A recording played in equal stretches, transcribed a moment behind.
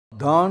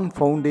Dawn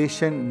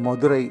Foundation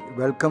Madurai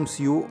welcomes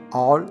you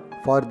all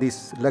for this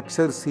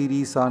lecture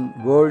series on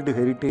World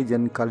Heritage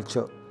and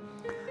Culture.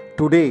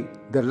 Today,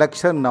 the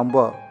lecture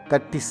number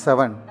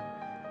 37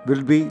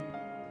 will be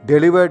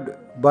delivered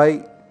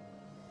by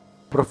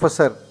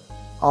Professor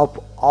of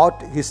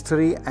Art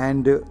History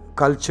and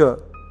Culture,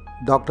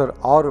 Dr.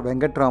 R.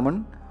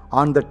 Venkatraman,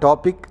 on the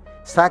topic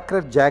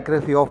Sacred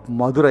Geography of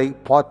Madurai,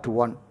 Part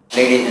 1.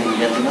 Ladies and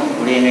gentlemen,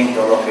 good evening to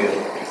all of you.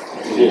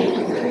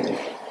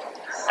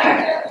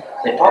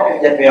 The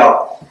topic that we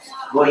are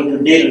going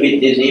to deal with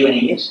this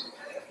evening is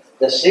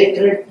the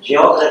sacred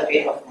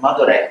geography of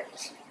Madurai.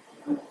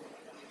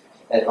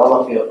 As all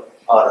of you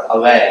are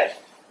aware,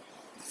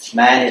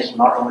 man is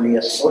not only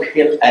a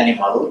social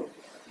animal,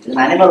 he is an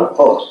animal of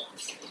course.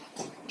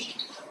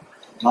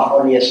 Not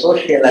only a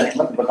social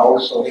animal, but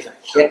also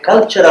a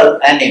cultural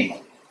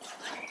animal.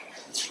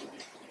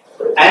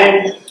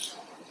 And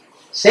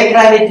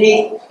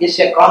sacrality is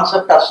a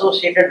concept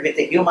associated with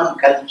the human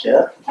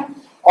culture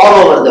all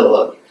over the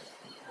world.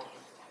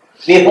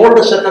 We hold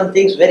certain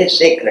things very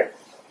sacred.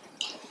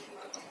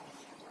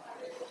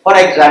 For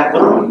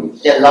example,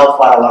 the love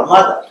for our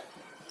mother,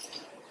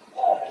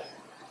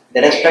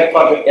 the respect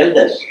for the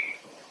elders.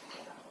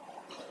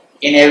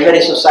 In every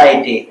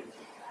society,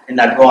 in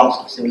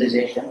advanced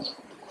civilizations,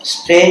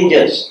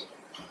 strangers,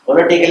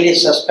 politically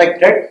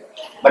suspected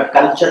but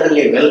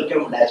culturally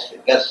welcomed as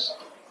guests.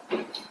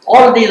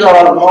 All these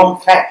are all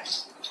known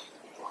facts.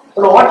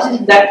 So what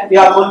is that we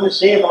are going to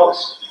say about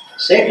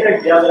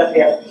sacred geography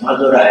of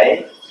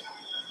Madurai?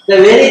 The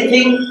very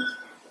thing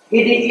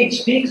it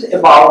speaks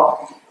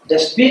about the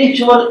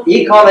spiritual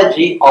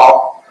ecology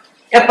of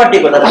a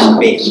particular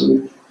space.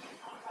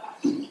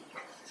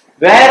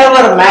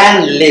 Wherever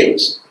man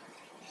lives,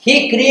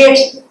 he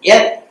creates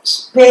a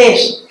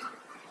space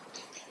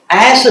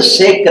as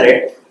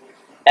sacred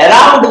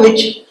around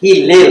which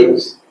he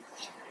lives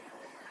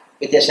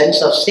with a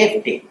sense of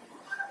safety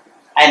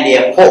and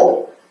a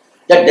hope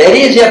that there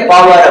is a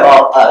power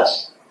above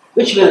us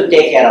which will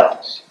take care of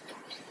us.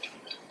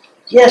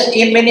 Yes,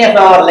 in many of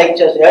our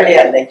lectures,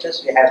 earlier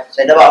lectures, we have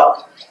said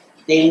about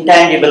the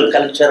intangible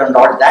culture and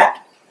all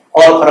that,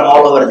 all from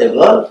all over the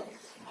world,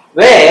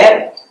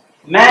 where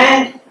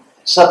man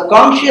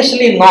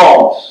subconsciously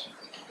knows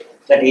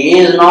that he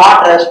is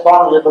not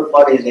responsible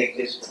for his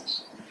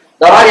existence.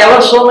 There are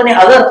ever so many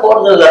other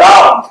forces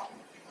around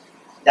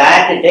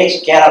that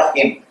takes care of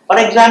him. For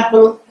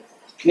example,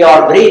 you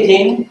are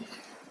breathing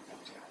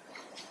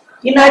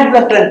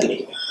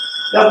inadvertently.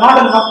 You are not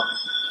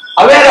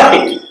aware of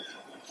it.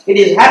 It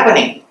is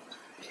happening.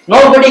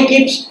 Nobody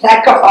keeps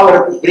track of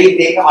our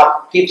breathing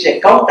or keeps a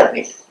count of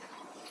it.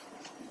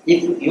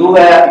 If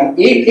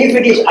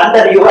it is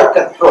under your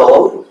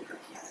control,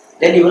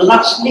 then you will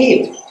not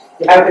sleep.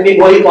 You have to be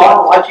going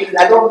on watching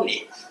that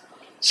only.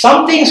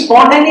 Something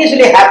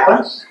spontaneously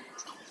happens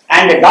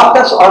and the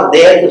doctors are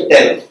there to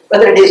tell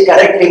whether it is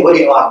correctly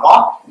going or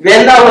not.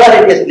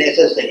 Whenever it is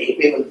necessary,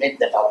 we will make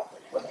the doctor.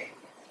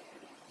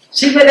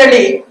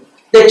 Similarly,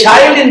 the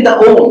child in the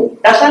womb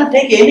doesn't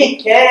take any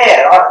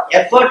care or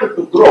effort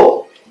to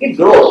grow. It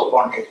grows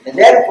spontaneously.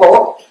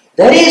 Therefore,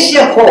 there is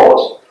a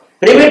force.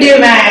 Primitive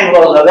man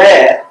was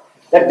aware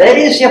that there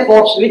is a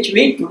force which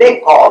we today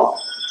call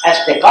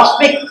as the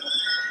cosmic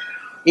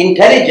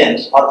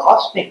intelligence or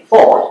cosmic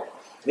force,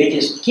 which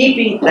is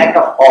keeping track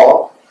of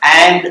all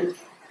and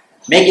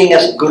making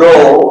us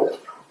grow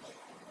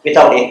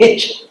without a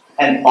hitch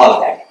and all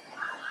that.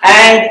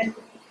 And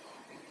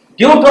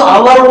due to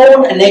our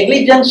own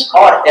negligence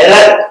or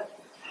error,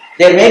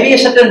 there may be a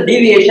certain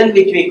deviation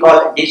which we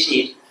call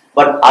disease,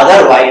 but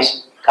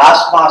otherwise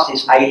cosmos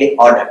is highly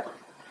ordered.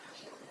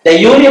 The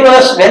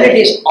universe, when it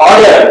is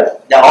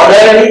ordered, the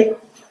orderly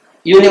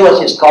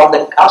universe is called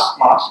the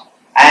cosmos,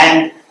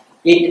 and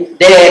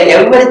there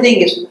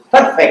everything is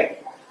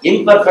perfect.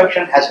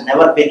 Imperfection has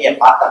never been a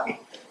part of it.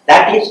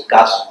 That is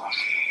cosmos.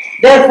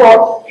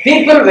 Therefore,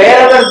 people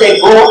wherever they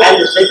go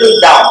and settle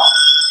down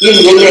in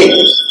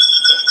villages,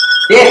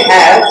 they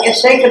have a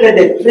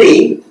sacred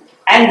tree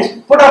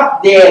and put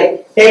up their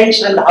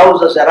tents and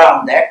houses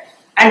around that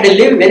and they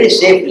live very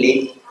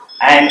safely,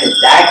 and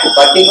that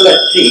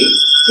particular tree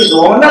is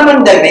one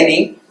among the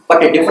many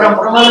but different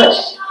from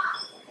others.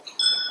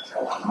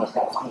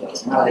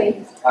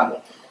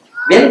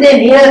 When they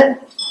near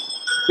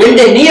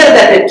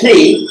that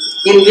tree,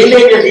 in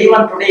villages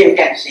even today you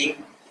can see,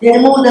 they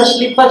remove the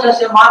slippers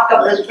as a mark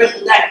of respect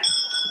to that.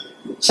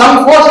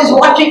 Some force is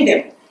watching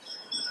them.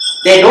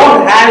 They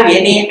don't have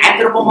any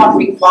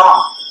anthropomorphic form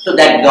to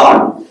that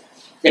god.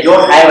 They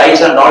don't have eyes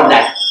and all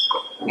that.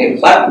 Okay,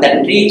 but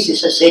the tree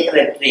is a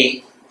sacred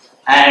tree,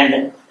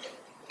 and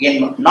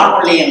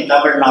not only in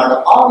Tamil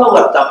Nadu, all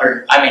over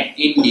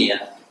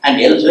India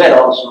and elsewhere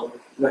also,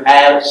 you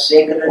have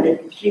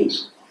sacred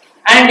trees.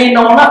 And in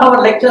one of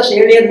our lectures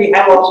earlier, we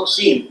have also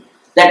seen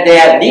that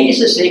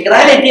this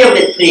sacrality of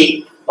the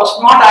tree was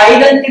not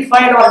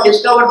identified or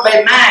discovered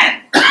by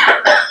man.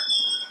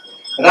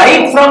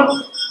 Right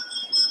from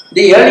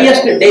the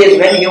earliest days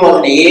when he was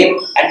an ape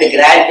and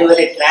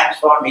gradually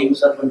transformed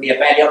himself into a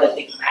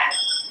Paleolithic man.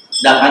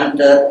 the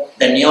hunter,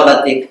 the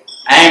Neolithic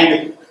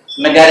and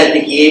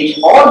megalithic age.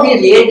 All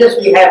these ages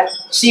we have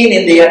seen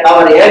in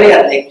our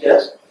earlier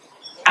lectures.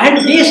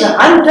 And these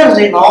hunters,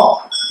 they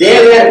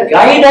were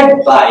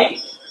guided by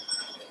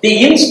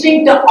the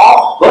instinct of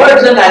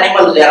birds and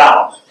animals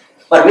around,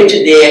 for which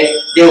they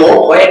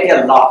owe quite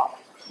a lot.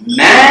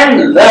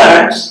 Man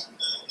learns,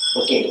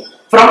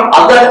 from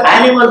other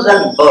animals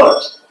and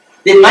birds.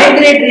 The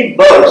migratory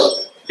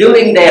birds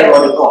during their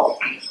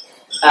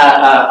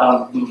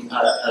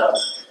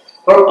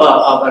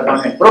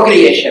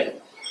procreation,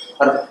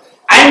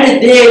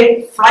 and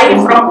they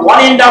fly from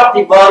one end of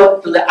the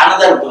world to the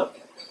another world.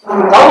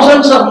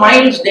 Thousands of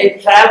miles they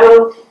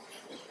travel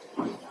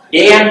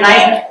day and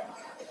night,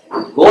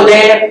 go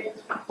there,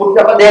 put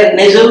up their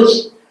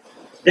nestles,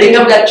 bring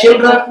up their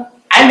children,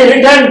 and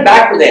return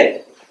back to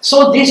them.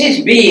 So this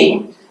is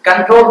being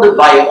controlled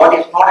by what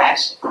is known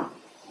as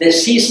the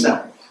season.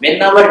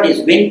 Whenever it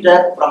is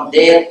winter, from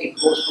there it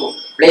goes to a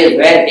place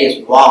where it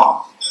is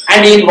warm.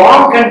 And in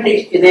warm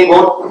countries, they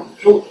go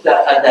to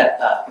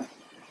the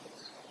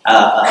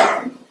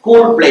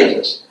cool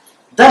places.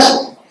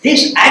 Thus,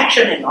 this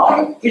action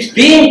is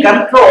being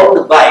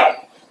controlled by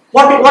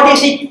what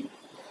is it?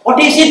 What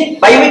is it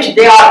by which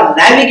they are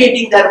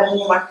navigating their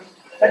movement?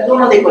 That's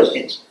one of the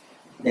questions.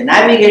 The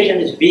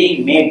navigation is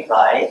being made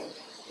by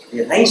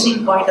the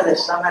rising point of the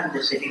sun and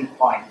the setting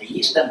point, the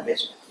east and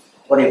west,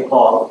 what you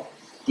call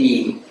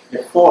the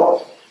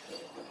four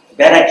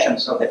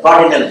directions or the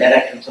cardinal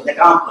directions of the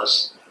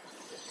compass.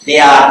 They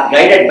are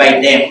guided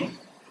by them,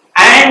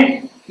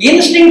 and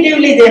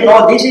instinctively they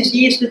know this is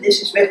east,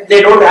 this is west.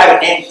 They don't have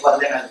names for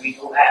them as we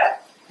do have.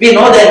 We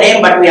know their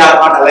name, but we are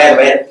not aware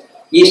where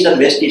east and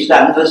west is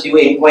unless you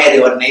inquire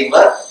your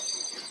neighbor.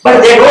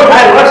 But they don't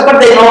have words,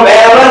 but they know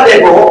wherever they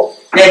go,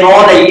 they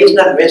know the east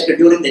and west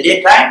during the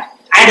daytime,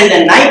 and in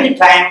the night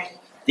time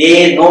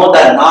they know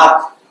the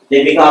north,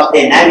 because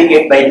they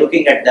navigate by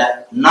looking at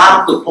the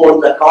north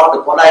pole, called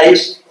the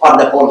Polaris or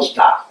the pole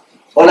star.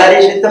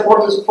 Polaris is the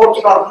pole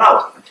star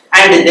now,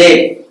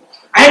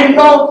 and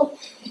now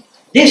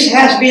this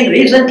has been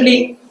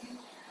recently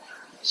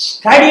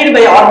studied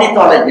by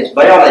ornithologists,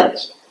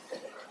 biologists,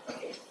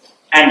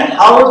 and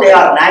how they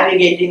are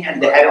navigating,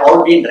 and they have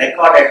all been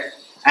recorded,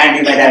 and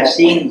you might have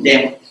seen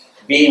them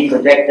being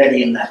projected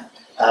in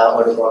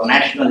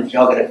National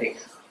Geographic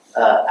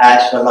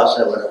as well as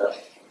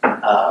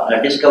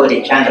our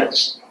Discovery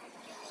channels.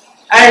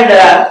 And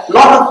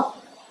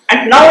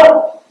and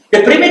now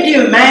the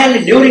primitive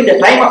man during the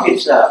time of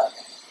its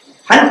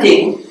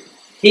hunting,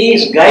 he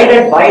is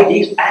guided by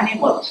these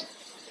animals.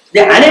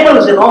 The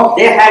animals,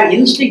 they have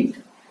instinct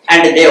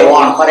and they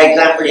want. For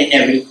example,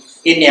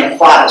 in a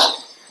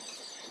forest,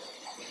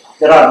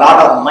 there are a lot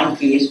of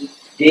monkeys,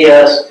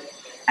 deers,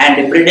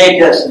 and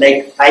predators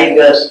like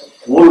tigers,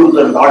 wolves,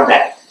 and all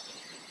that.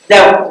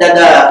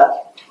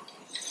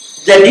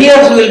 The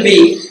deers will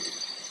be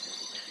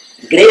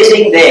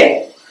grazing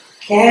there,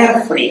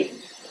 carefree,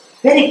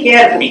 very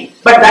carefree.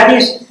 But that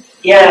is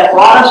a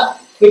forest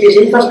which is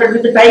infested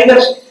with the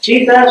tigers,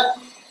 cheetahs,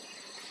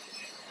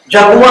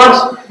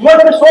 jaguars,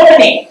 so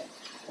many.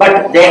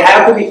 But they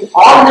have to be,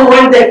 all the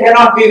while they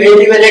cannot be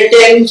very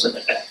tense.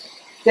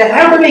 They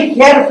have to be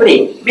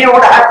carefree. May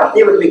what happen,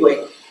 they will be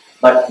going.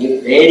 But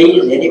if there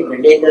is any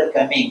predator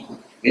coming,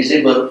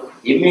 visible,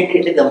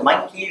 immediately the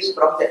monkeys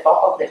from the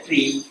top of the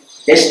tree,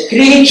 they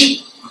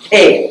screech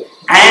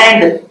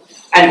and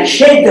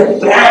shake the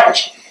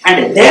branch,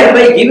 and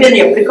thereby giving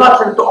a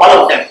precaution to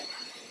all of them.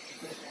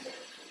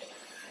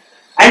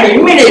 And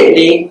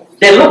immediately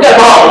they look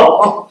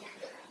above,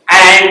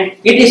 and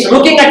it is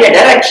looking at a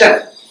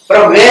direction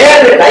from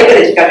where the tiger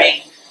is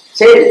coming.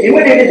 Say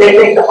immediately they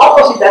take the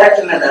opposite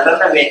direction and they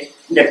run away,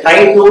 and they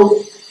try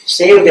to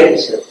save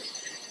themselves.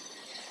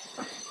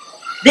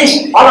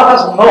 This all of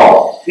us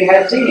know, we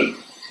have seen it.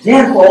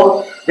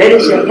 Therefore, there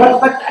is a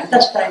perfect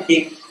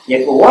understanding,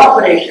 a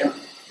cooperation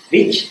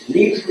which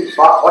leads to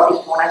what is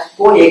known as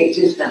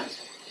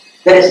coexistence.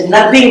 There is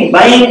nothing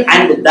mine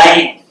and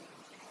thine.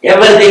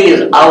 Everything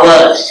is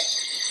ours.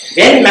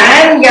 When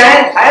man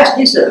has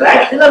this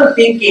rational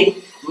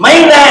thinking, my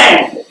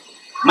land,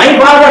 my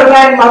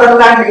fatherland,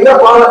 motherland, your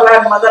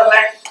fatherland,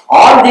 motherland,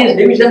 all these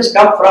divisions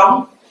come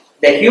from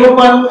the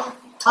human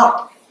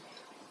thought.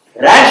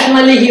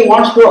 Rationally, he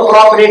wants to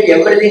appropriate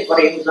everything for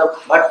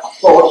himself, but of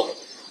course,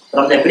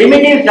 from the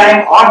primitive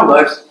time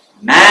onwards,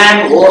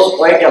 man owes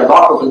quite a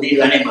lot to these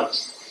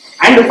animals.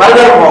 And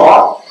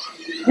furthermore,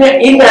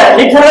 in the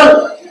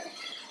literal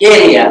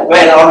area,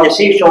 where on the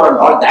seashore and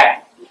all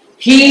that,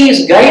 he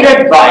is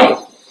guided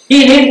by,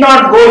 he need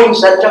not go in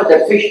search of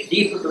the fish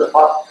deep into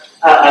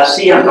the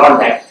sea and all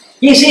that.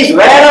 He sees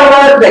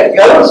wherever the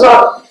gulls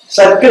are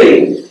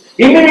circling,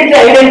 immediately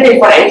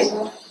identifies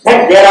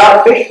that there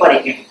are fish for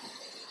him.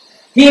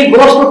 He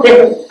goes to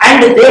them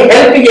and they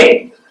help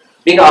him,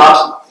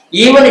 because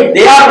even if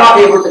they are not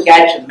able to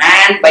catch,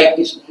 man by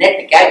his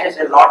net catches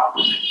a lot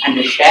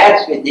and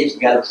shares with these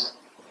gulls.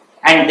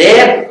 And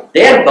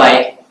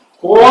thereby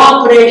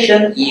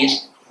cooperation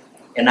is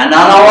an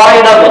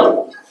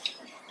unavoidable,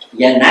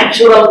 a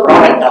natural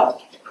product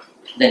of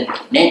than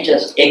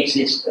nature's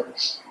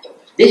existence.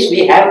 This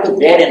we have to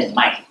bear in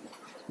mind.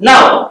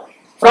 Now,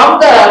 from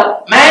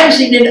the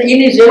man's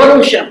in his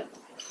evolution,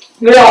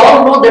 we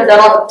all know that there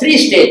are three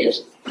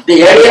stages.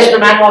 The earliest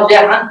man was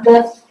a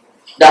hunter.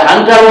 The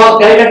hunter was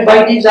guided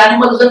by these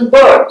animals and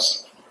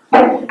birds.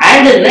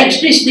 And the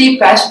next is the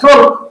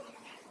pastoral.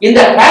 In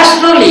the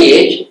pastoral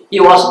age, he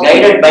was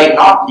guided by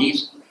not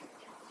these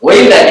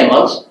wild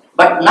animals,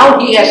 but now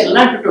he has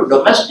learned to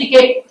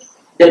domesticate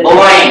the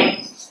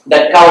bovine,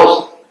 the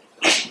cows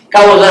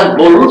and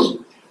bulls.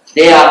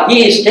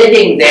 He is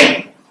taking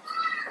them.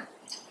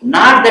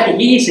 Not that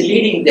he is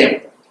leading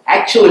them.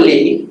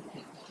 Actually,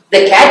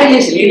 the cattle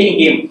is leading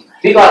him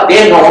because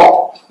they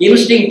know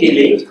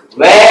instinctively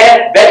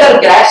where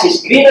better grass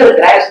is, greener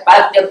grass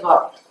pastures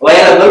are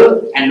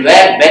available and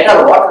where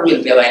better water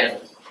will be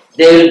available.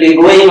 They will be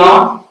going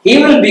on.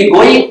 He will be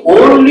going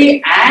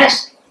only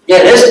as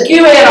a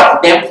rescuer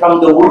of them from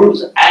the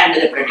wolves and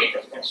the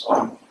predators and so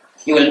on.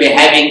 He will be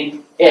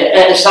having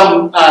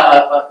some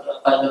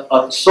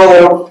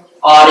sword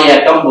or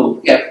a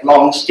tambu, a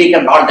long stick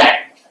and all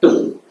that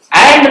too.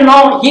 And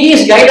now he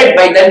is guided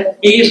by them.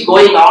 He is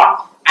going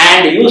on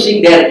and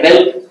using their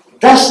wealth,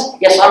 thus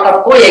a sort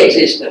of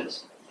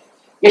coexistence,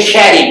 a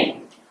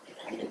sharing.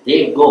 And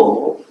they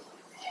go,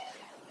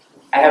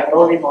 I have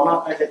told in one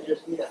of my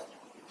lectures here,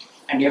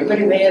 and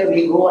everywhere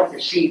we go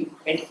and see,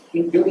 and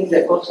during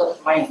the course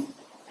of my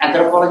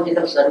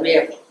anthropological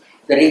survey of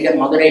the region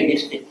Madurai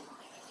district,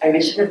 I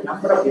visited a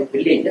number of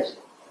villages,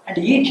 and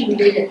each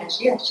village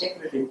has a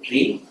sacred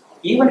tree.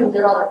 Even if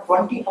there are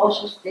 20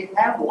 houses, they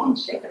have one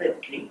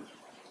sacred tree.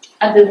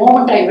 And the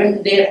moment I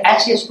went there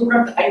as a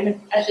student,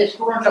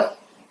 of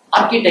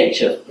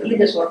architecture,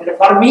 religious architecture.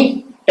 For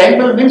me,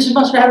 temple means you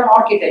must have an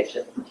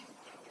architecture.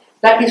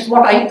 That is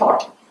what I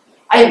thought.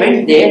 I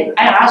went there,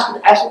 I asked,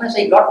 as soon as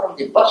I got from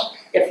the bus,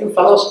 a few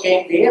fellows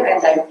came there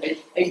and I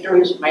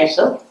introduced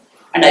myself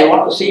and I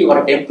want to see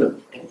your temple.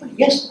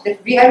 Yes,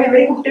 we have a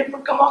very good temple,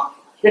 come on.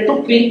 They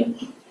took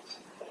me.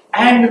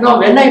 And you know,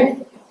 when they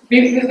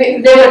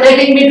were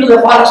taking me to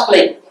the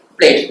forest-like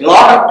place, a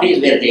lot of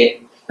trees were there.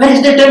 Where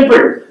is the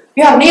temple?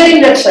 We are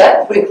nearing that,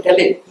 sir. We tell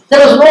it. There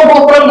was no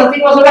gopura,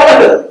 nothing was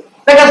available.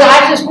 Because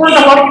as a student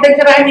of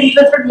architecture, I am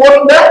interested more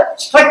in the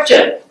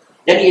structure.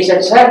 Then he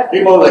said, sir,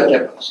 remove your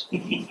chappals.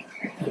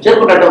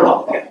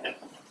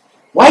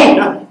 Why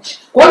not?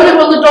 Only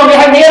from the top, we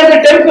have near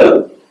the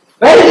temple.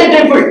 Where is the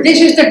temple? This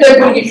is the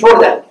temple, he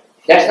showed them.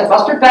 That's the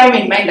first time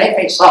in my life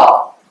I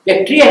saw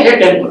a tree as a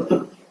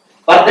temple.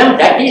 For them,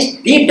 that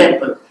is the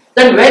temple.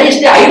 Then where is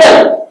the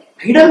idol?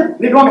 Idol?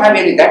 We don't have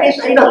any. That is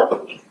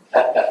idol.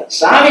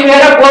 Sami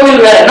Vera, Kovil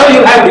Vera. Now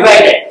you have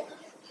divided.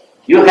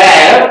 You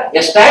have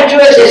a statue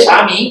as a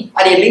Sami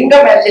or a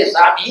lingam as a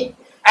Sami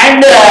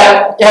and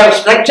you have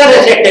structure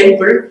as a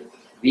temple.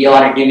 We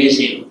are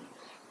divisive.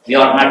 We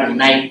are not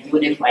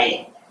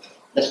unifying.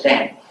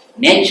 Understand?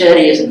 Nature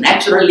is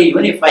naturally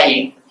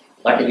unifying,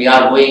 but we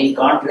are going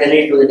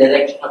contrary to the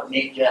direction of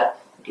nature,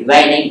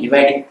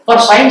 dividing. For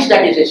science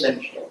that is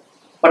essential,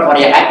 but for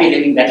a happy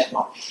living that's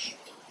not.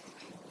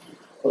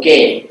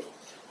 Okay,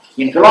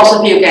 in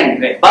philosophy you can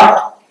do it,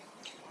 but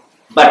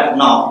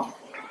no.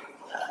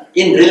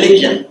 In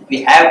religion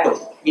we have to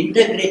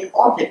integrate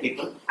all the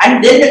people.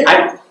 And then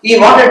he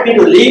wanted me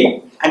to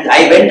leave, and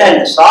I went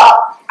and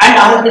saw and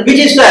asked, which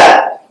is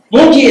the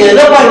Munji,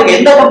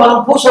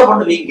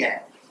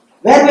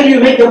 where will you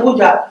make the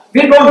puja?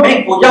 We don't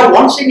make puja,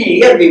 once in a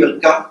year we will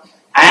come.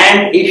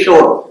 And he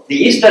showed the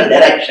eastern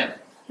direction.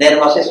 There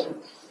was a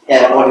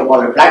what you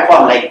call a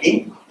platform like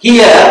thing.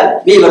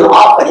 Here we will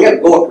offer a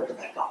goat to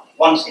the God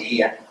once a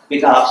year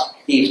because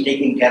he is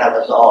taking care of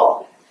us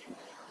all.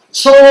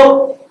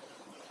 So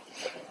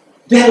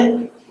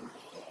the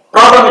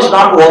problem is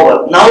not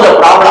over. Now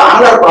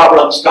another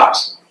problem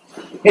starts.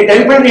 A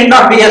temple need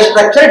not be a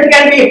structure, it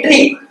can be a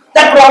tree.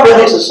 That problem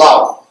is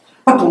solved.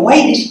 But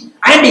why this?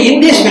 And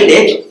in this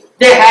village,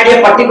 they had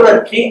a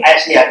particular tree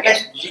as a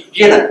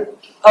genus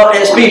or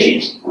a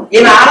species.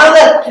 In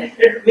another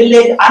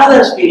village,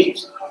 another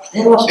species.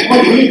 There was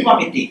no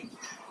uniformity.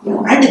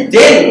 And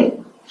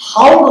then,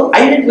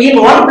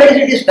 in one place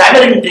it is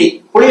tamarind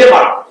tree,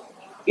 Puliyamaram.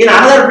 In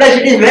another place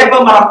it is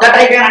Vepamaram. That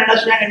I can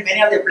understand. In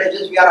many of the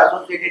places we are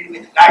associated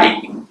with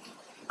Kali or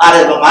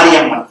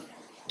Mariamman.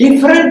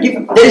 Different.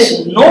 There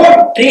is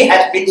no tree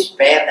has been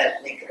spared as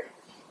sacred.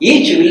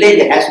 Each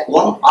village has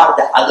one or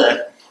the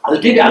other.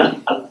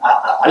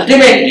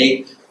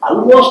 Ultimately,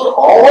 almost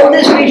all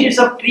the species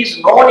of trees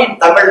known in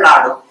Tamil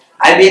Nadu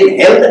have been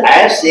held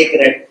as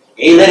sacred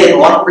either in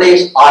one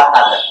place or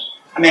other.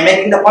 Am I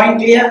making the point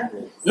clear?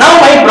 Now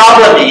my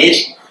problem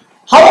is,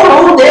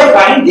 how do they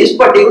find this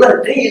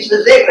particular tree is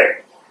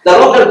sacred? The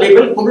local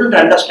people couldn't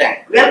understand.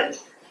 Well,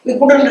 we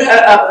couldn't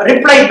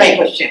reply my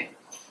question.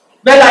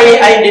 Well,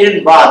 I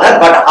didn't bother,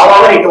 but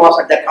however it was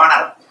at the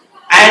corner.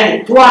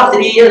 And 2 or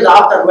 3 years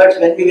afterwards,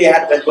 when we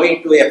were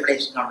going to a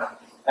place called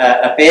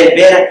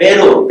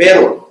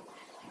Peru,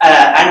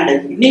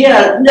 and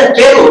near the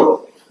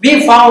Peru,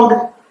 we found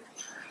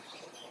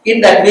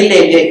in that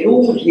village a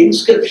huge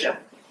inscription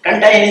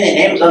containing the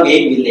names of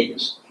 8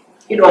 villages.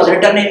 It was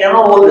written in an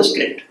old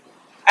script.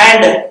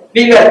 And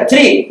we were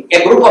three,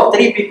 a group of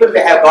three people, we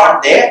have gone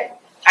there,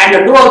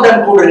 and two of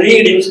them could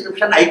read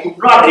inscription, I could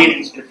not read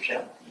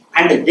inscription.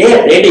 And they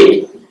read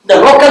it. The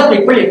local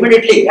people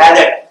immediately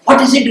gathered,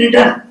 what is it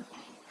written?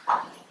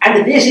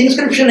 And these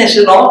inscriptionists,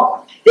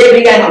 they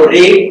began to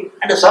read,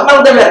 and some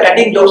of them were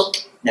cutting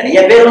jokes. நிறைய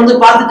பேர் வந்து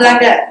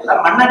பார்த்துட்டாங்க,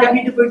 எல்லாம் மண்ணை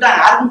கட்டிட்டு போயிட்டாங்க,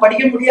 யாருக்கும்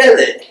படிக்க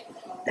முடியாது.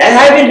 That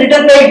have been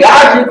written by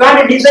God, you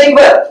can't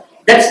decipher.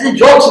 That's the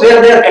jokes where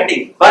they are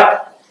cutting. But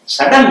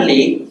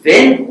suddenly,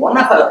 when one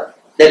of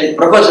the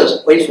professors,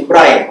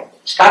 Madurai,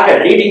 started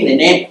reading the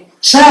name,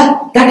 sir,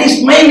 that is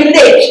my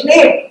village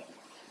name.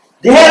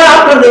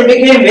 Thereafter they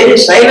became very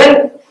silent,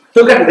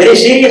 took it very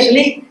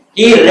seriously.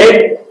 He read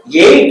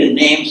 8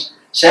 names,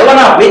 7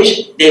 of which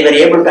they were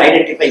able to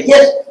identify.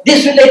 Yes, this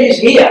village is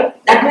here,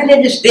 that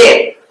village is there.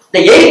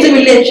 The 8th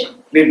village,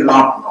 we do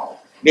not know.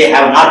 We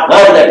have not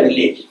heard that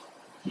village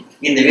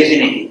in the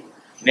vicinity.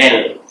 Well,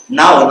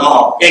 now,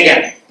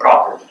 again,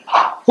 problem.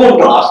 Whom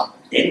to ask?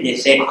 Then they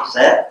said,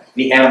 sir,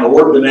 we have an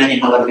old man in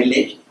our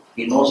village.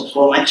 He knows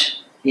so much.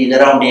 He is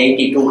around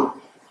 82.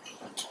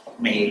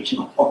 My age,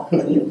 no.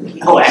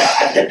 No,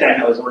 at that time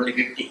I was only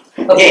 50.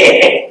 Okay.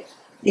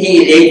 He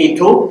is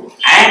 82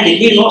 and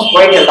he knows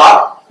quite a lot.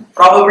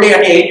 Probably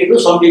at 82,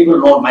 some people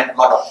know a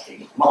lot of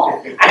things.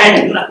 And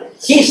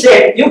he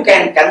said, you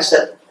can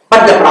consult.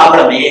 But the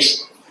problem is,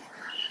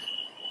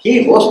 he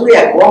goes to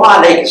a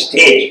coma-like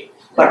stage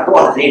for 2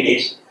 or 3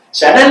 days.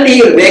 Suddenly he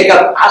will wake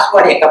up, ask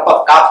for a cup of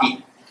coffee,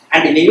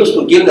 and he used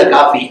to give the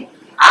coffee.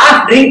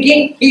 After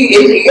drinking, he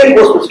again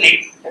goes to sleep.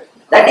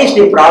 That is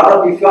the problem.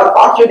 If you are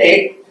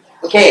fortunate,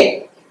 okay,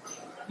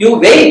 you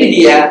wait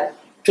here.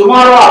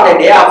 Tomorrow or the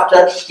day after,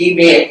 he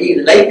is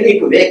likely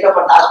to wake up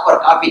and ask for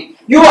coffee.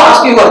 You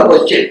ask your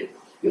question.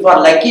 If you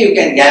are lucky, you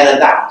can gather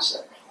the answer.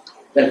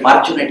 Well,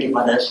 fortunately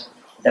for us,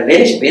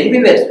 when we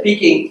were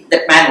speaking,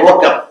 that man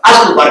woke up,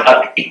 asked for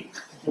coffee.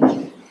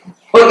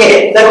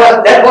 Okay,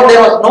 therefore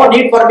there was no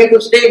need for me to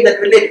stay in that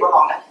village for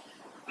long.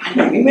 And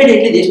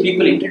immediately these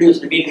people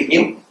introduced me to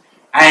him,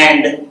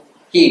 and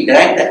he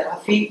drank the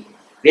coffee.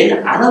 When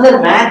another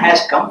man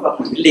has come from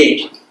the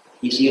village,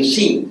 you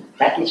see,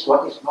 that is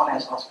what is known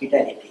as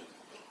hospitality.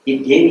 He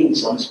gave him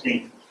some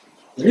strength.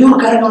 The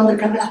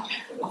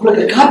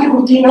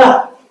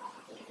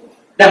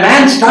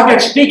man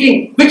started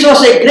speaking, which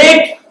was a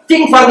great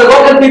thing for the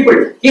local people.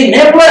 He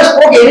never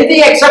spoke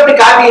anything except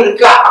coffee.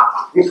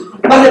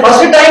 For the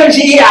first time,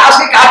 he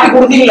asked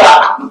coffee.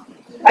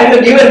 I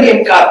have given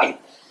him coffee.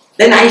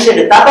 Then I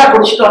said, Tata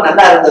kudichito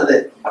nalla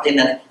irundhathu.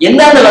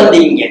 Enna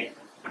vandinga?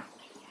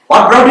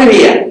 What brought you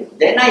here?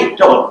 Then I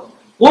told,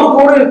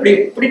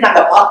 இப்படி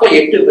நாங்க பார்த்தோம்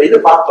 8 இது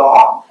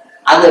பார்த்தோம்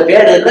அந்த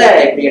பேர் இல்ல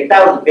இப்படி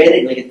 8வது பேர்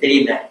எங்களுக்கு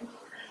தெரியல.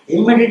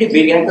 Immediately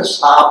began to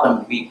sob and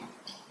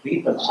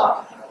weep and sob.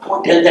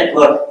 Don't tell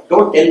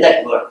that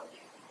word.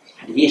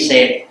 And he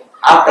said,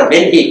 after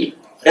when he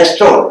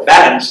restored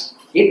balance,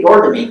 he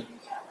told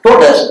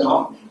us,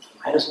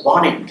 I was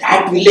born in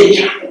that village.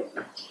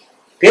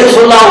 We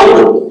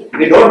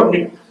don't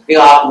need,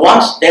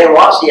 once there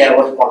was a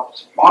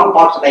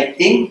smallpox like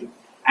thing,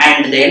 and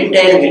the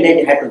entire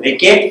village had to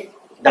vacate.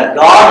 The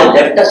God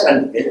left us,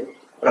 and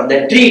from the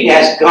tree it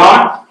has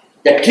gone.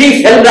 The tree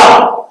fell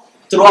down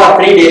 2 or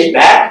 3 days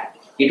back.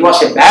 It was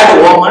a bad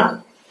omen.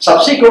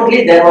 Subsequently,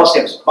 there was a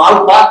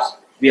smallpox.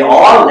 We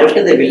all left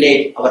the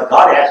village. Our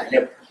God has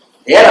left.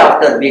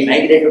 Thereafter, we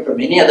migrated to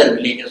many other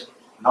villages.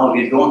 Now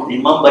we don't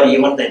remember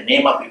even the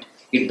name of it.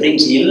 It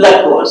brings ill luck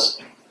to us.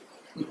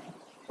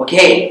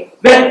 Okay.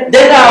 Well,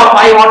 then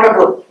I wanted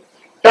to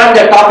turn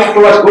the topic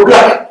towards good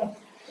luck.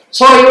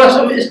 So he was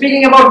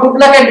speaking about good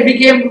luck and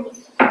became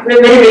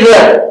very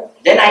bitter.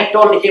 Then I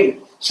told him,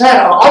 sir,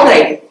 all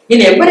right, in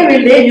every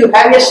village you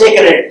have a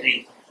sacred tree.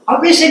 How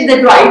is it that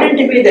you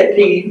identify the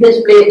tree? In this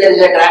place there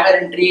is a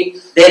tamarind tree,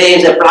 there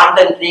is a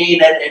plantain tree,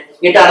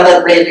 in another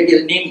place it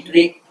is neem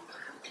tree.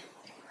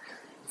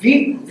 We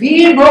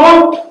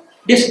don't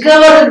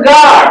discover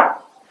God.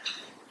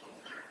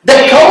 The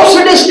cows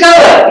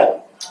discover.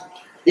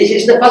 This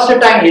is the first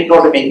time he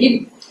told me. He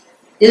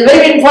is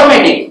very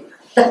informative.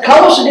 The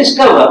cows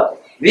discover.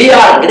 We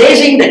are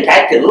grazing the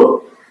cattle.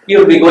 You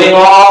will be going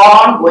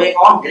on,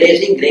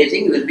 grazing,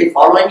 you will be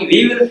following. We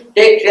will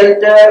take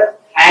shelter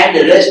and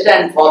rest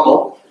and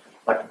follow.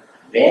 But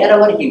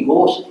wherever he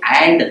goes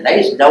and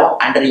lies down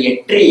under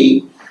a tree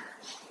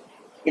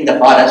in the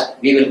forest,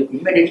 we will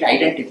immediately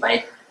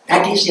identify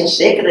that is a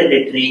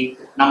sacred tree,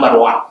 number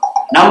 1.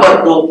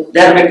 Number 2,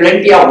 there will be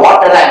plenty of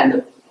water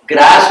and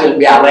grass will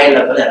be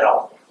available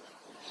around.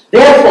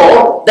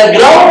 Therefore, the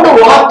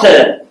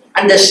groundwater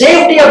and the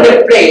safety of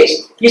the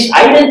place is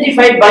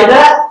identified by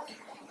the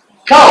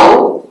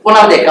cow, one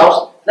of the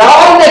cows.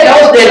 All the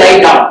cows, they lie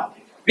down.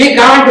 We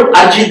can't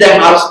urge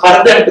them or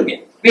spur them to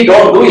get. We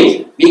don't do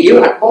it. We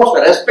give utmost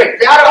respect.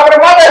 They are our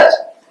mothers.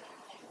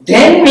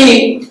 Then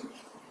we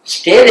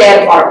stay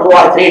there for 2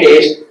 or 3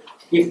 days.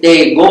 If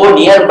they go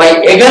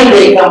nearby, again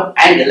they come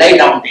and lie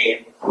down there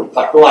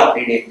for 2 or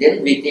 3 days.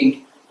 Then we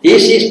think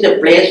this is the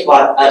place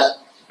for us.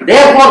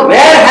 Therefore,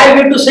 where have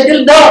we to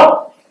settle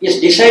down? is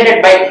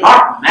decided by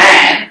not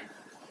man,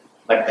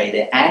 but by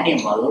the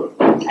animal,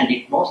 and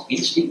it knows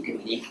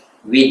instinctively.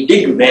 We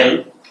dig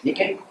well, we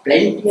get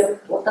plenty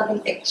of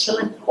potable,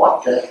 excellent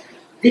water.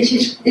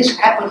 This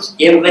happens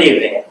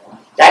everywhere.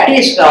 That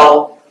is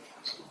how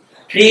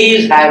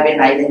trees have been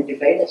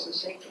identified as a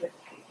sacred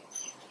tree.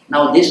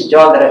 Now this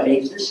geography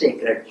is the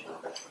sacred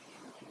geography.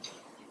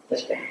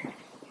 Understand?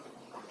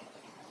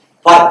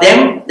 For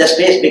them, the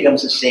space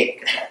becomes a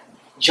sacred.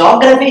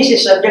 Geography is a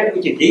subject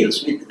which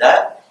deals with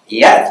the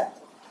earth,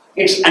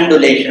 its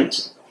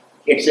undulations,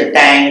 its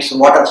tanks,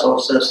 water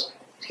sources,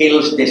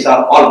 hills, this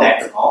are all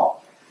that,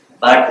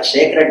 But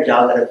sacred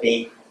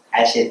geography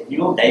has a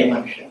new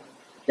dimension.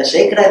 The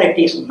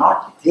sacredity is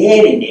not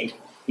there in it.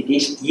 It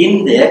is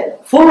in the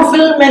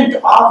fulfillment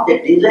of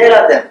the desire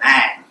of the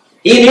man.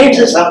 He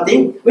needs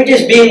something which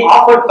is being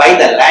offered by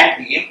the land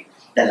to him.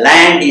 The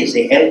land is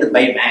held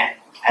by man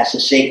as a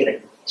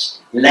sacred.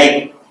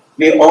 Like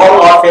we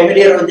all are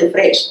familiar with the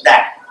phrase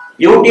that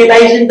beauty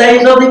lies in the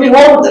eyes of the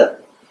beholder.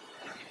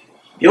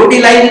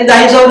 Beauty lies in the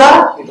eyes of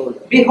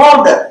the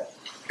beholder.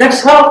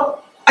 That's how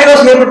I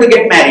was able to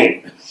get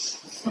married.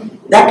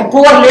 That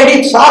poor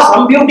lady saw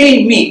some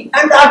beauty in me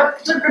and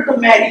accepted to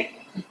marry.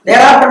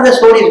 Thereafter the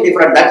story is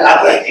different. That's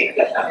another thing.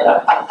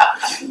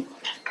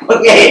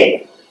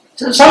 Okay.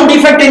 So some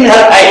defect in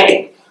her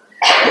eye.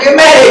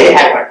 Marriage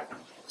happened.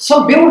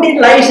 So beauty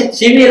lies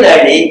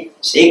similarly.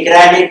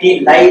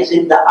 Sacredity lies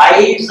in the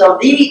eyes of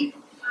the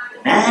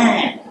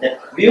man, the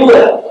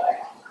viewer.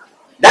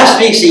 Thus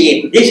we see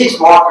it. This is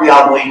what we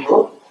are going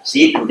to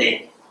see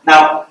today.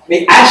 Now,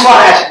 as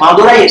far as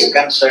Madurai is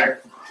concerned,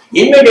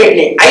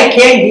 immediately I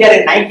came here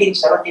in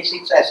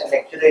 1976 as a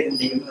lecturer in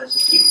the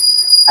university.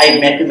 I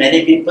met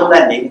many people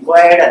and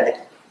inquired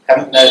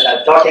and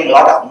jotting a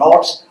lot of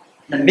notes.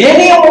 And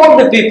many of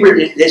the people,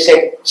 they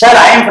said, "Sir,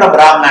 I am from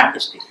Ramnad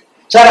district.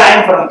 Sir, I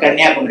am from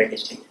Kanyakumari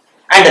district."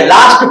 And the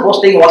last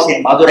posting was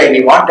in Madurai.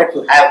 We wanted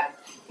to have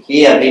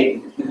here,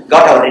 we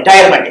got our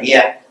retirement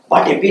here,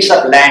 bought a piece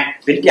of land,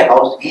 built a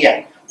house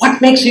here.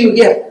 What makes you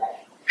here?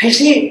 I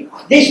see,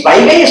 this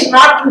byway is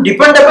not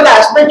dependable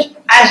as much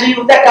as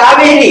you, the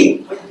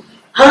Kaveri.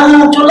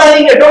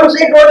 Chulavinga, don't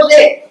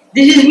say.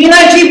 This is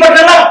Meenakshi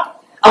Patana.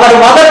 Our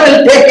mother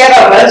will take care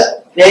of us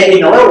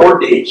in our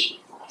old age.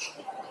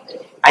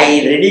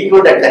 I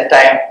ridiculed at that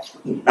time.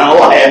 Now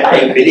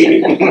I believe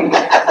it.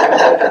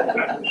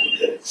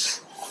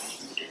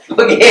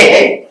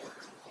 Okay.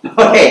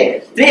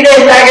 3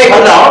 days back I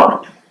fell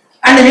down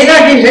and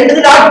Meenakshi went to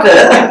the doctor.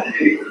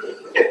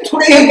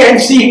 Today you can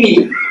see me.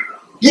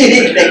 He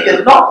reached like this.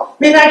 No,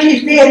 Meenakshi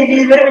is there. It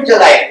is very much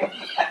alive.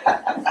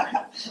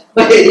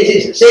 Okay, this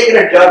is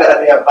sacred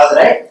geography of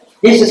Madurai.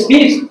 This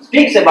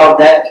speaks about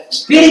the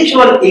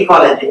spiritual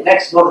ecology.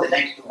 Let's go to the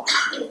next one.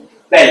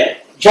 Well,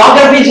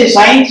 geography is a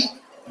science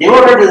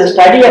devoted to the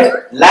study of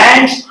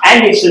lands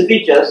and its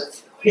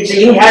features, its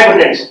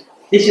inhabitants.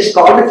 This is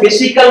called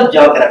physical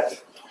geography.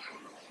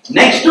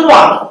 Next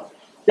one,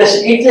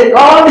 it's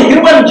called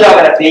human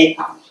geography,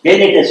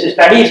 when it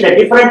studies the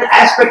different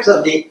aspects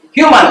of the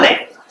human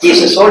life.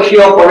 It's a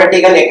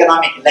socio-political,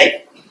 economic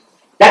life.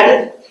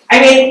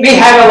 We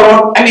have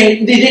our own,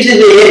 this is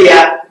the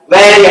area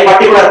where a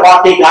particular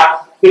party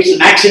got its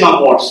maximum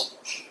votes.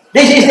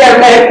 This is the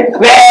life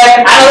where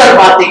another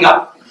party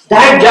got.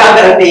 That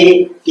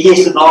geography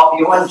is not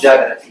human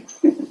geography.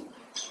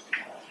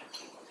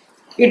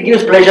 It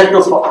gives pleasure to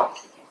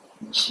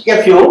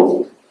a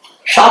few,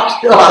 shocks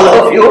to all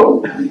of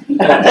you.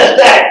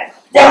 Understand?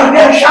 They will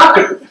be shocked.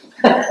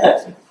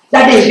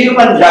 That is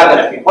human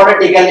geography,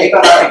 political,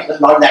 economics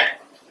and all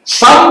that.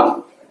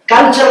 Some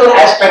cultural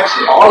aspects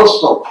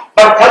also,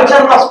 but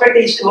cultural aspect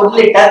is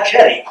only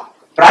tertiary.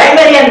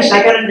 Primary and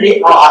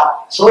secondary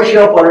are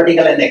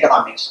socio-political and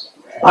economics.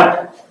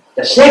 But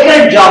the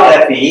sacred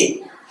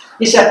geography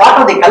is a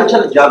part of the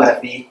cultural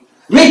geography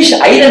which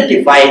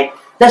identify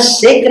the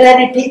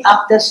sacredity of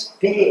the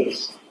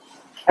space.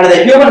 And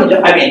the human,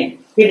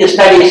 it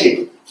studies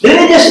it.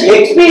 Religious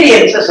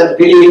experiences and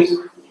beliefs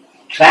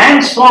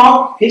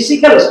transform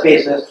physical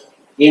spaces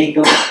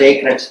into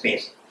sacred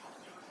space.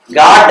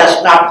 God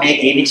does not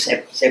make any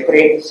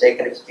separate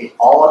sacred space.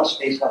 All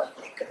spaces are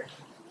sacred.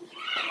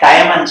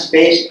 Time and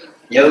space,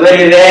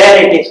 everywhere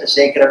it is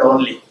sacred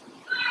only.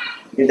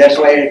 That's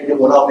why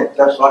one of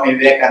the Swami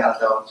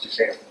Vivekananda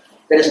said,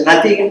 there is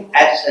nothing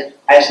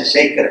as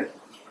sacred.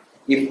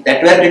 If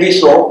that were to be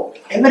so,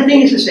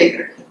 everything is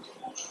sacred.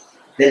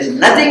 There is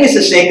nothing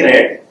is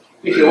sacred.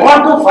 If you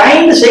want to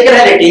find the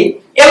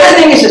sacrality,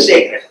 everything is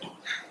sacred.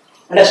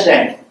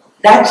 Understand?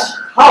 That's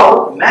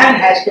how man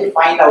has to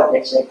find out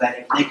that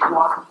sacrality. Next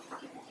one.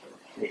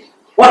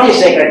 What is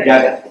sacred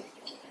geography?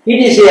 It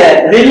is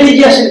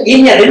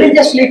in a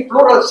religiously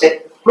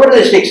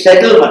pluralistic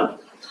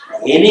settlement.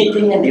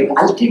 Anything and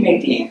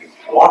ultimately,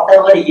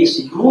 whatever is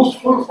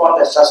useful for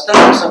the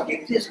sustenance of the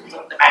existence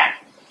of the man,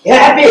 a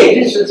happy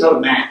existence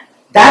of man,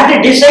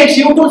 that decides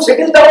you to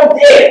settle down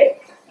there.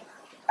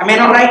 Am I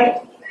not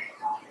right?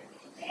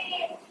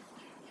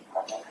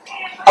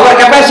 Our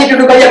capacity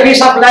to buy a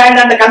piece of land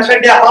and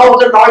construct a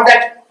house and all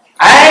that,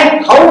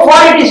 And how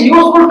far it is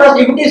useful to us.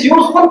 If it is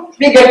useful,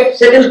 we get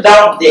settled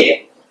down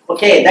there.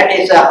 Okay, that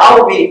is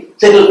how we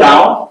settle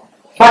down.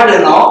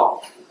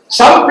 But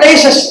some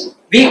places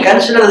we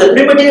consider, the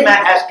primitive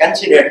man has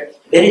considered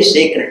very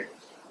sacred.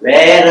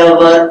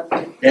 Wherever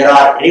there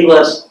are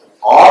rivers,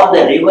 all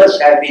the rivers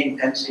have been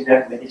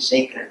considered very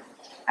sacred.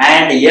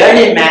 And the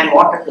early man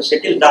wanted to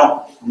settle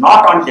down,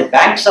 not on the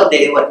banks of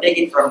the river, take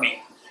it from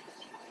me.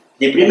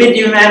 The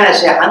primitive man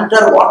as a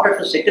hunter wanted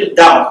to settle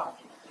down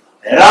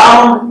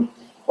around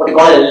what you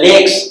call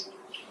lakes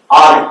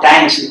or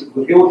tanks,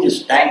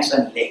 huge tanks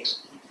and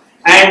lakes.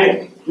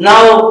 And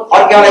now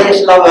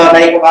archaeologists love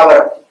like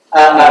our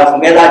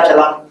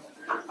Vedachalam,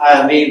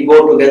 we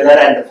go together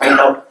and find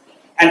out.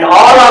 And all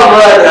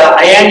our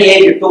Iron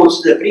Age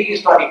tools, the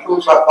prehistoric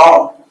tools are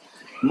found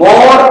more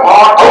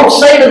or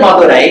outside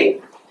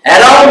Madurai,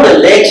 around the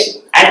lakes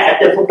and at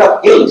the foot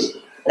of hills,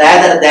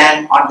 rather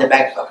than on the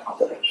banks of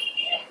Madurai.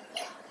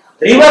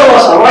 River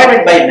was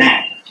avoided by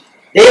man.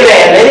 They were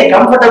very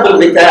comfortable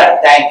with a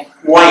tank.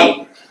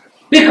 Why?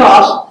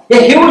 Because a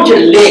huge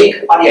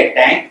lake or a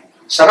tank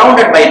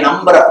surrounded by a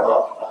number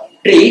of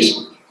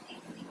trees,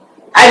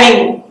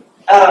 having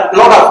a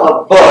lot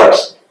of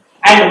birds,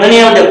 and many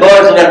of the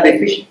birds were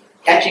the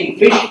catching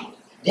fish.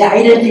 They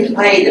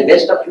identify the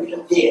best of fish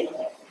there.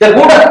 The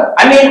good,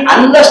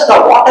 unless the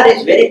water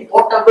is very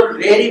potable,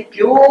 very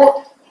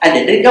pure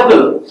and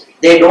drinkable,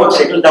 they don't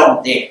settle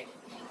down there.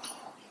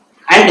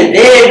 And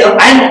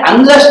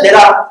unless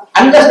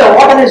the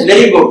water is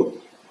very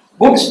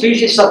good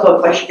species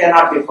of fish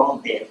cannot be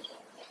found there.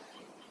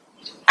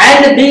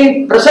 And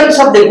the presence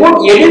of the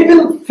good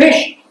edible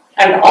fish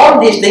and all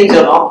these things,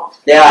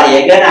 they are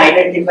again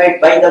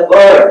identified by the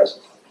birds.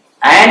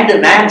 And the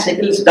man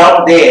settles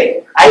down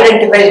there,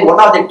 identifies one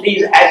of the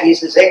trees as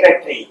his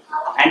sacred tree,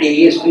 and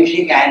he is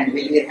fishing and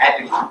will be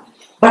happy.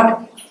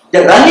 But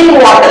the running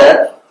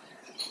water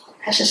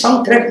has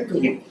some threat to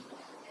him.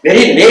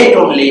 Very late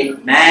only,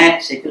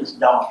 man settles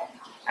down.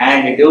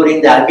 And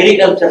during the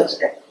agricultural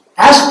state,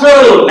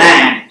 pastoral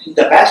man, in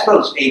the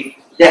pastoral state,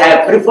 they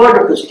have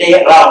preferred to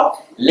stay around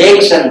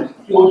lakes and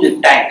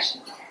huge tanks.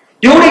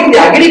 During the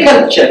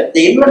agriculture,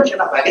 the invention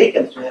of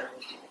agriculture,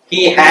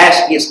 he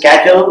has his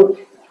cattle.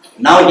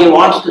 Now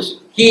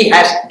he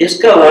has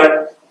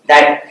discovered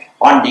that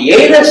on the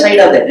either side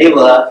of the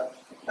river,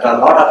 there are a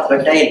lot of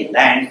fertile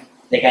land,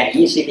 they can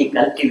easily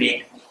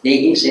cultivate.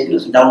 He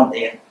settles down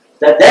there.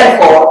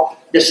 Therefore,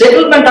 the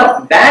settlement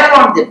of man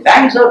on the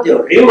banks of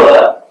the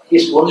river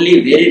is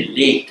only very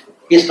late,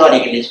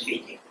 historically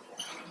speaking.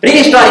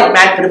 Prehistoric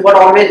man preferred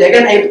always,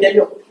 again I will tell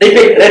you,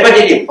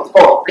 repetitive, of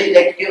course, please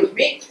excuse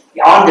me,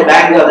 on the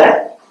banks of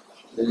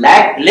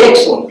the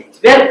lakes only.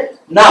 Well,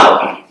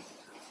 now,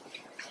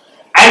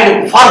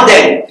 and for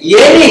them,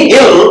 any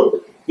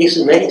hill is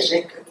very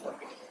sacred.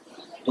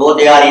 Though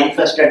they are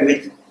infested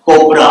with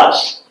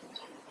cobras,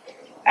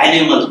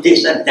 animals,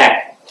 this and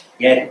that,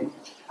 yet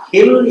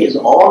hill is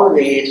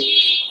always,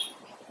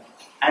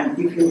 and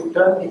if you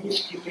turn the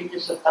history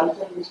pages of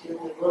culture history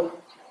of the world,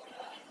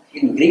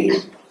 in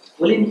Greece,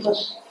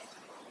 Olympus,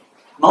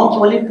 Mount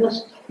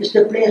Olympus is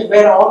the place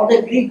where all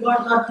the Greek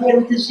gods are there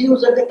with the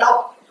Zeus at the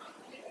top.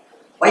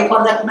 Why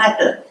for that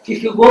matter?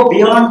 If you go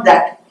beyond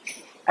that,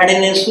 and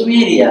in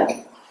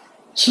Sumeria,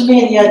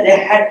 they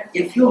had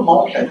a few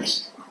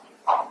mountains,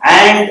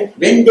 and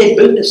when they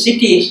built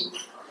cities,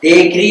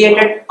 they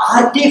created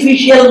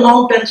artificial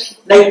mountains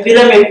like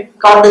pyramid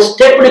called the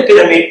stepped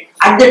pyramid,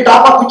 at the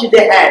top of which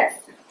they had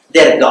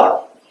their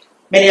god.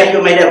 Many of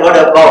you might have heard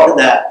about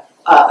the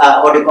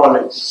what do you call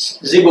it?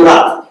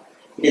 Ziggurat.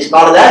 It is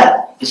called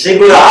the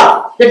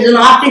Ziggurat. That is an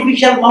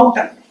artificial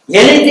mountain.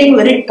 Anything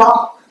very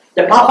top,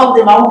 the top of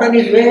the mountain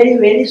is very,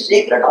 very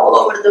sacred all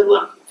over the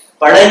world.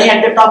 Padani,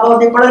 at the top of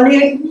the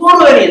Padani,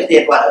 Madurai is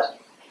there for us.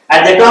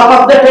 At the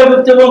top of the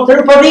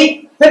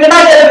Tirupati,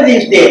 Venkatachalamapati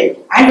is there.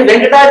 And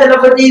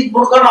Venkatachalamapati,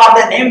 Murugan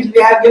are the names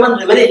we have given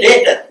very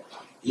later.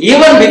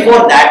 Even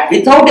before that,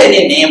 without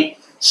any name,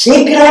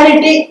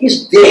 sacrality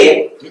is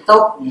there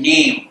without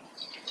name.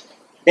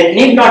 That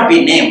need not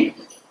be named.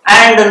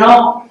 And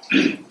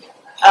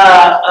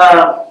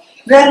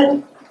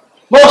well,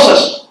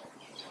 Moses,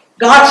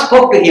 God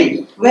spoke to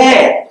him.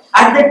 Where?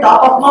 At the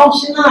top of Mount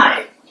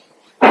Sinai.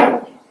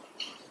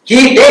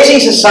 He takes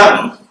his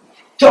son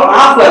to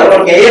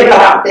offer,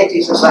 Abraham takes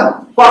his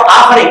son for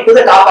offering to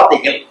the top of the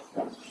hill.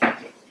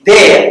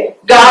 There,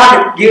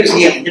 God gives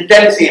him, he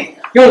tells him,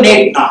 you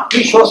need not.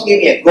 He shows him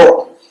a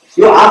goat.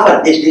 You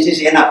offer this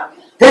is enough.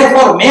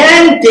 Therefore,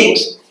 man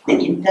thinks the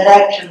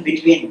interaction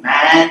between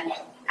man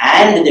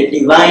and the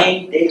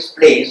divine takes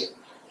place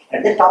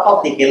at the top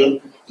of the hill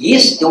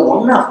is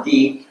one of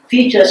the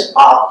features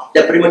of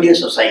the primitive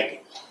society.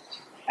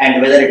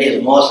 And whether it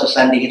is Moses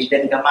and his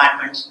 10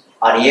 commandments,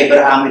 or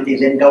Abraham with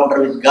his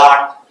encounter with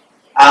God,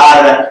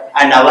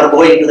 and our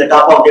going to the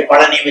top of the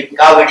Padani with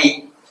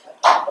Kavadi,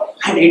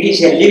 and it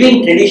is a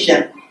living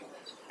tradition.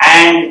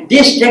 And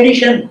this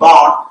tradition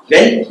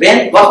when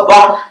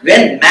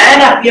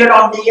man appeared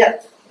on the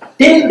earth.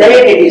 Till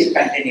date it is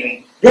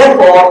continuing.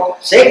 Therefore,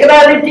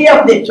 sacrality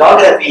of the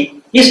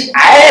geography is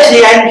as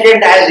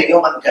ancient as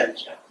human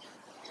culture.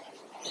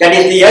 That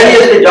is the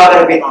earliest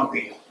geography known to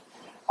you.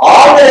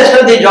 All the rest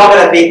of the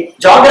geography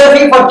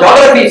for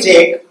geography's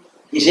sake,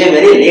 is a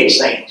very late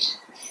science.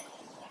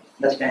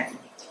 Understand?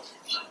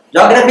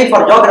 Geography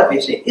for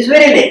geography's sake is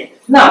very late.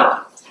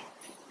 Now,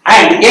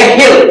 and a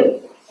hill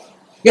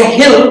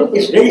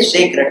is very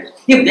sacred.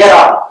 If there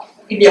are,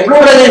 in a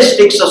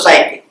pluralistic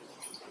society,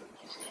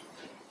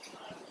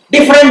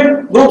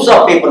 different groups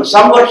of people,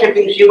 some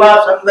worshipping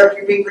Shiva, some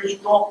worshipping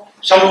Vishnu,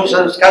 some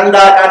Skanda,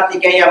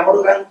 Kartikeya,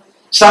 Murugan,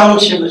 some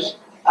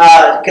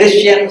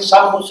Christians,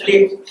 some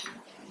Muslims.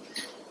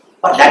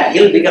 But that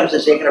hill becomes a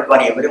sacred for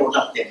every one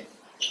of them.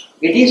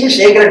 It is a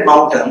sacred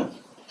mountain,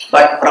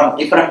 but from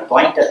different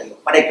point of view.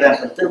 For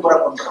example,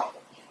 Tirupurankundram.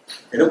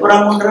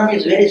 Tirupurankundram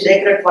is very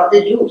sacred for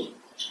the Jews.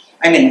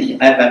 I mean,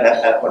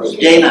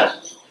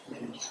 Jainas.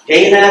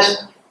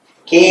 Jainas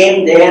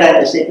came there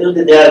and settled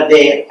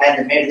there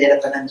and made their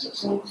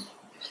penances.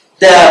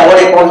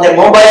 The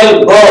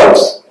mobile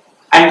birds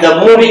and the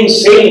moving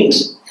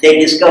saints, they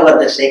discover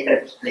the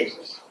sacred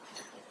places.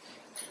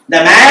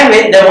 The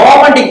man, the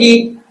moment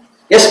he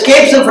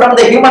escapes from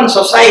the human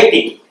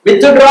society,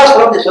 withdraws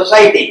from the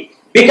society,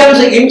 becomes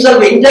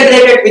himself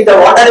integrated with the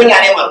wandering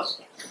animals,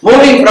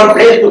 moving from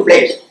place to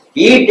place.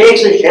 He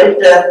takes a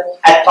shelter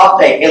at top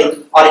of a hill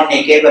or in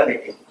a cave of a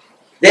hill.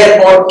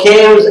 Therefore,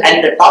 caves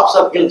and the tops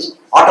of hills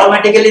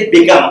automatically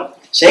become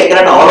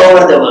sacred all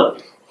over the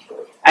world.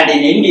 And in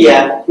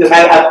India, you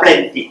have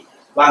plenty.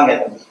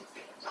 I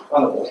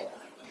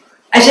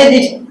said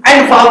this,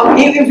 and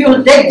if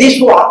you take this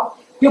one,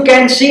 you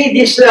can see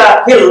this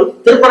hill,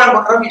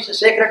 Tirupurankundram, is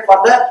sacred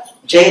for the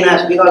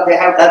Jainas because they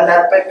have done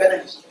their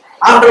penance.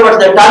 Afterwards,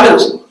 the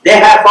Tamils, they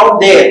have found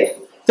there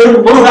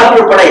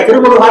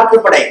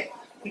Tirumurugatrupadai,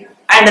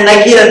 and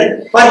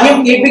Nakiran. For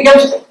him, it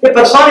becomes a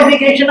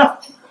personification of,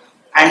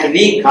 and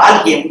we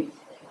call him,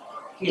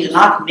 he is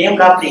not named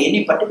after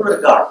any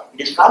particular god.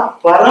 It is called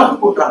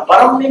Paramputram.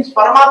 Param means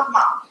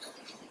Paramatma,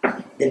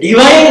 the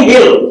divine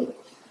hill.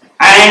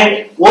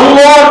 And one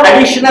more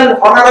additional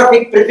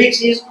honorific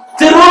prefix is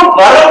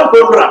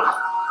Tiruparankundram.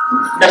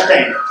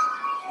 Understand?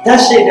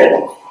 Thus it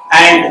is.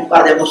 And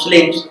for the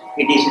Muslims,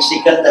 it is a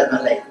Sikandar.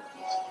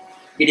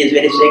 It is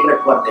very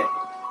sacred for them.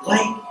 Why?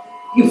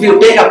 If you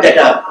take up that,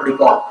 what do you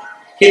call,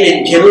 hill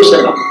in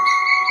Jerusalem.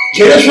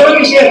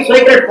 Jerusalem is a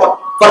sacred for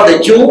the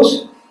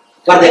Jews,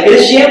 for the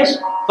Christians,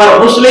 for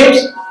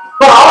Muslims,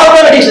 for all of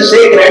them it is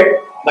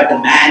sacred, but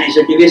man is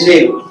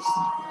divisive.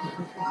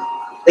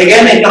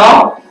 Again,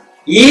 now,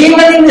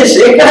 even in the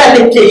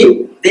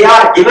sacrality, they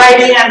are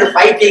dividing and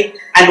fighting,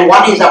 and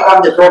one is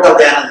upon the throat of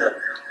the other.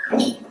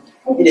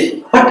 It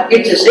is, but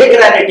its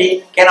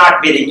sacrality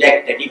cannot be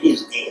rejected. It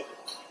is there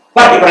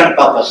for different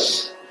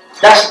purposes.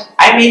 Thus,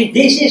 I mean,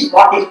 this is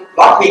what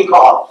we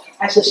call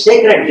as a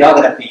sacred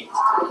geography.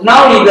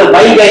 Now, in the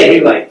Vaigai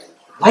River.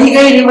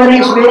 Vaigai River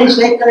is very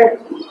sacred.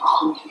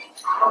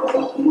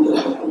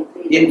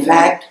 In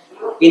fact,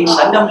 in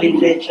Sangam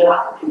literature,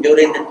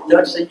 during the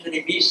 3rd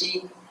century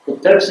BC to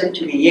 3rd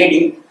century AD,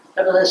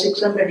 that was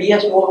 600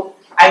 years old.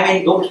 I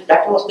mean,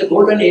 that was the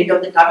golden age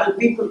of the Tamil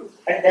people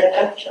and their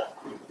culture.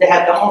 They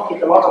have come up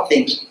with a lot of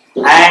things.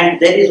 And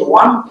there is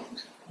one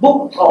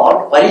book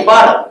called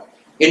Paripadal.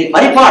 In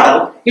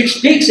Paripadal, it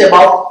speaks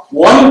about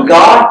one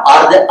god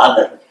or the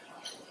other,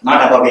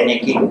 not about any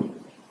king.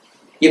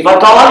 If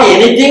at all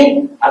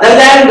anything other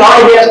than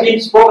God has been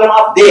spoken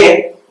of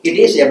there, it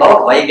is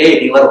about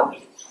Vaigai River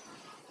only.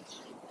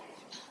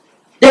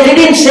 They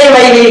didn't say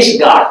Vaigai is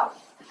God.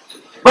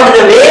 But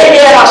the way they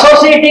are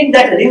associating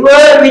that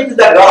river with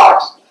the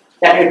gods,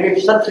 that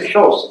it such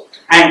shows.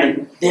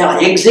 And they are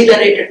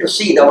exhilarated to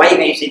see the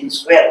Vaigai in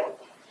swell,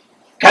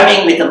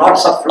 coming with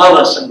lots of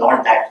flowers and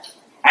all that.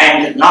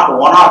 And not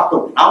one or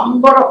two.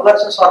 Number of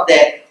verses are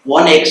there,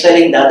 one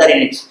excelling the other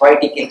in its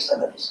poetic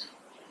excellence.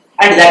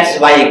 And that's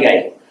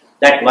Vaigai.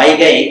 That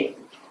Vaigai,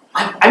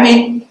 I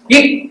mean,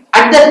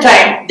 at that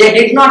time, they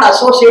did not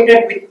associate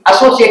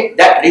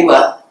that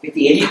river with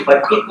any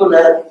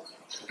particular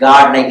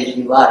god like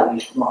Shiva or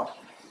Vishnu.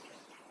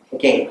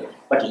 Okay,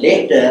 but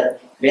later,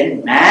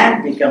 when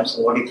man becomes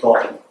what you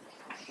call,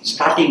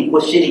 starting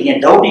questioning a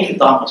doubting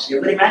Thomas,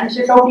 every man is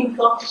a doubting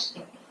Thomas.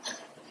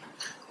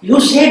 You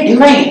say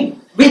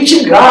divine,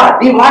 which god?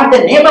 We want the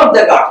name of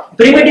the god.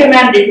 Primitive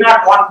man did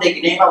not want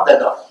the name of the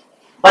god.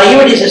 But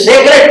even it is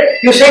sacred,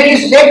 you say it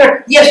is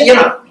sacred, yes, you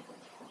know.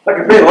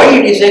 But why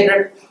it is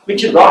sacred?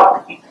 Which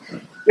god?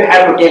 You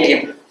have to tell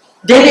him.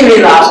 Then he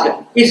will ask,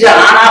 is it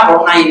Ana,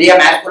 Purna, is it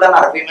masculine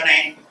or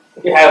feminine?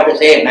 You have to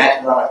say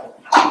masculine or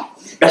feminine.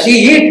 Does he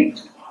eat?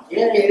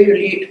 Yeah, he will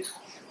eat.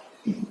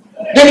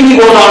 Then he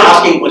goes on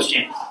asking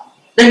questions.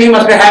 Then he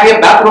must have a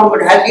bathroom,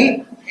 but has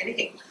he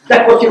anything?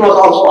 That question was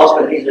also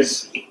asked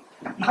recently.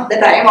 Not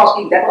that I am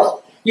asking, that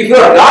was, if your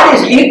God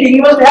is eating,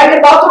 he must have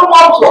a bathroom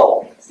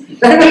also.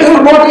 Then he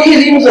will go to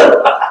ease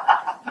himself.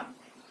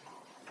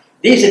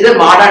 This is a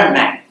modern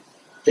man.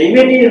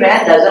 Primitive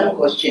man doesn't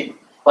question.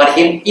 For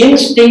him,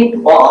 instinct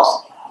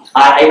was, or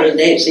I will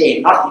say,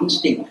 not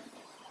instinct.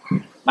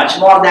 Much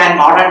more than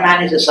modern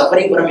man is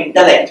suffering from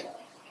intellect.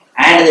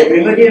 And the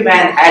primitive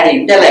man had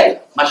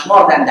intellect, much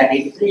more than that,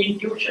 it is the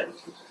intuition.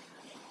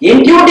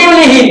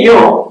 Intuitively he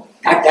knew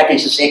that that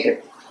is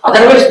sacred.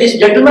 Otherwise this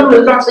gentleman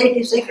will not say it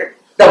is sacred.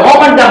 The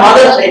moment the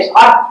mother says,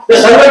 or the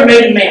servant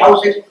maid in my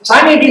house says,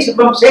 Swami, it is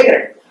from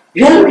sacred,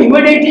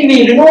 immediately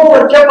we remove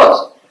our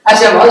chappals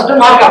as a husband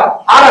mark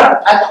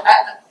honor.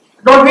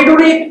 Don't we do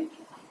it?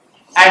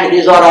 And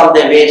these are all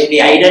the ways we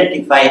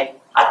identify,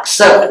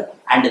 accept,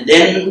 and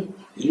then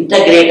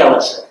integrate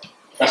ourselves.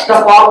 First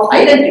of all,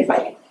 identify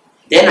it,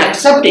 then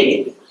accepting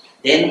it,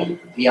 then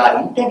we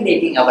are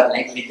integrating our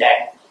life with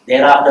that.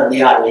 Thereafter,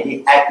 we are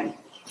very happy.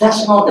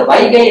 Thus, now the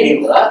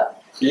Vaigai river,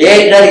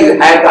 later you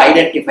have to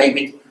identify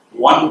with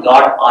one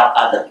god or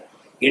other.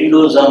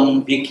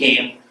 Hinduism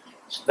became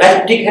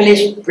vertically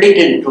split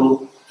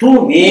into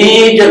two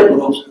major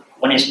groups.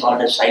 One is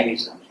called as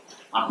Shaivism,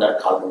 another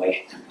called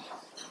Vaishnavism.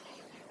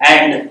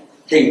 And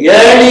the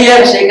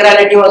earlier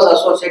sacrality was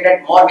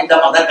associated more with the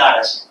mother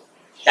goddess.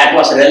 That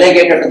was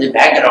relegated to the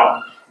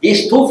background.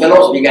 These two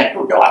fellows began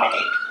to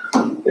dominate.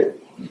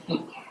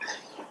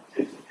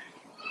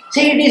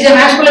 See, it is a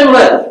masculine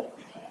world.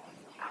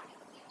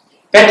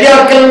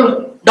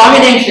 Patriarchal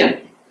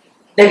domination.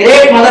 The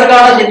great mother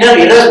goddess,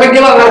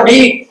 irrespective of her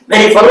being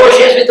very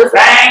ferocious with the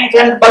fangs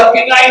and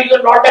bulging eyes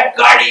and all that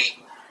gaudy.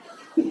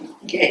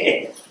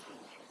 Okay.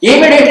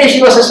 Immediately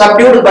she was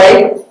subdued by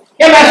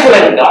a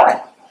masculine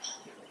god.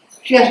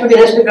 She has to be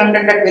rest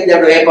contented with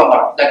that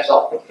vapor, that's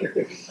all.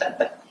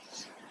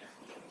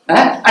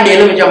 And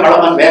Elumicham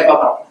Malaman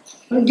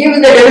vapor. Give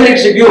the devil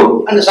its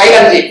due and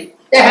silence it.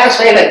 They have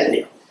silenced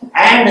it.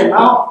 And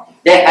now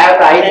they have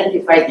to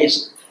identify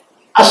this,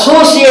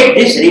 associate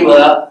this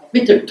river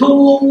with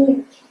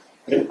two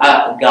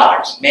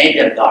gods,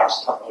 major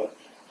gods of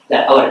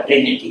our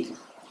Trinity.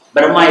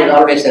 Brahma is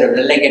always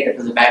relegated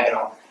to the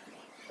background.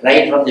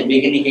 Right from the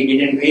beginning, he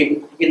didn't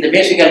be in the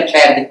musical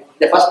chair.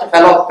 The first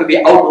fellow to be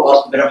out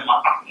was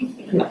Brahma.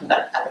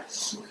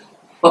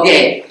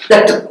 Okay,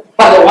 that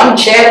for the one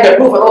chair, the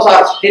two fellows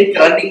are still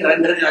running.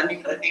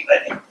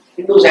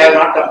 Hindus have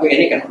not come to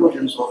any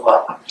conclusion so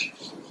far.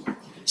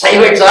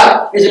 Saivites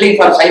are whistling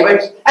for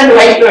Saivites and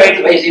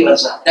Vaishnavites vice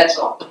versa. That's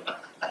all.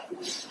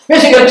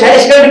 Musical chair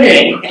is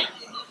continuing.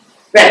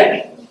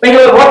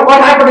 Well,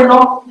 what happened, you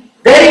know?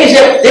 They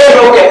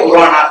wrote a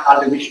Purana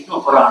called the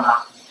Vishnu Purana.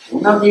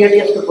 One of the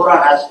earliest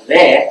Puranas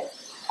where,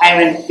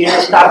 it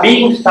is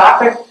being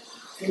started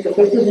in the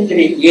 5th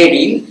century AD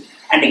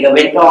and it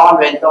went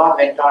on.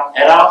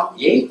 Around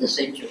 8th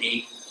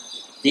century,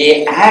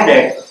 they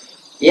added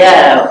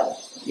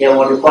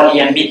what you call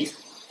a myth.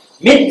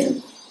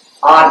 Myth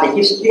are the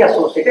history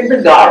associated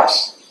with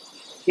gods.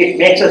 It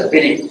makes us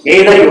believe.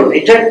 Either you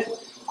reject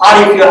or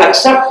if you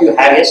accept, you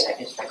have a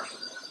satisfaction.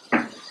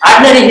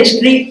 Ordinary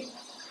history,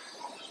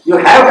 you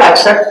have to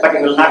accept, but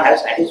you will not have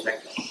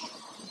satisfaction.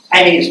 I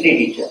am a history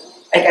teacher.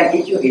 I can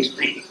teach you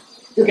history.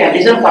 You can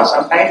listen for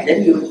some time,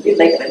 then you will feel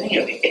like running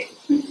away.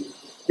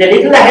 The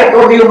little I have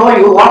told you, you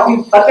want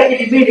to forget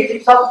it immediately.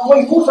 It's of no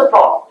use at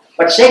all.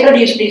 But sacred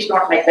history is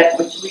not like that,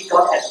 which we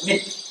call as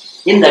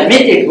myth. In the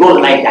myth, it goes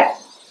like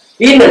that.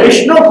 In the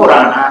Vishnu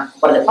Purana,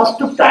 for the first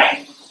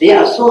time, they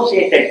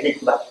associated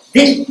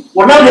this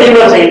one of the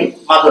rivers in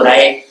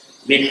Madurai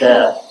with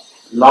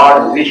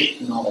Lord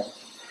Vishnu.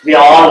 We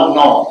all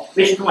know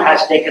Vishnu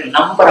has taken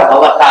number of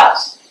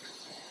avatars,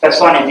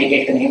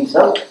 personification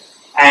himself,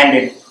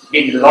 and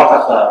did a lot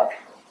of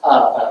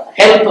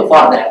help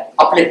for the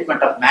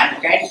upliftment of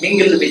mankind,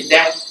 mingled with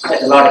them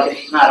as Lord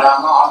Krishna,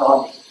 Rama, and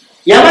all this.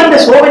 Even the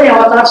so many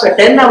avatars,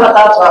 10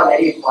 avatars are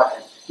very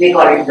important. We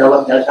call it the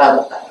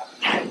Dashavatara.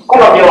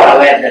 All of you are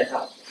aware that.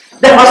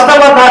 The first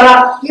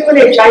avatara, even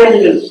a child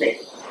will say,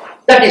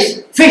 that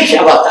is fish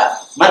avatar,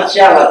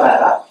 Matsya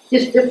avatara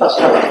is the first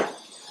avatar.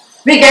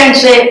 We can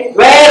say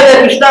where the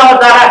Krishna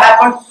avatara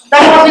happened,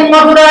 that was in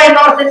Madurai in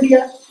North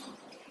India.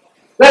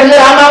 Where is the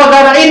Rama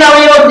avatara? In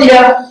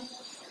Ayodhya.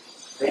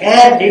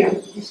 Where did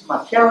this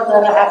Matsya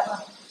avatara happen?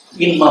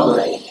 In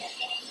Madurai.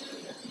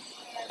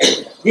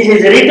 This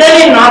is written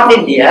in North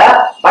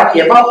India, but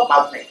above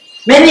Madurai.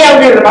 Many of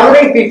the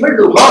Madurai people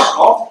do not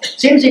know,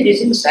 since it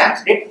is in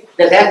Sanskrit,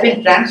 that has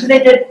been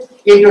translated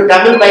into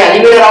Tamil by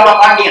Alivira Rama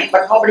Pandian,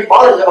 but nobody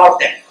bothers about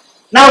them.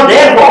 Now,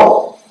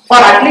 therefore, for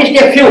at least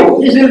a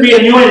few, this will be a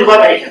new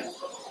information.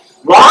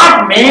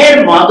 What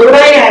made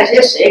Madurai as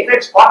a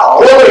sacred spot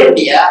all over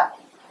India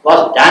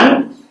was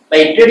done by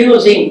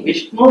introducing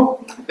Vishnu.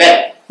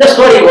 Well, the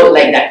story goes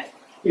like that.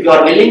 If you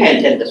are willing, I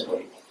will tell the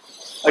story.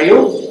 Are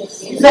you?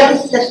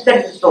 Yes. Just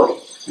tell the story.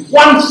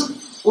 Once,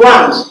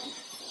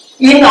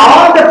 in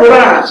all the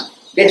Puranas,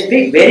 they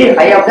speak very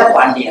high of the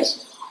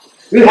Pandyas.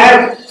 You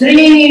have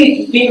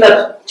three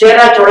people,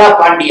 Chera, Chola,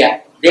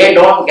 Pandya. They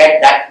don't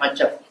get that much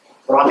of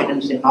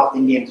prominence in North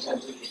Indian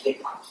Sanskrit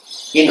literature.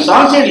 In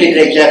Sanskrit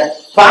literature,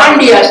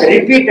 Pandyas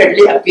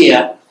repeatedly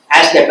appear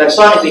as the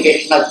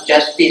personification of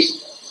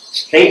justice,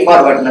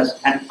 straightforwardness,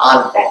 and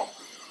all that.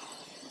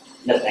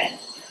 Understand?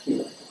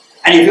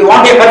 And if you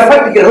want a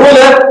perfect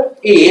ruler,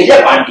 he is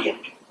a Pandya.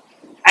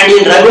 And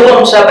in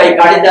Raghuvamsa by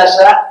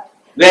Kalidasa,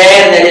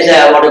 where there is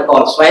a what you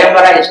call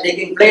Swayamvara is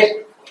taking place,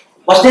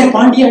 Was there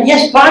Pandya?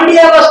 Yes,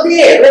 Pandya was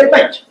there, very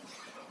much.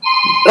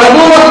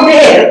 Raghu was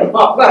there.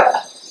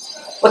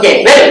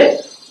 Okay, well,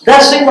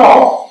 thus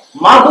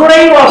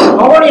Madurai was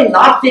known in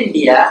North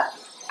India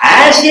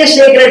as a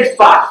sacred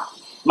spot,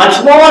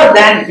 much more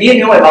than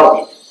we knew about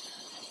it.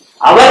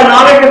 Our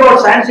knowledge about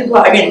Sanskrit,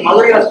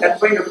 Madurai was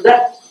confined to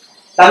the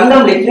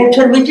Sangam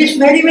literature, which is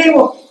very, very,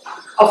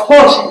 of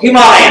course,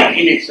 Himalayan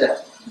in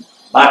itself.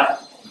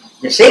 But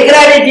the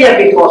sacrality of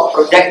it was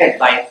projected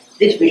by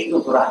this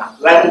Vishnu Purana.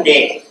 One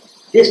day,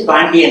 this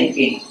Pandyan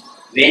king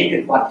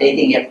went for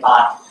taking a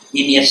bath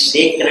in a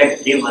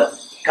sacred river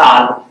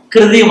called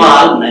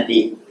Kridimal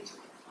Nadi.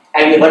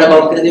 Have you heard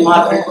about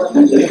Kridimal?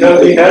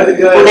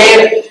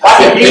 Today, what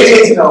it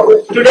is,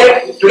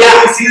 today we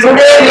are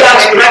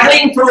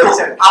struggling to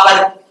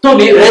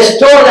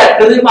restore that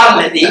Kridimal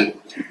Nadi,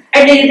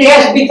 and it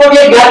has become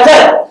a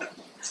gutter,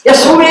 a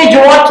sewage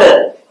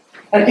water.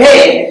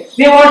 Okay,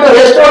 we want to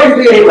restore it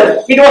to a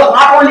river. It was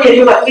not only a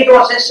river, it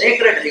was a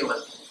sacred river.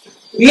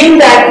 In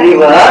that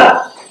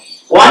river,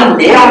 one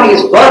day on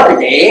his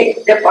birthday,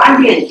 the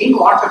Pandyan king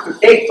wanted to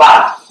take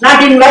bath,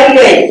 not in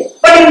Madurai,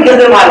 but in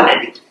Kridimal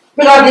Nadi,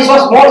 because this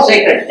was more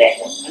sacred there,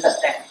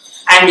 understand?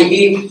 And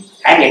he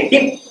had a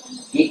dip,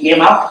 he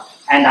came out,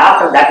 and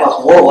after that was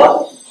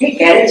over, he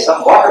carried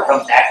some water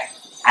from that,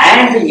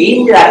 and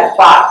in that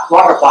pot,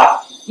 water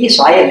pot, he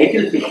saw a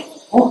little fish.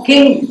 Oh,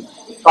 king,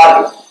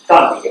 called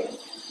it.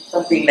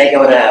 Something like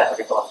our,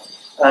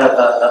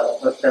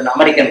 an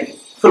American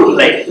film,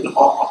 right?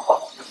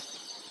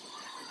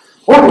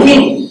 Oh,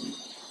 king,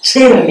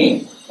 save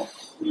me.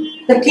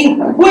 The king,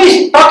 who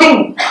is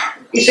talking?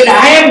 He said,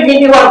 I am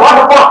in your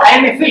water pot, I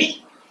am a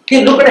fish.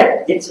 King, look at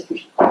it, it's a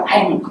fish. I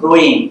am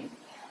growing.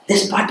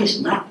 This pot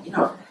is not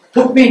enough.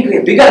 Put me into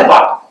a bigger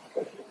pot.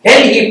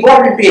 Then he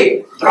brought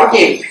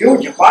a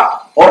huge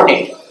pot, poured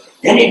it.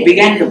 Then it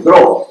began to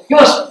grow. He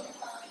was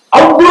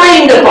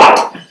outgrowing the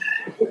pot.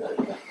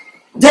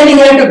 Then he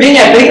had to bring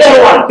a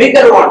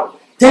bigger one.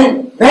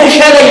 Then where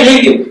shall I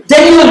leave you?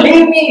 Then you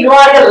leave me, you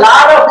are the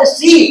lord of the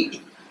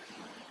sea.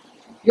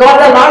 You are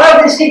the lord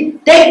of the sea.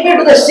 Take me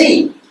to the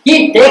sea.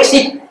 He takes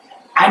it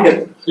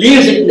and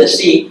leaves it in the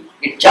sea.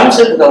 It jumps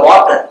into the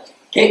water,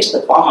 takes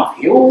the form of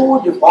a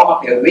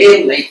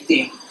whale-like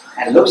thing,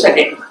 and looks at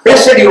it.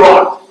 Blessed you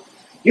are.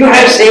 You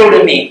have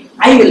saved me.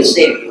 I will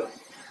save you.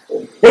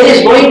 There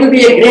is going to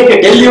be a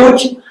great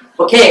deluge.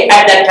 Okay,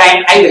 at that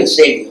time I will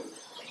save you.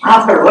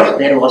 Afterwards,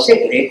 there was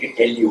a great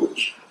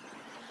deluge.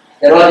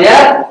 There was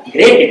a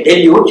great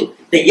deluge.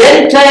 The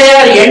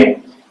entire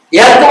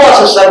earth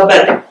was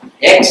submerged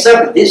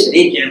except this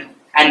region,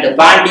 and the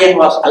Pandyan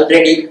was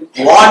already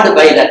warned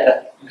by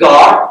that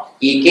god.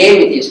 He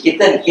came with his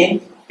kith and kin,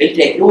 built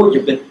a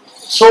huge bill.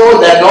 So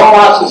the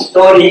Noah's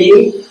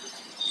story,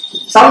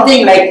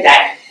 something like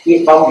that,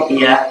 is found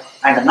here.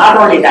 And not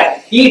only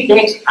that, he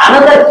takes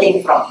another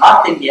king from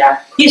North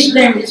India. His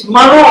name is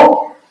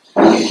Manu.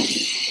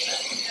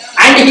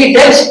 And he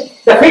tells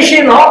the fish,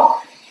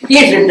 he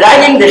is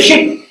dragging the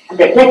ship and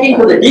they are taking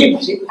to the deep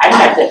sea. And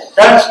at the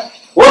turns,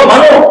 oh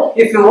Manu,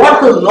 if you want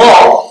to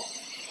know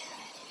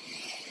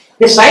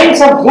the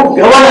science of good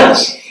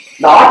governance,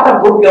 the art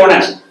of good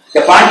governance,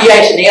 the Pandya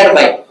is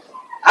nearby.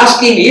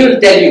 Ask him, he will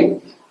tell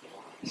you.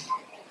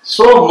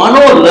 So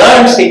Manu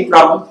learns it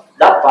from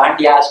the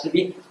Pandyas to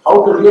be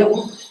how to be a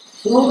good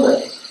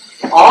ruler.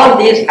 All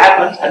this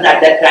happens, and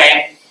at that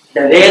time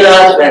the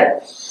Vedas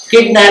were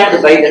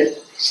kidnapped by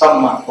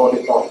some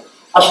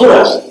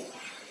Asuras,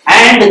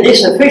 and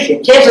this fish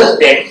chases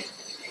them,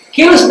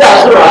 kills the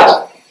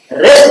Asuras,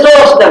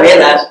 restores the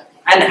Vedas,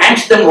 and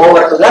hands them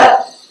over to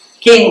the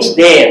kings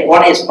there.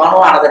 One is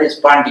Manu, another is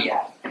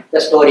Pandya. The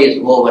story is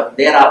over.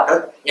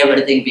 Thereafter,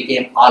 everything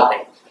became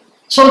alright.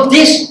 So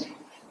this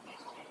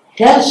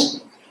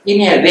tells,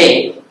 in a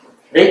way,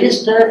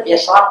 registered a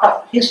sort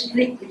of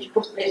history which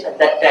took place at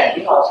that time,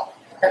 because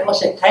there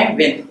was a time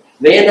when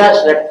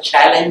Vedas were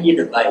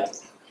challenged by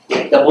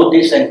the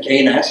Buddhists and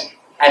Jainas.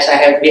 As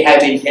we have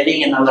been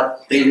telling in our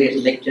previous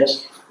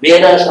lectures,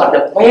 Vedas are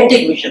the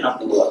poetic vision of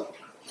the world.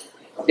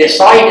 They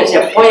saw it as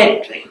a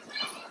poetry,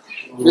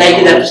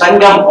 like the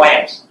Sangam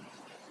poems.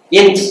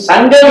 In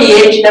Sangam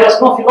age, there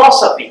was no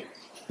philosophy.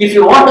 If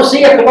you want to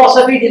see a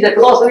philosophy, it is a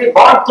philosophy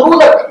born through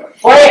the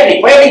poetry,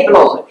 poetic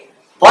philosophy.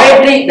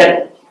 Poetry,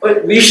 the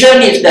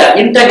vision is the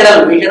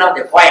integral vision of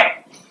the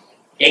poem.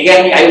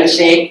 Again, I will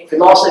say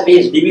philosophy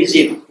is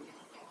divisive.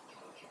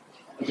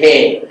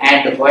 Okay,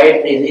 and the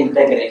poetry is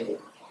integrated.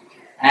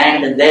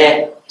 And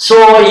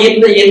so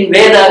in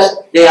Vedas,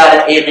 they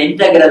are an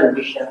integral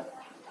vision.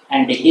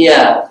 And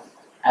here,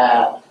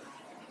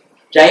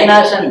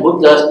 Jainas and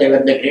Buddhas, they were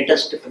the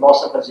greatest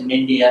philosophers in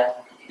India.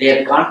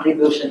 Their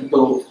contribution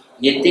to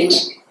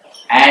ethics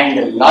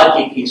and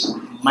logic is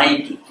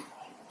mighty.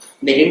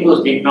 The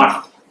Hindus did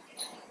not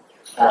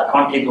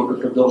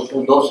contribute to those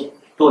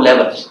two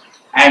levels.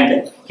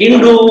 And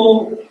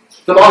Hindu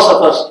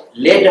philosophers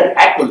later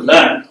had to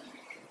learn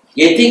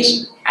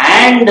ethics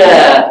and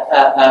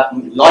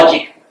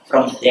logic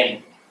from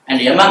them. And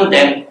among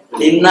them,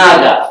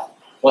 Linnaga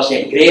was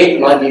a great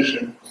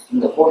logician in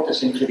the 4th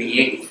century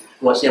AD.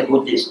 He was a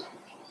Buddhist.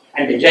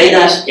 and the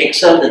Jainas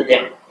excelled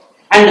them.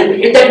 And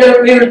with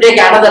that we will take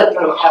another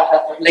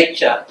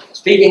lecture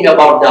speaking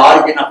about the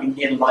origin of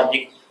Indian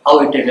logic, how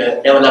it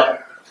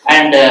developed,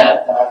 and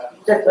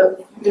that's a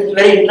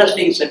very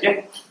interesting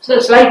subject. So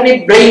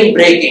slightly brain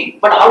breaking,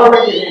 but however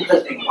it is an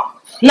interesting one.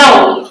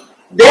 Now,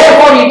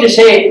 therefore it is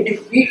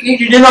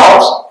it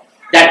denotes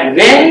that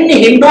when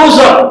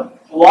Hinduism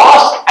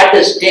was at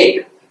the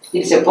stake,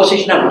 it is a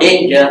position of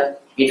danger,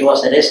 it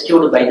was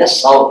rescued by the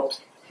South.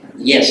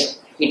 Yes,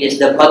 it is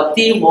the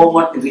Bhakti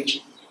movement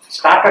which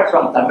started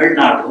from Tamil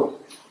Nadu,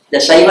 the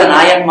Saiva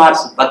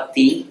Nayanmar's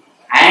Bhakti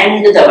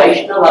and the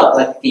Vaishnava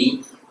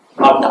Bhakti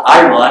from the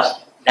Alvars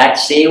that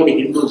saved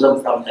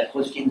Hinduism from the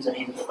questions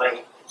raised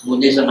by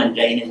Buddhism and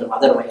Jainism.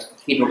 Otherwise,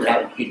 it would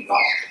have been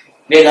lost.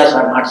 Vedas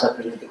are not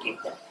sufficient to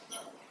keep them.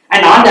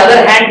 And on the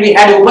other hand, we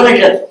had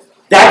Upanishads.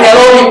 That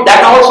alone,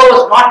 that also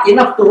was not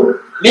enough to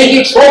make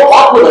it so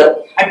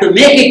popular and to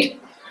make it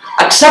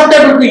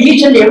acceptable to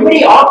each and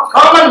every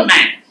common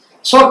man.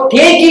 So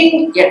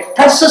taking a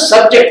tough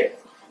subject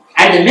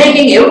and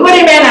making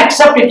every man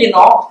accept it,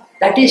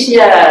 that is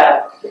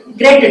a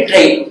great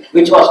trait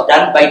which was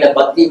done by the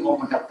Bhakti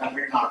movement of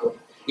Tamil Nadu.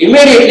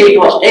 Immediately it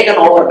was taken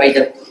over by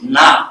the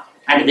Na,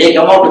 and they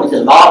come out with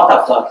a lot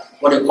of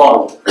what you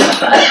call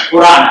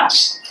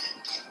Puranas.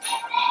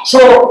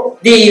 So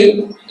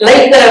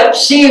like the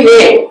sea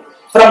wave,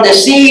 from the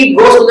sea it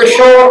goes to the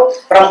shore,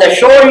 from the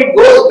shore it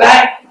goes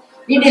back.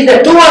 It is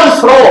the to and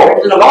fro,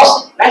 it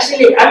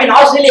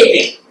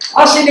is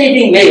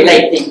oscillating way,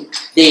 like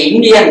the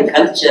Indian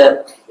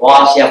culture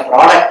was a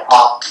product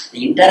of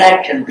the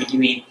interaction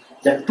between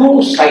the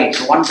two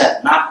sides, one the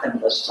north and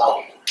the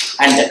south.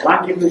 And the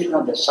contribution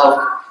of the south,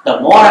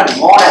 the more and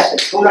more as a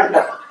student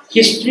of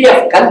history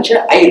of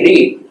culture I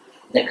read,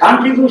 the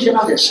contribution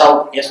of the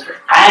south, yes,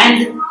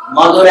 and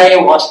Madurai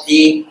was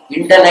the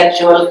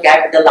intellectual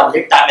capital of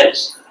the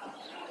Tamils.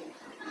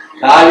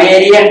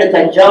 Kaveri and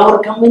Tanjavur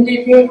come in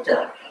the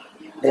later.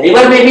 The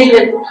river may be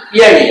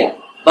earlier,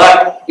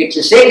 but its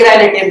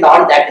sacrality and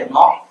all that,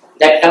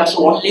 that comes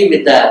only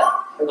with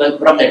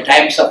from the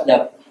times of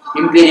the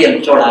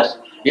imperial Cholas.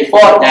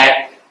 Before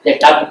that, the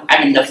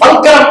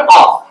fulcrum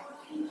of,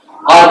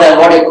 or the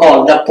what you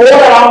call, the pole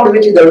around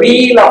which the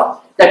wheel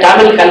of the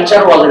Tamil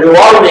culture was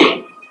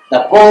revolving, the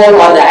pole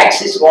or the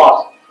axis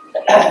was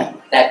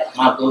that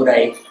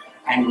Madurai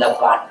and the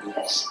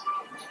Pandyas.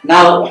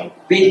 Now,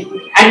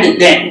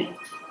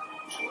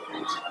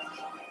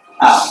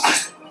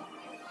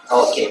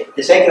 okay,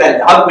 the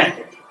sacrality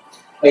augmented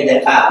by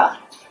the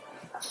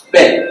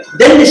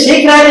then the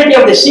sacrality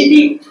of the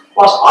city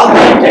was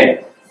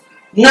augmented.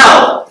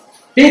 Now,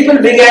 people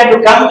began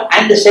to come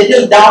and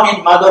settle down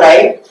in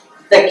Madurai.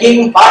 The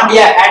king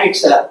Pandya had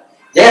its,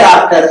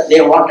 thereafter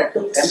they wanted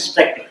to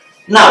construct it.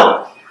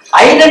 Now,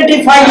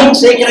 identifying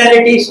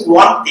sacrality is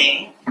one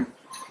thing,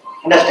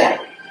 understand?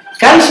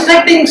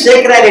 Constructing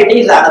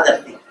sacrality is another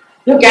thing.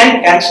 You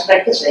can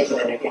construct a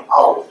sacrality.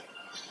 How?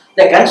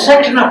 The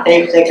construction of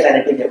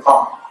sacrality they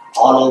found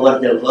all over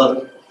the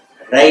world,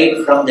 right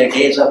from the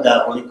days of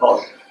the what you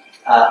call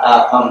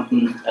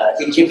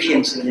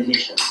Egyptian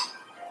civilization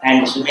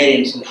and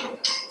Sumerian civilization,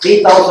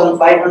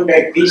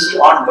 3500 BC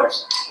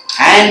onwards,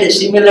 and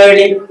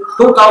similarly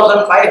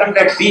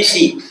 2500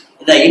 BC,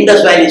 the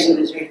Indus Valley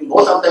civilization,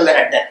 both of them were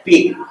at that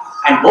peak,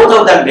 and both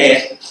of them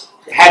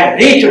had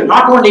reached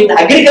not only the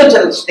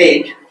agricultural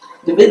stage,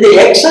 with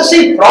the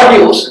excessive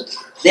produce,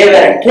 they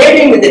were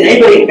trading with the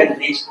neighboring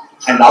countries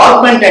and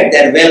augmented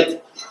their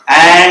wealth,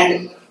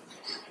 and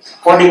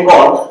what you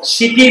call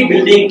city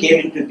building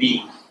came into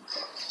being.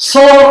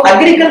 So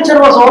agriculture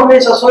was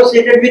always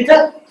associated with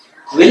the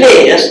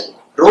villages,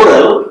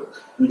 rural.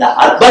 The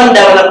urban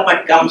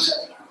development comes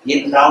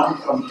in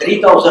from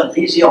 3000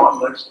 BC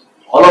onwards,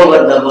 all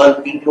over the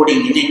world,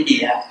 including in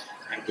India,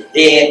 and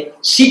there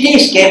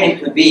cities came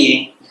into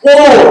being.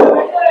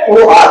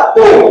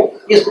 O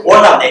is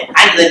one of them,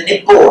 and the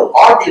Nippur,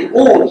 all the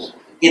Urs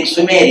in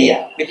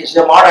Sumeria, which is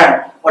the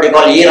modern what you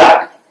call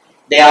Iraq.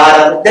 They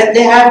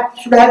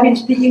should have been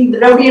speaking the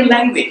Dravidian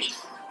language,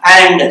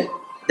 and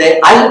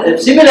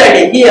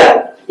similarly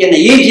here in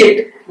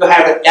Egypt you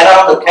have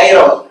around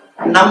Cairo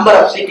number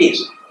of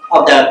cities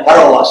of the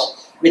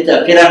pharaohs with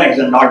the pyramids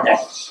and all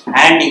that,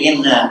 and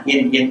in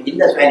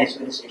Indus Valley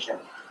civilization,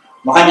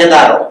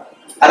 Mohenjo-daro,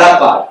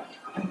 Harappa,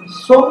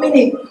 so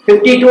many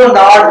 52 and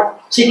odd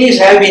cities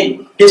have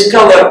been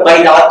discovered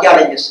by the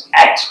archaeologists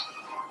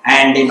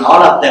and in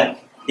all of them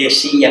they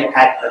see a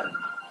pattern.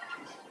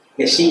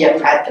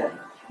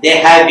 They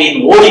have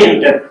been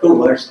oriented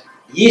towards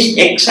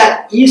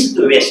exact east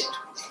to west.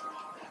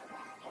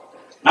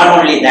 Not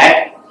only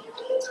that,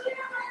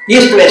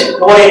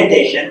 east-west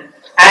orientation,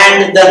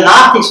 and the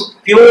north is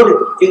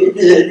pure,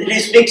 it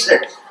is fixed.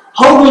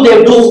 How do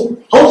they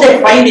do, how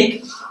they find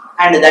it?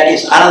 And that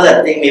is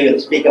another thing we will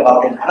speak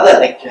about in another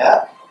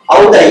lecture,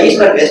 how the east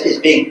and west is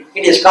being,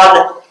 it is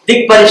called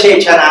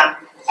Dikparishechana,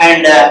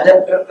 and that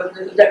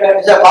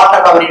is a part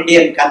of our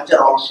Indian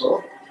culture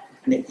also.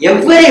 And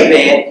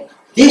everywhere,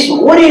 this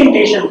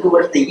orientation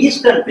towards the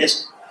east and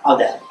west of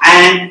the,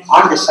 and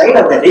on the side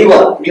of the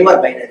river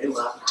by the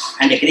river,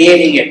 and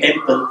creating a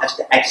temple as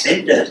the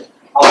center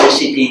of the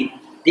city.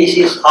 This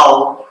is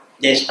how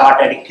they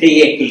started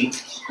creating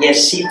a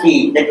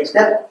city. That is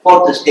the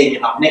fourth stage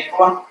now. Next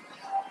one.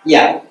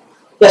 Yeah.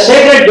 The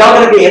sacred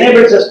geography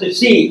enables us to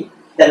see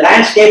the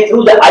landscape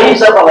through the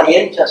eyes of our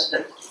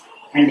ancestors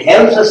and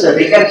helps us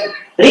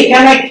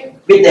reconnect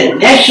with the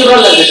natural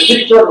and the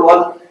spiritual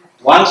world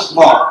once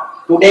more.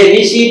 Today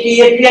we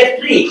see it as a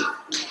tree,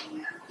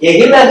 a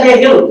hill as a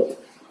hill,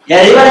 a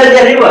river as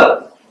a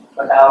river.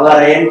 But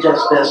our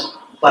ancestors,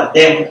 for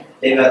them,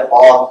 they were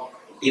all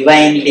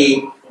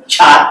divinely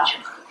charged,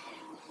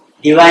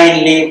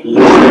 divinely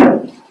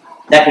loaded.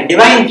 That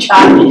divine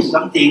charge is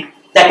something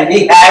that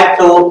we have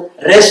to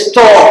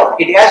restore.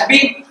 It has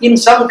been in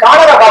some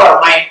corner of our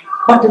mind,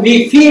 but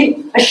we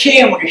feel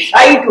ashamed,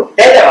 shy to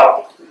tell about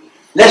it.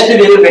 Lest we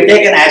will be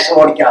taken as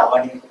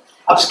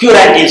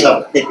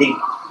obscurantism, they think.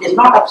 It is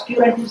not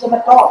obscurantism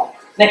at all.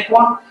 Next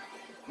one.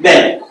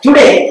 Well,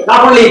 today,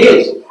 not only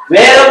hills,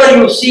 wherever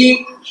you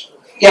see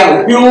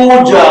a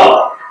huge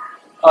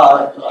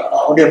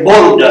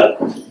boulder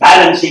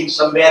balancing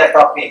somewhere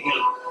atop a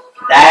hill,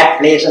 that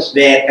places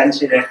were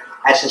considered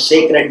as a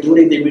sacred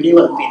during the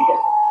medieval period.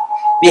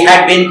 We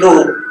had been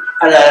to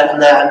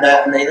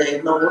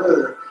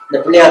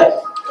the player.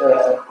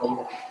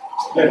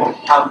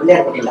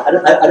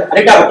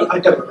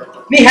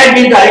 We had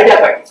been to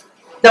Aritapati.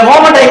 The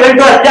moment I went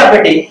to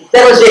Aritapati,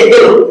 there was a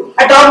hill.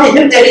 Atop the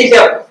hill there is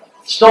a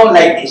stone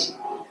like this.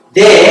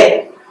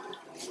 There,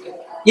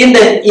 in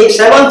the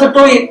 7th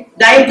to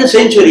 9th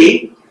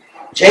century,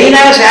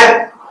 Jainas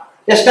have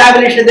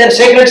established their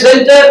sacred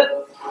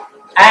center,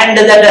 and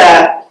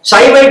that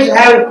Saivites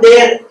have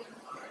their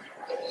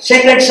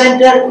sacred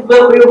center.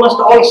 We must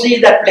all see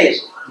that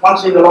place.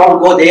 Once we will all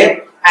go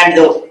there. And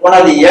one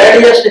of the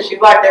earliest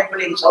Shiva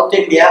temple in South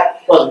India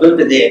was built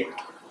there.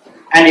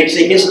 And it's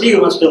a history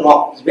you must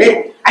know.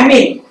 I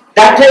mean,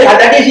 that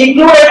is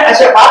included as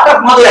a part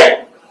of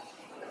Madurai.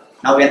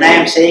 Now when I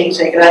am saying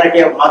sacredity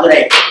of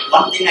Madurai,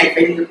 one thing I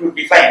fail to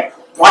define,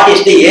 what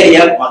is the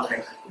area of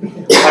Madurai?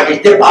 What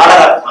is the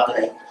border of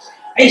Madurai?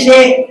 I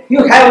say,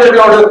 you have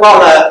what you call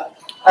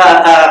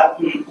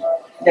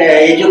the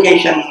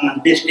education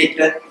district,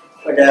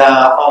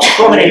 of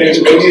so many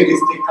districts.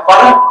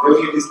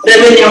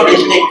 Revenue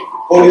district,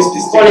 police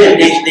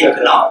district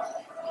now.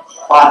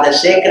 For the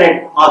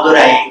sacred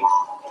Madurai,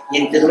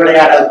 in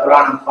Tiruvalayada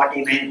Puranam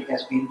 49 it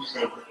has been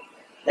said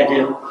that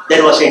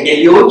there was a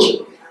deluge,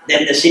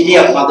 then the city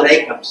of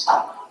Madurai comes.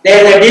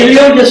 There the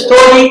deluge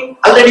story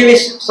already we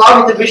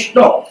saw with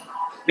Vishnu.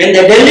 When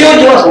the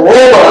deluge was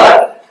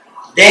over,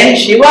 then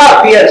Shiva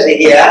appears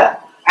here,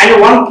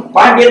 and one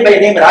Pandyan by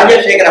name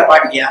Rajashekara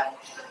Pandya.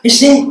 You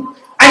see,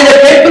 and the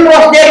temple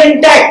was there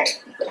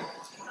intact.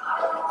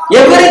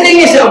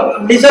 Everything is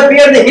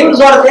disappeared, the hills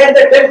are there,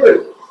 the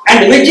temple.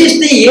 And which is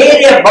the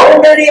area,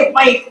 boundary of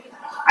my.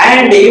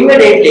 And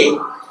immediately,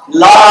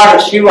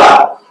 Lord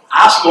Shiva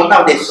asked one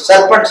of the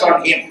serpents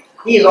on him.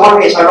 He is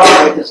always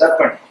around with the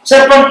serpent.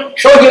 Serpent,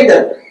 show him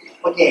the.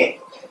 Okay.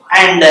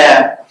 And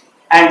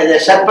the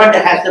serpent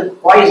has the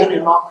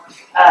poison,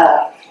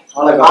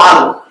 olive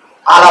oil.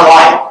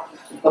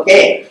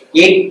 Okay.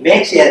 It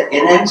makes an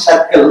immense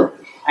circle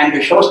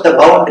and shows the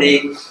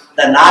boundary.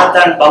 The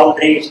northern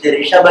boundary is the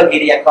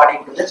Rishabhagiri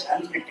according to the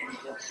Sanskrit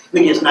tradition,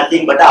 which is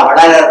nothing but a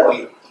Vadagar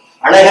Koil.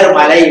 Vadagar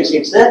Malai is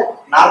its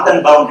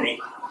northern boundary,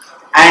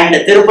 and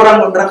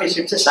Tirupuramundram is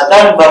its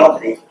southern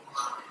boundary,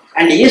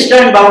 and the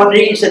eastern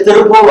boundary is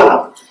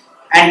Tirupuvanam,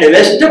 and the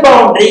west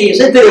boundary is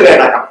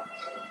Tiruvedakam.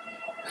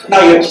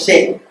 Now you have to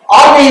say,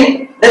 all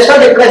the rest of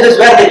the places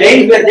where the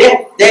Jains were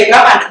there, they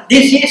come, and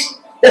this is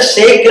the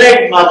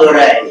sacred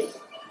Madurai.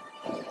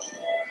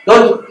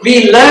 So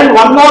we learn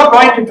one more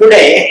point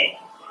today.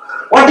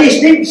 What is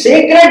the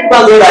sacred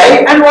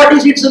Madurai and what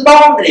is its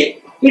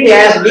boundary? It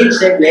has been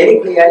said very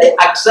clearly,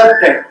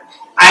 accepted.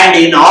 And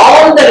in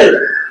all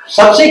the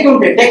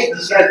subsequent texts,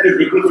 this has been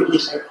repeatedly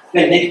said.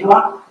 The next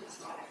one.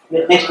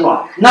 The next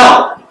one.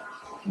 Now,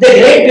 the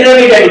Great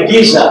Pyramid at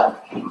Giza.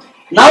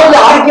 Now the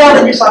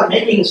archaeologists are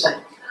making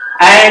sense.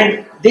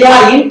 And they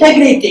are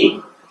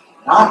integrating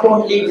not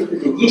only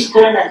with the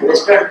eastern and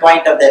western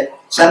point of the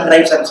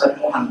sunrise and sun,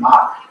 moon and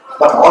Mars,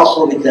 but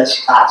also with the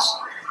stars.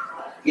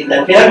 In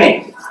the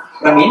pyramid,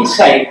 from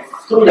inside,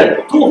 through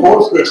the two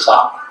holes they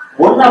saw,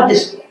 one of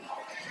the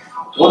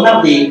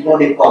what do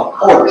you call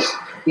holes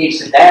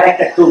is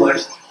directed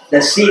towards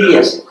the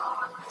Sirius.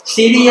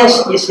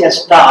 Sirius is a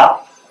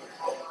star.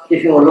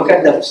 If you look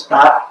at the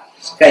star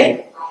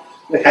sky,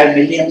 we have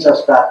millions of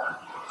stars.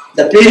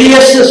 The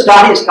prettiest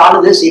star is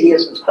called the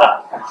Sirius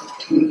star.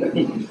 That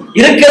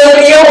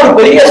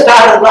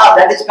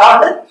is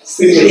called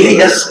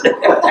Sirius.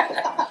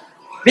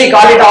 We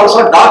call it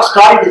also dark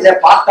star. It is a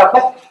part of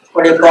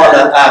what you call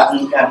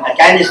a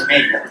Canis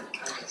Major.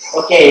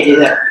 Okay, it is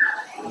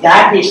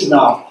that is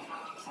now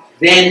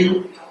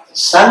when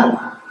sun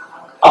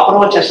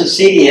approaches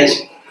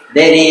Sirius,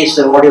 there is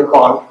what you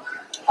call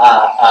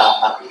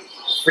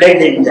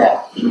flood in the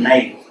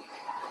night.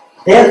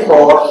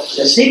 Therefore,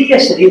 the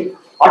Sirius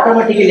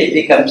automatically it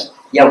becomes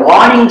a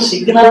warning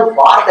signal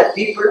for the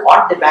people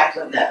on the banks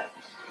of the.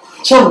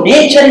 So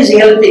nature is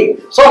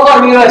helping. So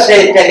far we were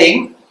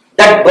telling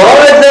that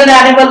birds and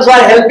animals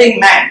are helping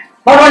man.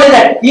 Not only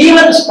that,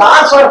 even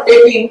stars are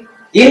taking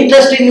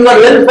interest in your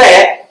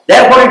welfare.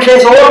 Therefore it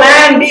says, oh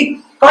man,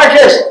 be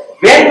cautious.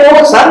 When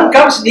no sun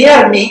comes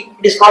near me,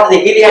 it is called the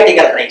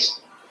heliacal rays.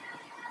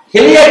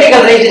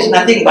 Heliacal rays is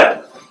nothing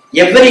but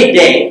every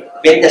day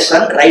when the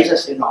sun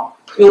rises, you know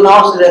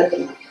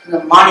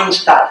the morning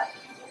star.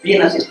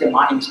 Venus is the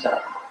morning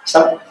star.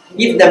 So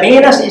if the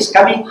Venus is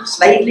coming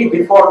slightly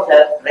before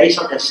the rise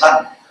of the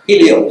sun,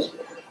 Helios,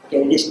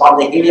 okay, it is called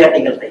the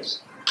heliacal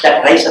rays.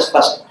 That rises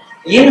first.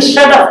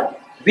 Instead of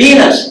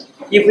Venus,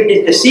 if it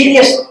is the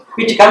Sirius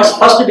which comes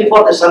first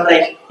before the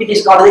sunrise, it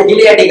is called the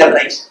heliacal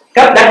rays.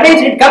 That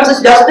means it comes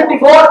just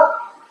before,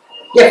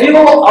 a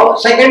few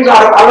seconds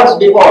or hours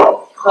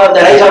before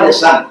the rise of the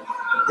sun.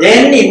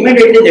 Then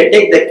immediately they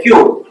take the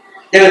cue.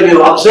 They will be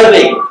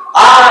observing,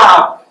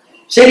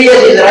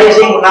 Sirius is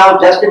rising now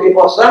just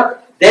before sun.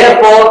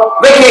 Therefore,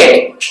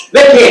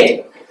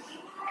 vacate.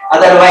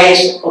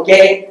 Otherwise,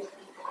 okay,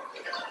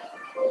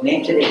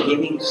 nature is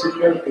giving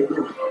signal to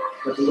you,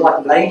 but you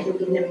are blind to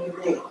them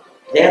today.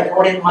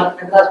 Therefore, in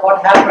Madras,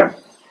 what happened?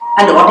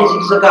 And what is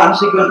its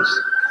consequence?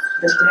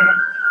 Understand?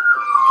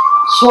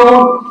 So,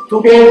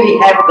 today we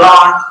have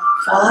gone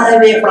far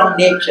away from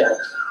nature,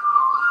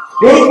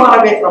 very far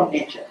away from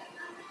nature.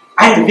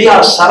 And we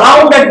are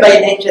surrounded by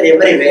nature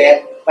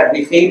everywhere, but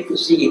we fail to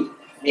see it.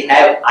 We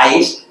have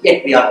eyes,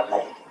 yet we are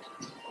blind.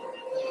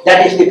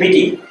 That is the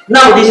pity.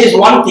 Now, this is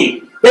one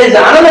thing. There is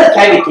another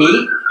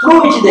cavity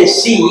through which they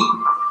see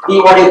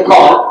the what you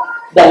call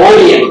the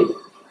Orion,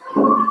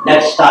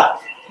 that star.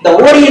 The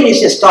Orion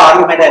is a star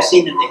you might have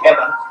seen in the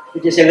heaven,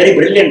 which is a very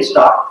brilliant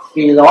star.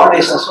 It is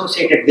always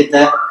associated with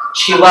the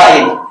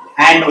Shiva,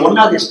 and one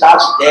of the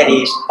stars there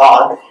is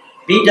called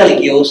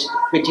Betelgeuse,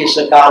 which is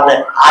called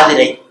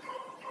Adirai.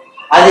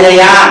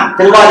 Adirayan,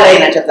 Tiruvadirai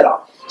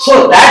Natchatram.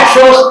 So that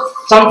shows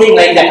something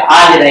like that,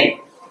 Adirai.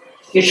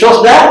 It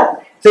shows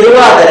the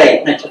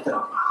Tiruvadirai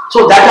Natchatram.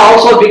 So that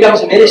also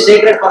becomes very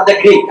sacred for the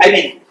Greek. I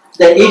mean,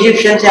 the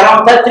Egyptians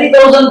around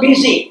 3000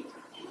 BC.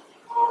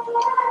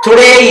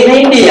 Today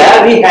in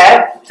India, we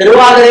have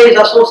Tiruvadirai is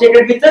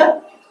associated with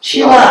the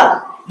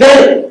Shiva.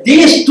 Well,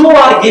 these two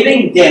are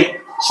giving them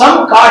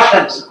some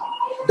cautions.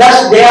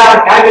 Thus, they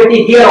are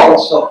cavity here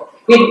also.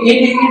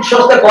 It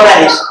shows the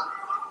Polaris.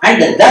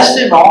 And thus,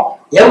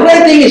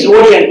 everything is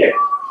oriented.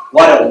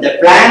 Whatever the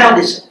plan of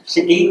this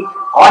city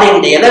or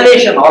in the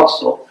elevation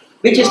also,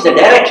 which is the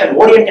direction,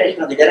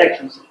 orientation of the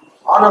directions,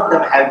 all of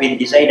them have been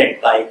decided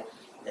by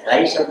the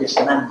rise of the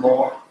sun and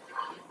moon,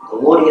 the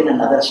Orion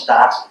and other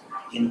stars.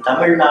 In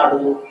Tamil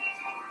Nadu,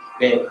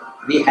 where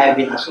we have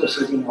been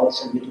associating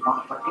also with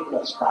one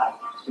particular star,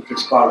 which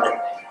is called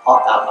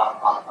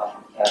Canopus,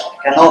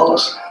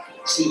 Canopus,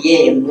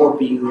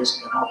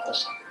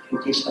 Canopus,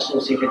 which is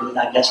associated with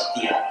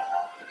Agastya.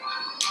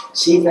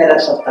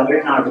 Seafarers of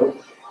Tamil Nadu,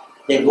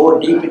 they go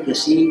deep in the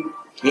sea.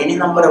 Any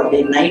number of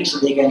nights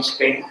they can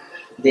spend.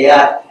 They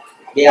are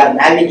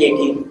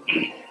navigating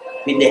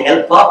with the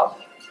help of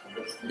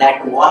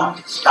that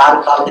one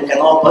star called the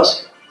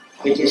Canopus,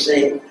 which is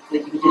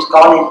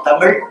called in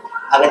Tamil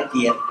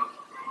Agatya.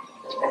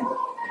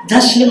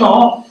 Thus,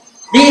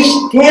 these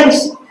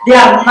tales, they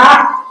are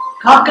not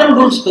cock and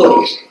bull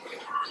stories.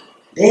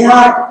 They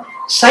are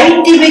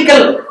scientific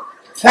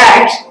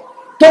facts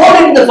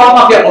told in the form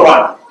of a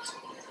Purana.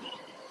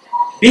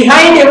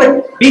 Behind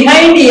every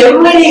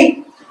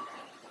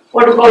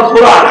what is called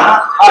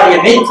Purana or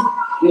a myth,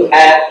 you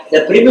have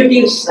the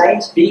primitive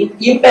science being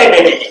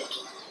embedded in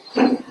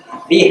it.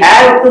 We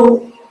have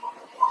to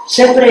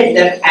separate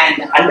them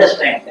and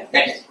understand them.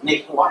 That is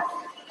next one.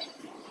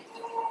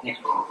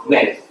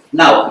 Well,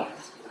 now,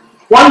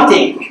 one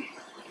thing,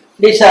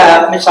 this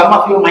some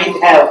of you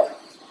might have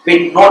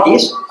been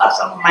noticed or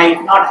some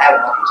might not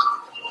have noticed.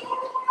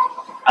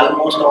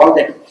 Almost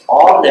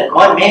all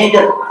the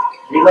major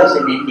rivers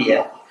in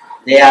India,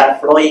 they are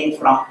flowing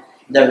from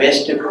the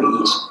west to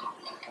east.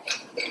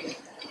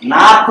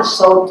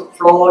 North-south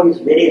flow is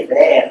very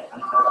rare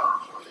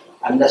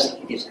unless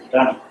it is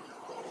returning.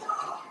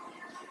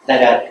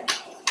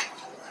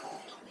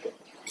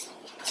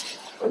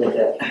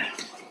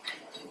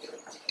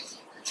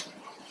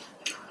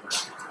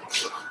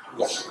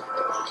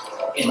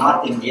 In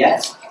North India,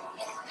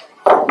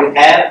 you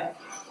have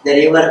the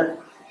river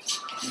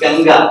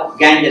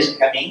Ganges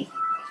coming.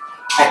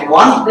 At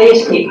one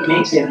place it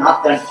makes a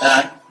northern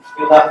turn,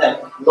 you have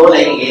the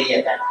low-lying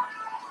area there,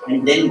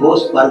 and then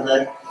goes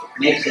further,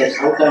 makes a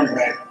southern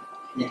turn,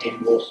 then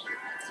it goes.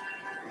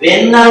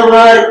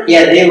 Whenever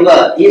a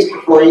river, east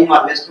flowing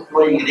or west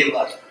flowing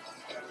river,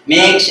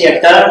 makes a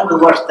turn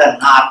towards the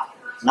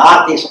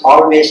north is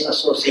always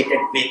associated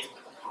with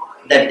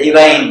the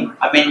divine,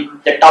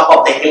 the top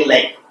of the hill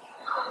like.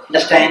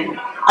 Understand?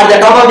 At the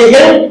top of the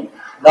hill,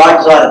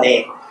 gods are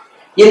there.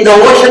 In the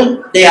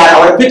ocean, they are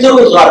our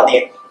Pitrus are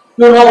there.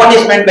 You know what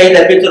is meant by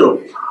the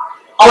Pitru.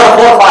 our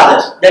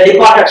forefathers, the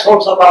departed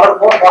souls of our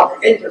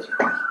forefathers.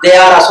 They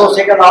are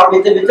associated all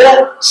with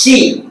the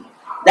sea.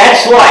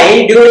 That's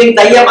why during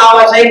Tayya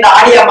Amavasai and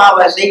Adi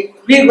Amavasai,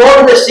 we go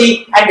to the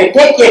sea and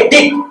take a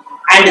dip,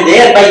 and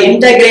thereby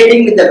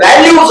integrating with the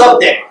values of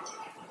them,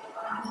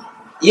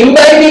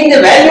 imbibing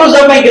the values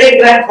of my great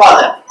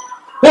grandfather,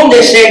 whom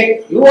they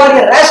said, "You are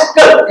a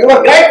rascal,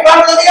 your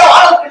grandfather is a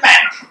honest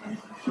man."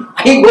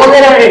 I go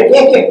there and I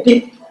take a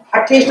dip.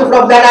 At least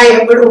from that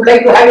I would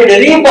like to have a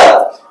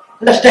rebirth.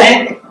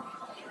 Understand?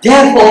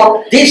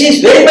 Therefore, this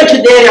is very much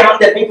there among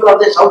the people of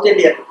the South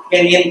India,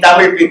 in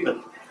Tamil people.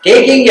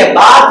 Taking a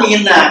bath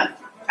in,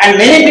 and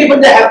many people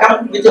they have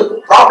come with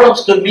the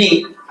problems to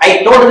me.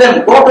 I told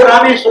them, go to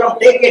Rameswaram,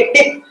 take a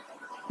dip.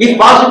 If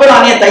possible,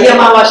 on a Tayya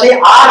Amavasai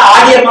or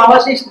Adi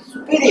Amavasai is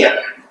superior.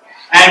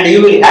 And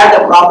you will have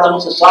the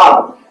problems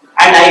solved.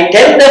 And I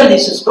tell them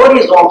these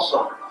stories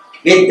also.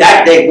 With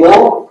that they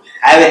go,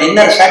 have an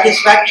inner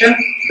satisfaction,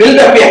 build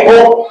up a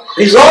hope,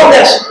 resolve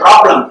their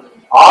problem.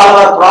 All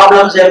our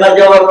problems emerge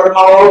from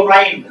our own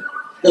mind.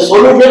 The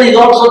solution is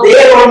also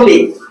there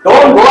only.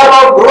 Don't go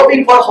about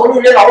groping for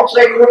solution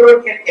outside, you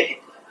don't get it.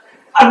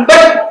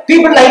 But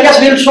people like us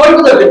will show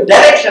you the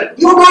direction.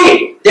 You do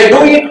it. They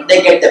do it,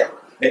 they get the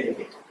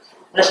benefit.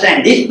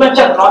 Understand? This much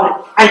of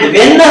knowledge. And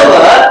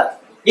whenever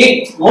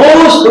it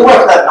moves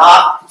towards the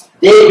north,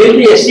 they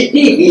build a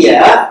city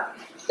here.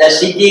 The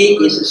city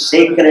is a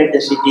sacred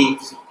city.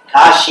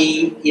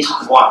 Kashi is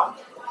one.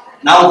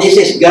 Now this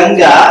is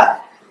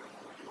Ganga.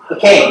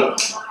 Okay.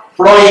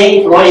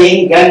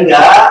 Flowing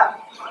Ganga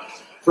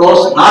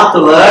flows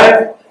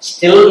northward,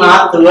 still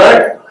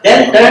northward,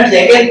 then turns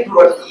again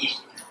towards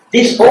east.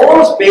 This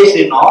whole space,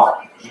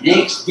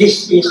 makes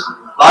this is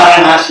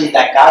Varanasi,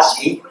 the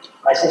Kashi,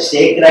 as a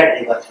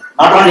sacred river.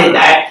 Not only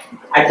that,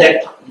 at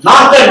the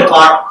northern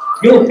part,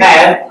 you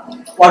have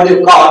what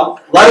you call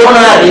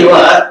Varuna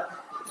river.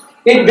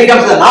 It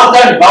becomes the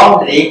northern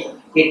boundary.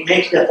 It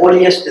makes the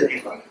holiest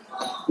river.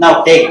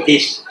 Now take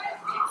this.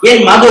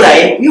 In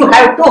Madurai, you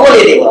have two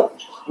holy rivers.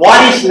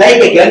 One is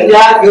like a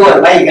Ganga,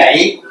 your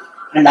Vaigai,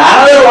 and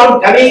another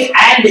one coming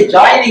and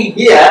joining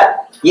here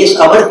is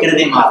our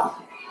Kridimar.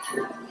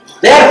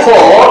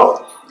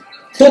 Therefore,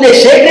 to the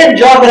sacred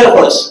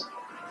geographers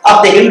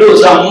of the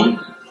Hinduism,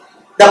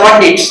 the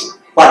Pandits,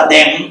 for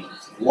them,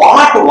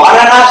 what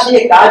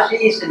Varanasi, Kashi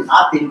is in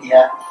North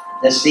India,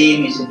 the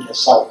same is in the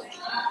South,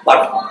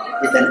 but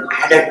with an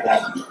added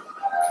value.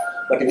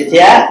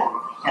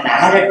 An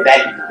added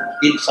value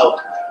in South.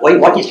 Why?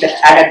 What is that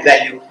added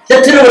value? The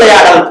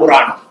Thiruvilayadal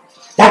Purana.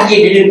 That he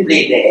didn't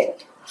play there.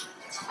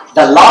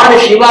 The Lord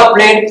Shiva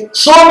played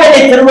so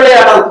many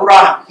Thiruvilayadal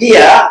Purana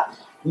here,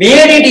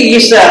 made it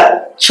is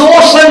a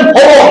chosen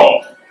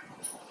home.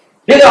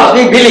 Because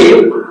we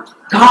believe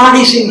God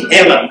is in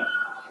heaven.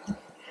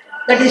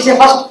 That is the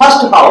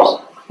first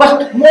house.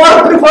 But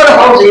more preferred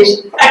house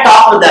is at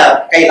top of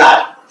the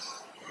Kailash.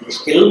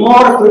 Still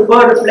more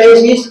preferred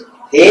place is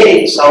there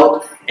in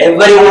South.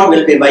 Everyone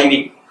will be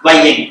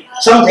vying.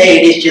 Some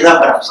say it is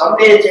Chidambaram, some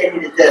say it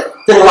is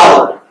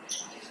Tiruvalur.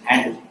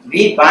 And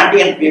we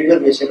Pandian people,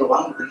 we said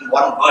one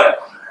word.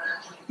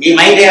 He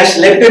might have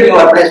slept in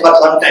your place for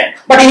some time,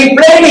 but he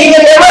played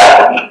here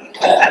ever.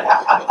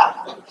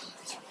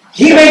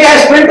 He might have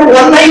spent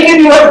one night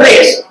in your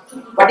place,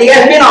 but he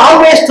has been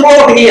always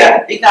throughout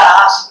here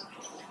because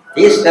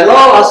this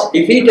fellow was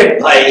defeated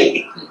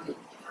by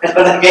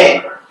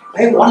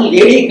one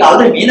lady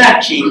called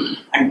Meenakshi,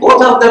 and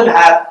both of them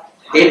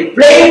they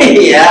played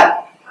here.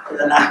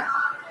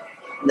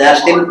 They are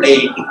still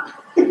playing.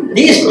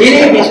 This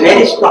belief is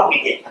very strong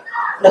here.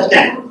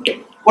 Understand?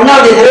 One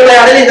of the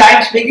Thiruvilayadal is I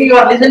am speaking, you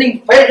are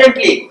listening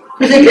patiently.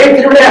 It is a great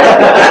Thiruvilayadal.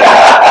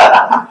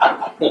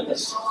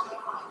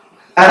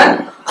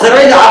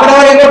 Otherwise,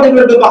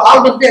 after the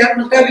hall must have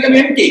become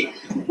empty.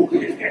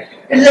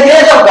 It is the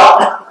grace of God.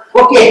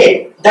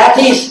 Okay, that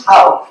is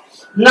how.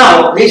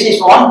 Now, this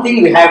is one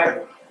thing we have to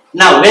do.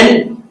 Now,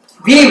 when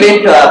we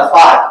went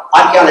for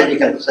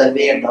archaeological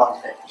survey and all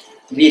that,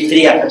 we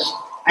three of us,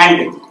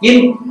 and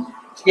in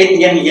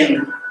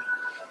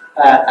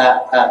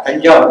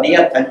Tanjore,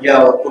 near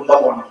Tanjore,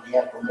 Kumbakonam,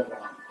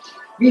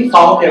 we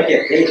found a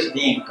place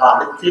named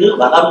called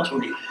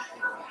Thiruvalamsudi.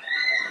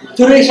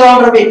 Thiru is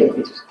on the way.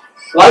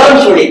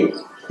 Valamsudi.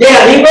 The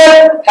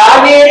river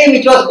Kaveri,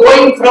 which was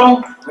going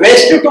from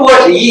west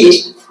towards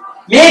east,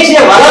 makes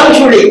a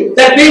Valamsudi.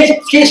 That means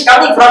she is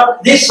coming from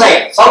this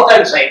side,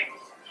 southern side.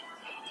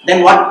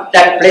 Then what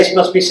that place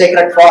must be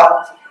sacred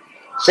for?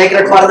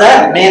 Sacred for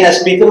the main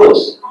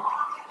Pitrus.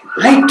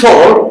 I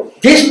told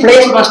this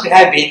place must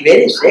have been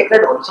very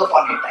sacred once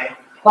upon a time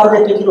for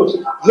the Pitrus.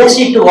 Yes,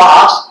 it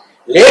was.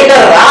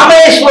 Later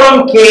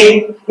Rameswaram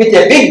came with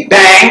a big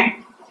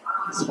bang,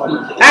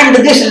 and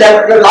this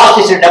lost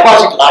its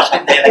deposit lost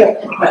it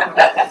there.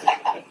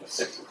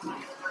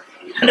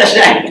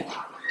 Understand?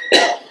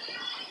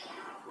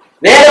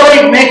 Wherever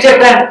it makes a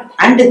turn,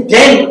 and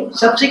then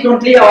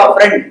subsequently our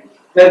friend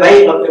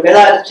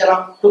Veda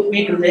took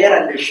me to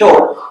there and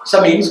showed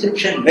some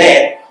inscription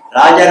where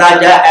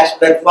Raja has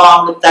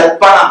performed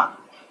Tarpanam.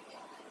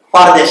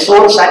 for the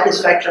sole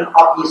satisfaction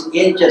of his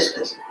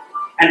ancestors.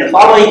 And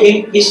following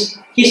him, his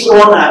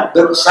own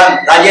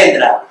son,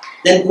 Rajendra,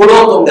 then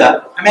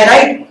Kulotunga. Am I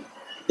right?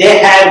 They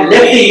have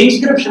left the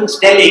inscriptions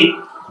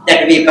telling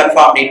that we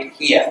performed it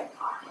here.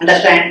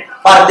 Understand?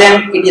 For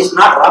them, it is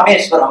not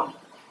Rameswaram.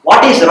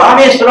 What is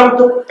Rameswaram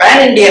to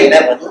pan-Indian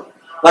level?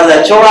 For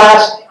the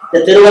Cholas, the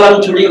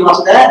Tiruvalam Chudi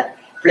was the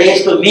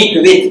place to meet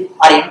with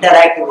or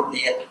interact with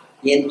their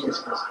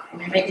ancestors. Am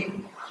I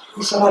making?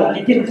 These are all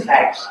little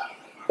facts,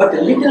 but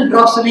the little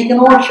drops make an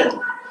ocean.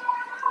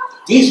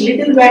 These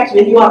little facts,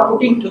 when you are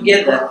putting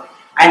together,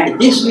 and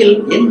this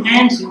will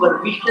enhance your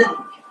vision.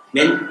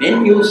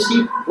 When you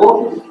see,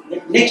 go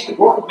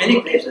to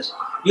many places,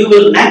 you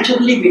will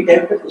naturally be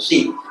tempted to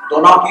see.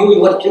 Though not you,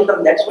 your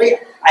children. That's why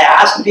I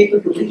ask people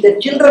to bring their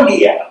children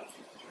here.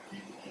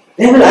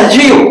 They will urge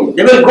you.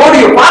 They will go to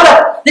you.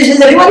 Father, this is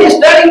the river is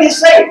turning this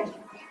side.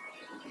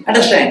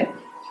 Understand?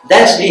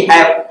 Thus we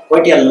have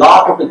quite a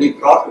lot to be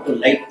brought to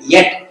light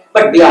yet.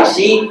 But we are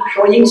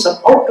showing some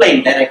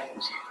outline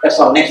directions. That's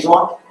all. Next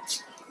one.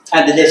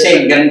 And they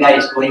say Ganga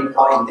is going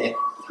in there.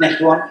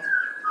 Next one.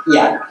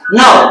 Yeah.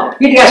 Now,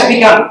 it has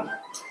become,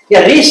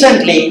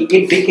 recently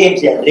it became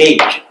a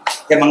rage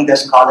among the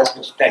scholars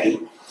to study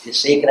the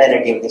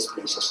sacrality of these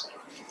places.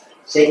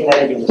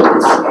 Sacrality of these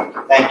places.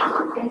 Thank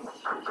you.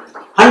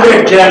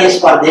 100 journeys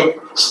for the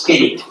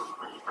spirit.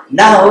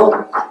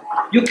 Now,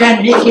 you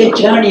can make a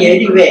journey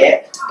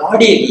anywhere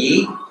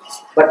bodily,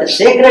 but the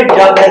sacred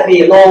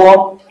geography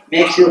alone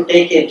makes you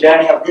take a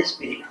journey of the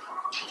spirit.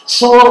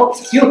 So,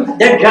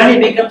 that journey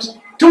becomes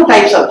two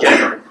types of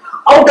journey.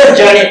 Outer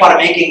journey for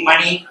making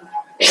money,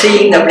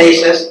 seeing the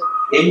places,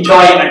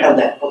 enjoyment of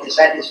that, okay,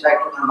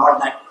 satisfaction and all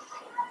that.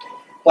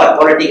 For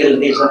political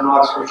reason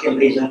or social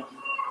reason.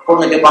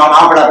 Something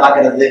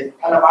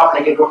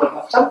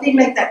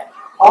like that.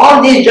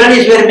 All these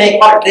journeys were made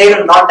for trade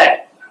and all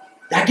that.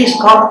 That is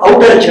called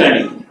outer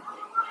journey.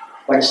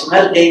 But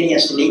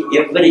simultaneously,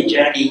 every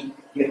journey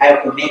you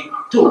have to make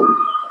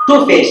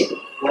two phases.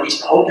 One is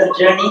the outer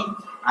journey,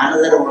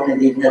 another one is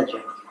the inner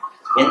journey.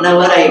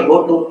 Whenever I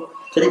go to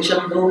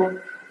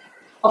Trichandur,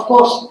 of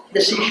course,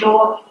 the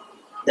seashore,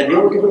 the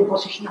beautiful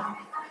position,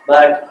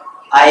 but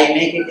I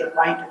make it a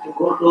point to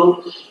go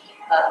to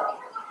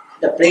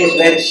the place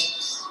where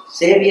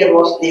Savior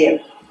was there.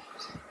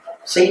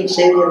 Saint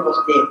Savior was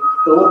there.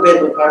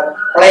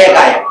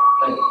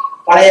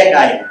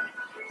 Palayakaya.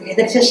 Okay,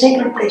 that's a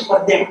sacred place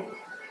for them.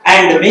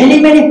 And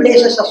many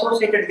places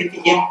associated with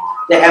him,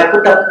 they have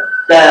put up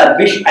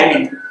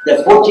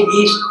the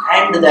Portuguese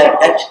and the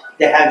Dutch,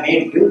 they have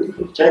made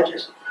beautiful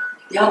churches.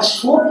 They are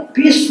so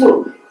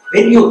peaceful.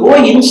 When you go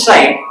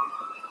inside,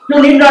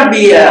 you need not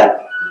be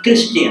a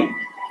Christian.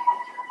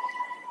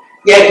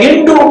 A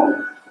Hindu,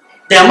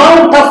 the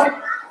amount of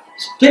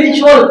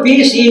spiritual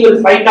peace he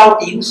will find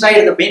out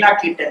inside the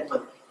Meenakshi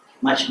temple,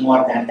 much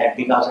more than that,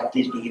 because at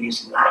least here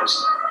is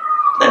noise.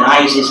 The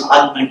noise is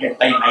augmented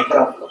by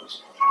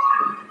microphones.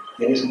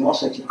 There is no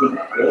such thing.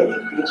 Very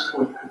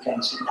peaceful, you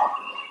can see that.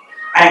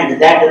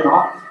 And that,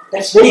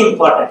 that's very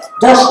important.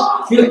 Thus,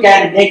 you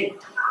can make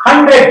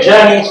 100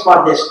 journeys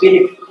for the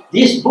spirit.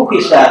 This book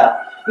is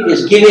it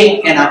is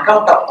giving an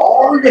account of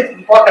all the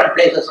important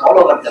places all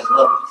over the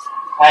world.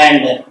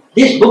 And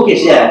this book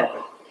is a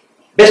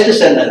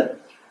bestseller.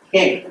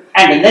 Okay.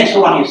 And the next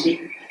one you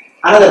see,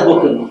 another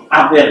book,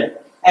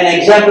 an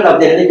example of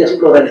the religious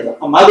pluralism.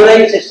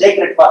 Madurai is a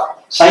sacred for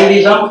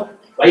Saivism,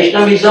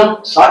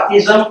 Vaishnavism,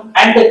 Saktism,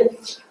 and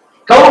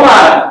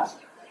Kaumara.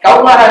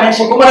 Kaumara means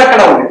Kumara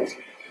Kadavul.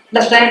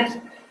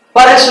 Understand?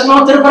 For us,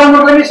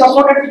 Tiruparamurlam is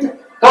associated with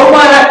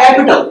Kaumara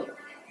capital.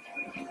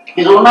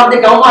 It is one of the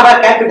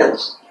Kaumara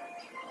capitals.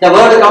 The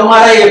word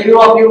Kaumara, a few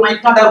of you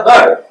might not have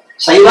heard.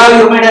 Saiva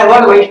you might have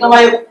heard,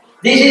 Vaishnava.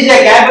 This is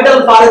a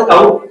capital for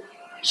Kau.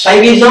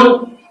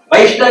 Saivism,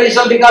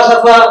 Vaishnavism because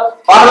of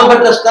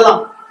Parvata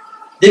Stalam.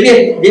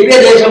 Divya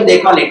Desam they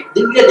call it.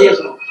 Divya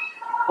Desam.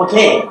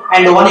 Okay.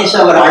 And one is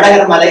our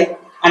Adagar Malay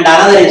and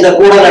another is the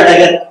Kudal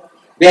Adagar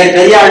where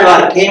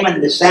Periyalvar came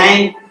and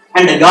sang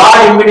and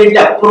God immediately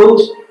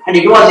approves. And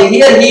it was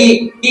here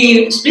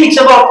he speaks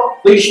about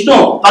Vishnu.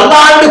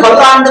 Pallandu,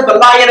 Pallandu,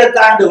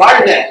 Pallayaratandu,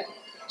 Valga.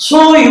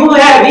 So we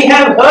have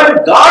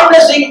heard God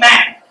blessing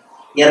man.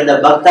 Here the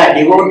Bhakta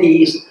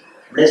devotee is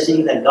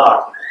blessing the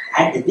God.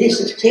 And this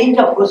is change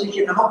of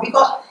position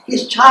because he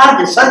is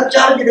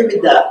surcharged with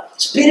the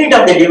spirit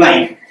of the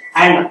divine.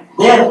 And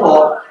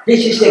therefore,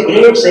 this is a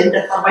great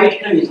center for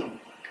Vaishnavism.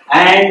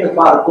 And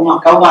for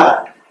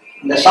Kaumara,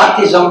 the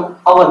Saktism,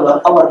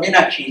 our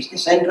Meenakshi is the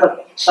center of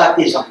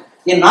Saktism.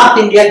 In North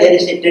India, there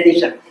is a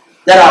tradition.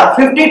 There are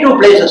 52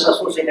 places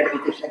associated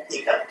with the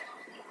Shakti cult.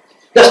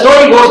 The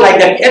story goes like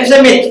that. It's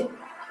a myth.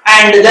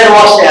 And there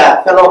was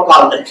a fellow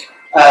called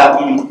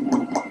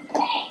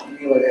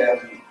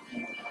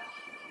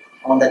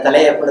on the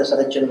Talayapura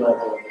Sarachil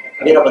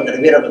Virabhadra.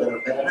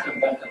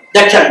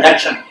 Daksha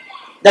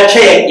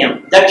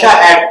Yajnam. Daksha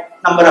had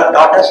number of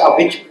daughters, of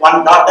which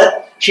one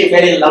daughter, she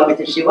fell in love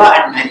with Shiva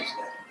and married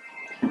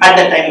her. At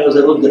that time he was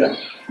a Rudra.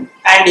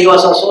 And he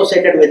was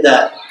associated with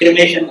the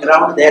cremation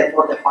ground,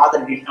 therefore the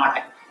father did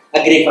not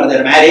agree for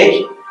their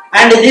marriage.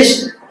 And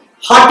this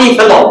haughty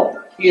fellow,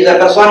 he is a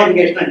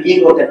personification of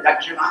ego, the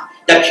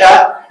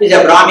Daksha is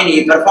a Brahmin,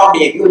 he performed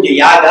a huge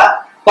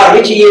yaga for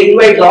which he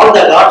invites all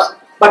the gods,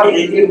 but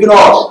he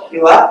ignores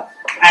Shiva.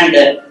 And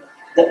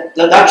the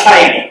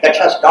Dakshayani,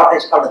 Daksha's daughter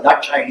is called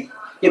Dakshayani.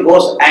 He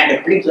goes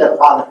and pleads her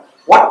father.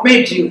 What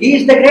makes you? He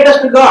is the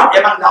greatest god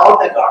among all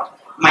the gods.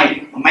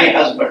 My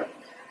husband.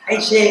 I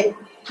say,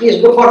 he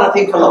is good for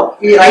nothing fellow.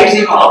 He writes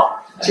him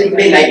off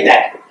simply like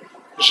that.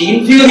 She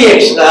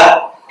infuriates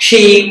her.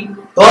 She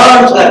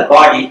burns her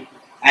body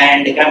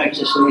and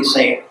commits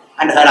suicide.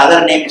 And her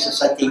other name is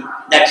Sati.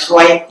 That's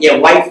why a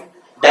wife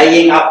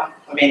dying up,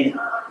 when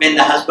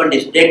the husband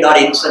is dead or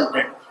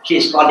insulted, she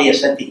is called a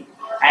Sati.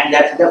 And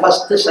that's the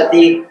first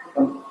Sati.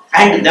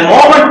 And the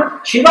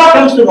moment Shiva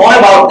comes to know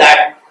about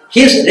that,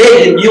 his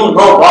rage knew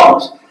no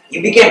bounds.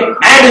 He became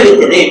mad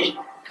with rage,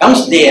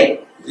 comes there,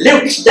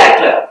 lifts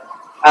that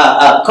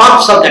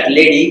corpse of that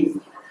lady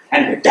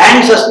and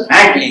dances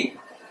madly,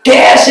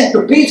 tears it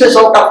to pieces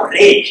out of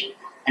rage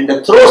and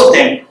throws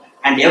them,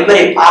 and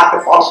every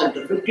part falls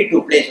into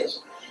 52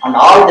 places. And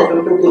all the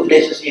 52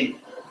 places in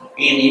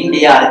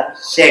India are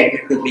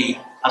said to be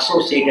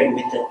associated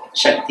with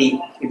Shakti.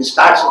 It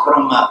starts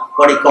from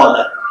what do you call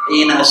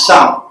in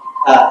Assam,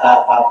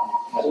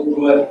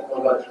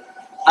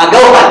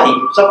 Guwahati,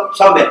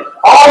 somewhere.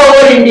 All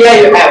over India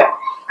you have.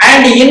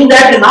 And in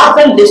that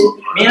northern district,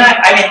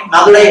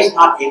 Madurai is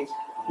not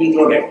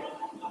included.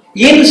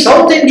 In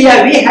South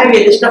India, we have a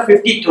list of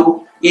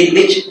 52 in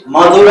which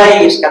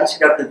Madurai is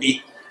considered to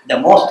be the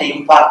most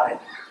important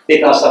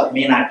because of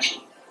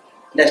Meenakshi.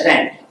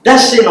 Understand?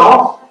 Thus,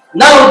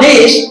 now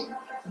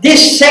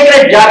this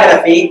sacred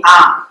geography,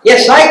 a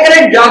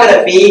sacred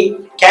geography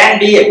can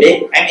be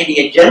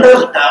a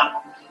general term.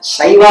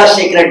 Saiva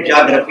sacred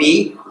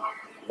geography,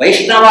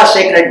 Vaishnava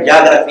sacred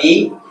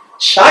geography,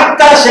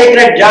 Shakta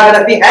sacred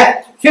geography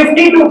has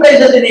 52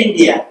 places in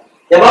India,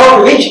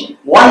 about which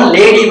one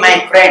lady,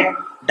 my friend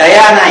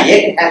Diana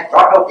Ek, has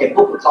brought out a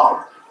book called,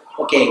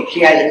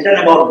 she has written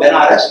about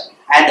Benares,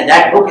 and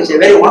that book is a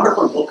very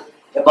wonderful book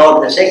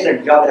about the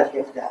sacred geography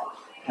of the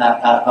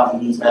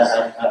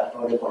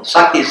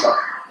Shaktism.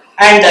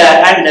 And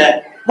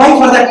why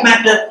for that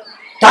matter,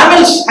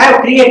 Tamils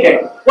have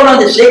created one of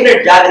the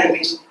sacred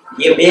geographies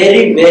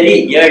very,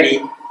 very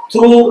early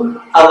through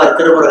our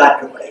Tirumuruga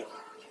Atrupadai.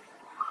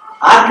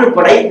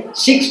 Atrupadai,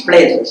 6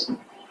 places.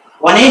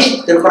 One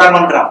is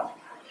Tirupparamandram,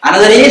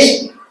 another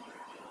is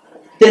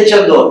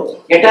Tiruchendur,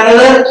 yet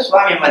another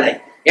Swami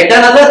Malai, yet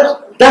another.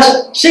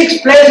 Thus,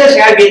 6 places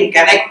have been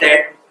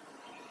connected.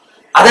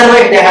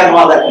 Otherwise, they have no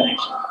other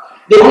connection.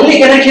 The only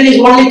connection is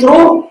only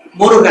through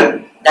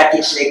Murugan. That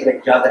is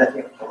sacred geography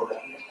of Murugan.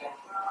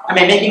 Am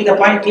I making the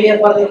point clear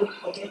for you?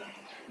 Okay.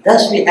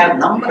 Thus, we have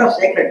number of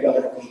sacred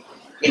geography.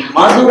 In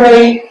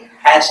Madurai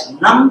has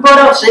number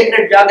of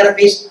sacred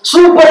geographies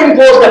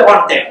superimposed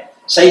upon them.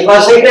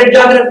 Saiva sacred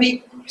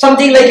geography,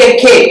 something like a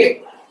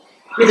cake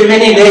with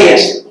many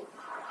layers.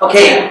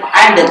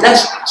 And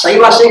thus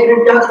Saiva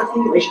sacred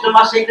geography,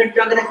 Vaishnava sacred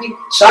geography,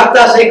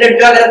 Shakta sacred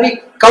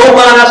geography,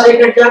 Kaumara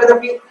sacred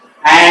geography,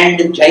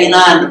 and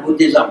Jaina and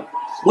Buddhism.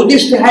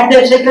 Buddhists had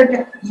their sacred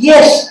geography.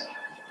 Yes.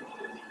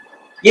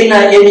 In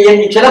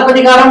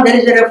Chalapadikaram, there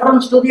is a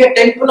reference to the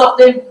temple of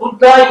the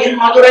Buddha in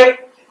Madurai.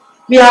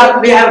 We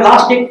have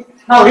lost it.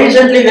 Now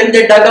recently when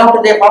they dug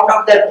out, they found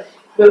out the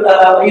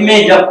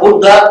image of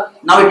Buddha.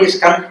 Now it is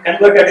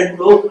converted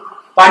into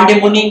Pandi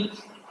Muni.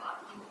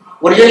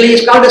 Originally he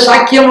is called the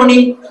Sakya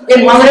Muni.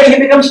 In Madurai he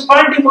becomes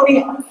Pandi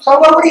Muni.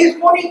 Somebody is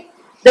Muni.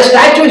 The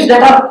statue is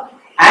dug up,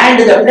 and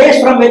the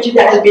place from which it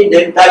has been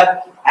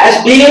dug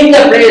has been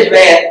the place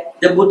where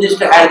the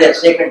Buddhists had their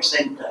sacred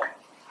center.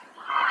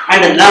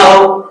 And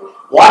now,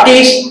 what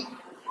is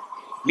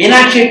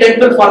Meenakshi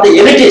temple for the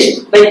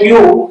elitists like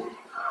you,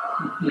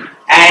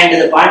 and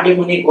the Pandi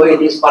Muni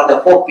Goyal is for the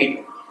poor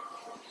people.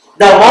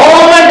 The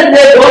moment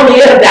they don't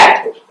hear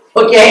that,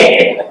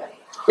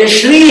 they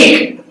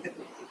shriek,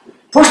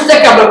 push the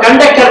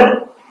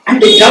conductor,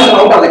 and they jump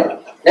out of it.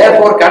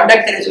 Therefore,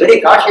 conductor is very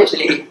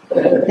cautiously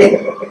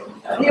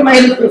 3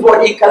 miles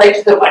before he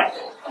collects the money.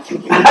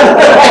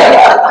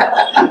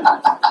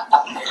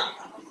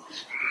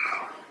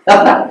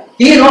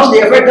 He knows the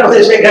effect of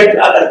the sacred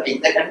geography.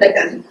 The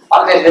conductor is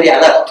always very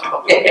alert.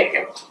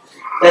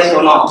 That's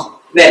one.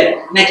 Well,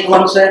 next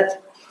one, sir.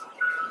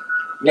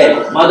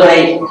 Well,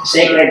 Madurai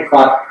sacred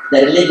for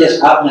the religious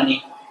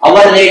harmony.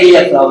 Our Lady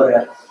of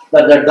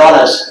the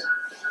dollars.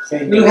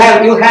 You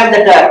have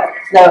that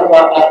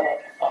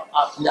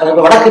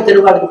வடக்கு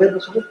தெருவு அதுக்கு பேர்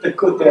என்ன சொல்லு?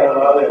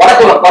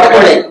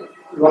 வடக்குளை.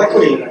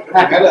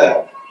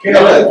 It's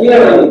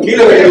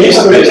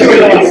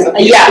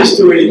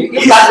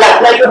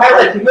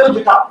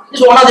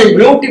one of the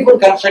beautiful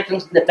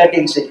constructions in the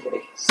 13th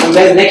century.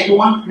 And next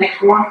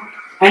one.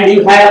 And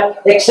you have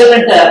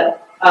excellent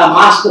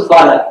mosque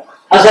for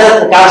Hazrat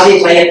Qazi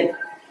Sayyid.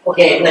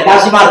 The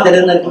Kazimar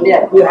Tirunelveli,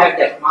 you have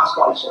that mosque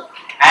also.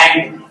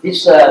 And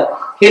this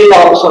hill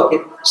also,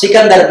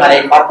 Sikandar Malai,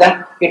 for them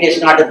it is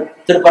not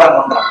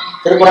Tirupparamandram.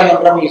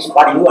 Tirupparamandram is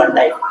for you and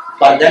I.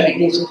 For them it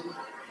is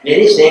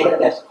Very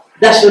sacredness.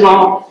 Thus,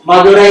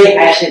 Madurai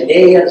has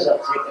layers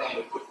of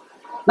sacredity.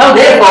 Now,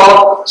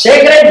 therefore,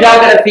 sacred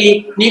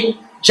geography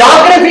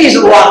is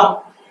one,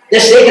 the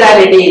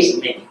sacrality is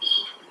many.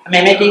 Am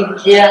I making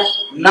here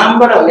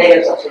number of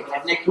layers of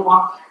sacred? Next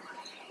one.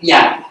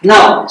 Yeah.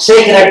 Now,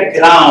 sacred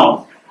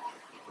ground.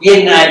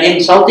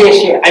 In South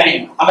Asia,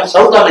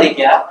 South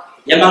America,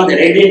 among the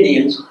Red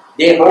Indians,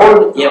 they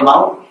hold a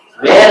mount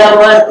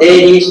wherever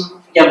there is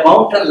a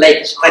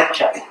mountain-like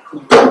structure.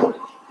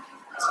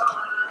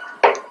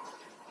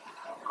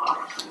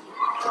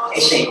 I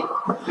say,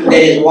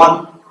 there is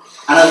one,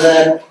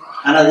 another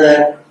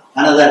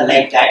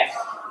like that.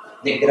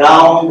 The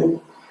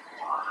ground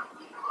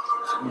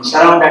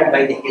surrounded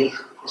by the hills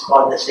is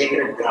called the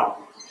sacred ground.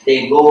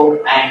 They go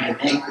and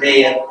make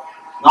prayer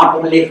not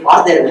only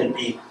for their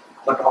well-being,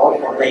 but also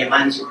for the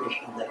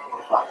emancipation of their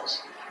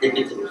forefathers, the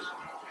Pitrus.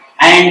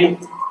 And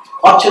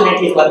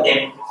fortunately for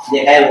them,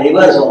 they have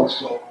rivers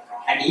also,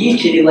 and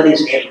each river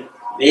is held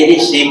very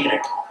sacred.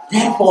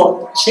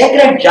 Therefore,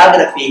 sacred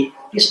geography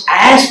is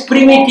as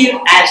primitive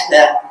as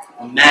the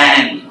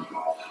man.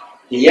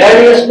 The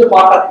earliest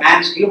part of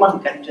man's human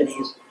culture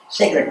is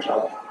sacred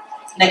geography.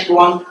 Next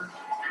one.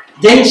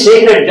 Then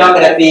sacred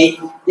geography.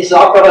 This is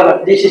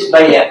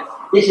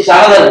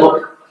another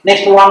book.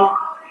 Next one.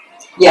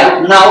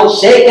 Yeah. Now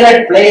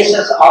sacred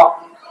places of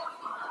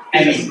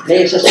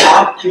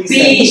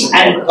peace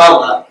and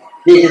power.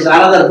 This is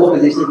another book.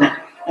 This is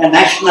a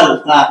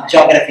National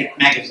Geographic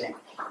magazine.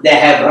 They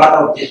have brought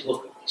out this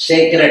book,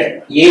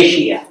 Sacred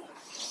Asia.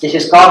 This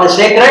is called the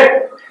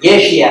Sacred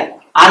Asia.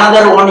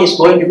 Another one is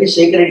going to be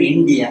Sacred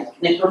India.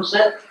 Next one,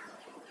 sir.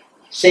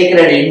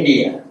 Sacred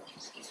India.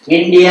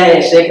 India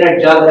is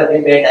sacred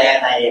geography by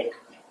Diana Ek,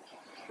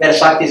 where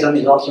Shaktism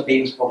is also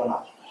being spoken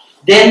of.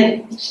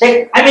 Then,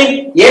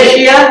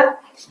 Asia,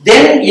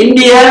 then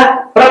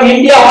India, from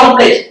India one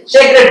place,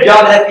 sacred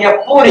geography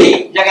of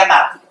Puri,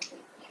 Jagannath.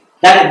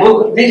 That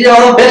book, this is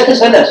one of the best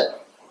sellers.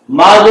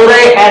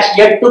 Madurai has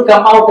yet to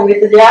come out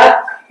with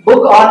their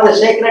book on the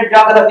sacred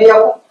geography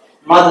of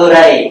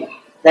Madurai.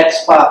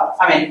 That's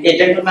a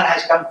gentleman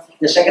has come,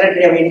 the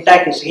secretary of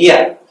INTAC is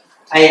here.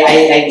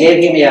 I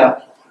gave him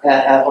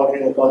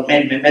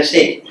a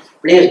message.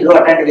 Please do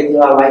attend with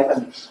your wife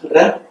and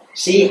children.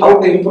 See how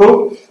to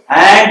improve.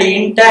 And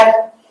INTAC,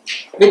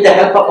 with the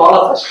help of all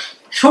of us,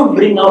 should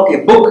bring out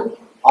a book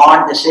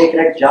on the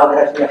sacred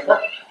geography of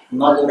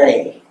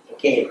Madurai.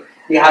 Okay.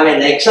 We have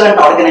an excellent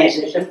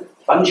organization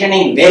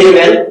functioning very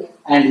well,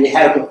 and we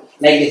have to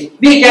like this.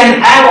 We can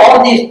have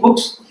all these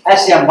books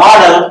as a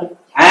model,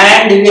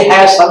 and we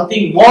have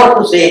something more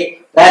to say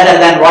rather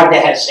than what they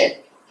have said.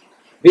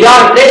 We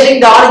are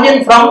tracing the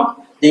origin from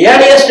the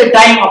earliest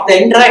time of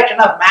the interaction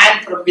of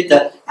man with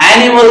the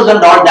animals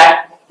and all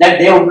that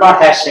they would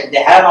not have said.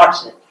 They have not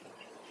said.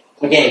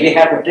 Okay, we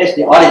have to trace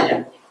the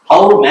origin,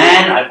 how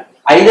man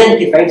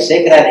identified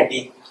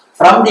sacrality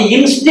from the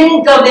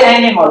instinct of the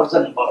animals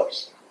and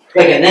birds.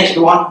 Okay, next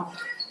one.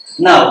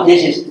 Now,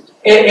 this is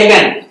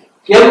again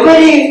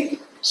every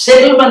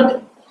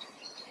settlement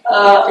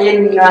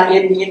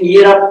in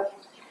Europe.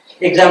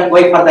 Example,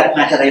 why for that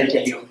matter, I will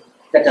tell you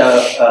that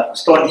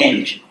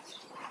Stonehenge.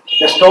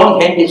 The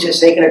Stonehenge is a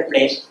sacred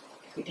place.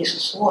 It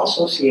is so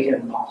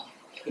associated now.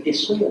 It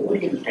is so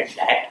oriented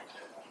that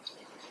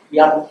we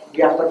are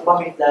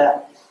performing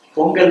the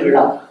Pongal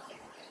Vida.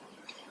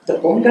 The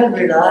Pongal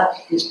Vida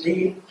is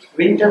the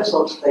winter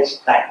solstice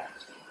time.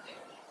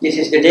 This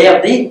is the day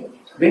of the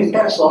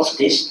winter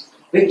solstice,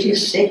 which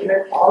is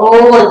sacred all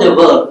over the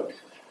world.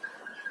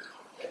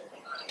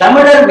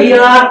 Tamil, we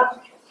are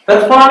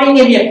performing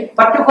in a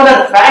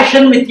particular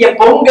fashion with a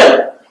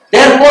Pongal.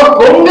 Therefore,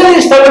 Pongal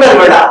is Tamil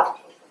Vida.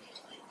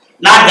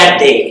 Not that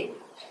day.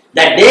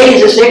 That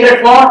day is sacred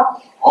for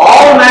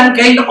all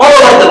mankind all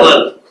over the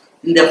world.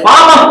 In the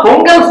form of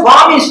Pongal,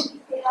 form is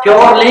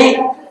purely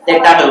the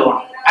Tamil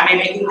one. Am I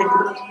making the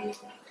difference?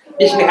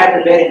 This we have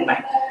to bear in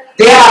mind.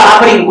 They are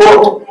offering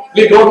goat.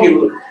 You don't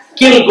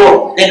kill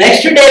goat. The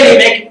next day we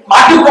make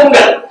Matu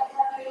Pongal.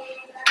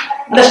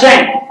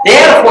 Understand?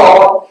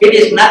 Therefore, it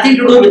is nothing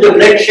to do with the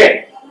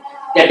bloodshed.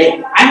 That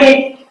day.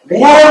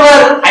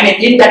 Wherever,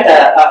 in that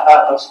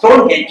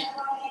Stonehenge,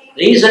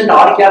 recent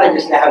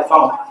archaeologists have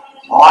found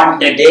on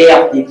the day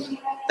of the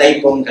Thai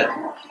Pongal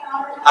or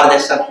the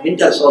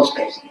winter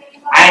solstice,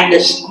 and the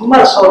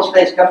summer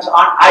solstice comes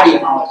on Adi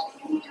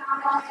Amavasya.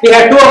 We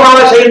have two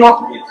Amavasya,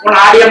 one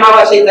Adi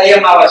Amavasya, Thai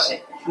Amavasya.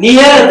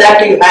 Near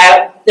that you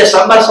have the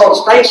summer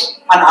solstice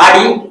on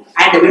Adi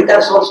and the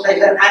winter solstice,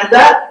 and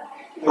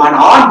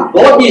on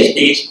both these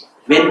days,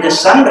 when the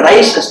sun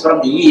rises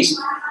from the east,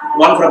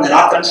 one from the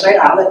northern side,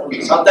 another from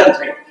the southern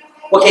side.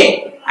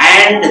 Okay,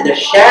 and the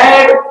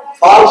shade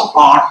falls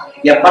on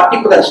a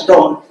particular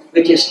stone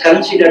which is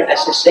considered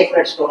as a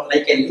sacred stone,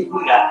 like a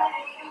linga.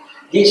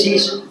 This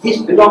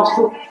belongs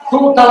to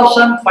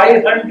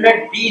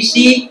 2500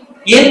 BC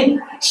in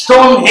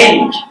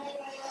Stonehenge,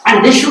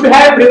 and this should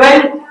have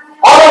prevailed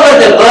all over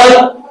the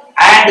world,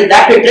 and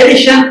that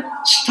tradition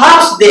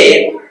starts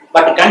there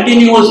but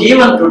continues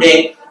even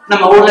today.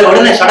 நம்ம ஊர்ல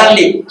உடனே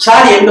suddenly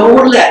sir எங்க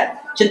ஊர்ல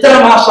சித்திர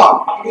மாசம்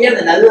அப்படியே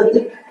அந்த நது வந்து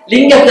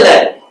லிங்கத்துல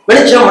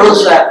வெளிச்சம் விழுது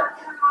sir.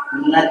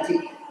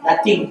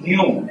 Nothing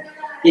new.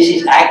 This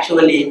is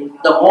actually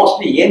the most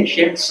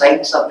ancient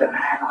sites of the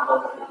man all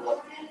over the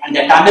world. And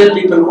the Tamil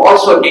people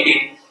also did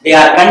it. They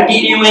are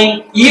continuing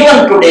even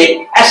today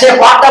as a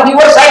part of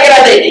your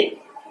psychology.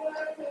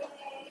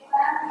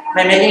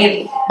 By making it,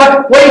 but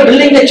why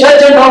building a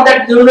church and all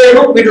that,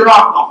 we do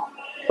not know.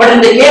 But in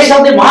the case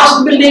of the mosque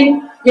building,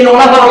 in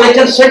one of our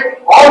lectures said,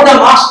 all the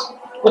mosques,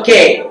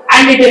 okay,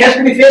 and it has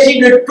to be facing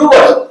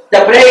towards the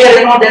prayer,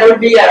 there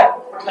will be a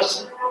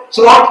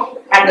slot,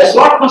 and the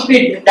slot must be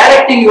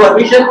directing your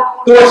vision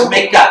towards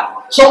Mecca.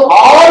 So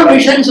all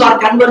visions are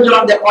converged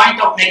on the point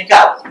of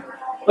Mecca.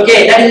 Okay,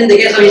 that is in the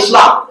case of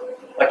Islam.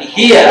 But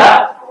here,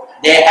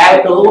 they have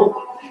to,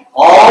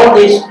 all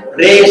these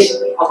rays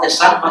of the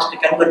sun must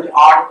converge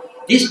on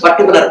this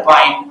particular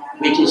point,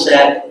 which is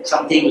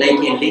something like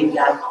a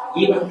linga.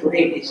 Even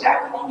today it is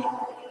happening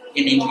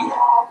in India.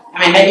 I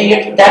mean, making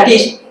it, that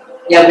is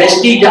a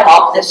vestige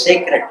of the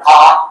sacred,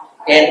 or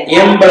an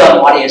emblem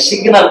or a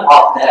signal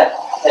of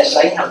the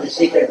sign of the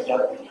sacred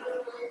geography.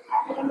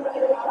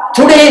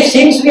 Today,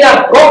 since we are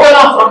broken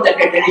off from the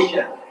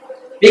tradition,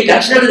 we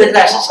consider this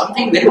as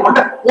something very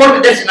wonderful.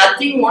 There is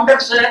nothing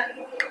wonders, sir.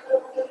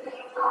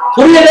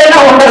 We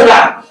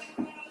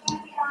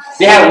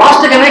have lost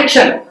the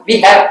connection.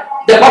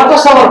 The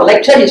purpose of our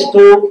lecture is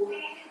to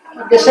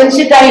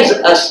sensitize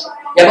us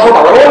about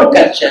our own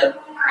culture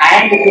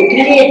and to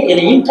create an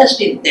interest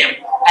in them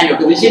and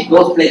to visit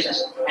those places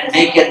and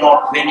make a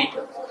note when it.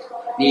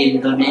 We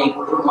do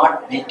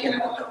not make a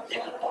note of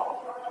them at all.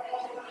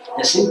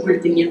 The simple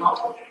thing,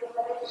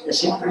 the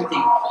simple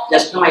thing.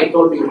 Just now I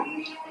told you,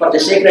 for the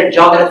sacred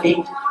geography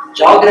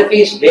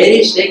is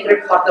very sacred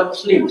for the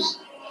Muslims.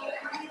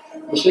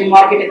 Muslim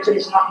architecture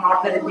is not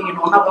ordinary thing. In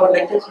one of our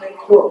lectures, I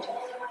quote,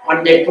 on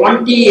the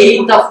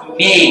 28th of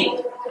May,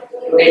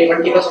 today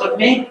 21st of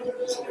May,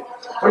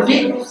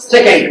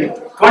 22nd,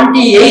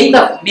 28th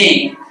of May,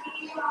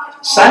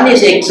 sun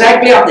is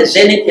exactly on the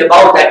zenith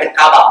above that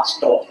Kaaba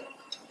stone.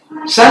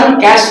 Sun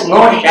casts no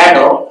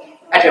shadow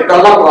at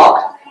 12 o'clock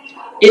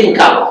in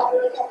Kaaba.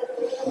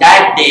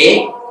 That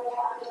day,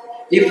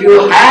 if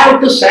you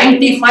have to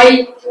sanctify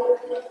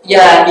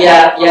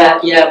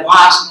a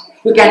mosque,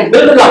 you can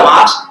build a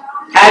mosque,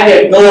 have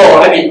a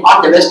door,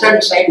 on the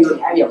western side you will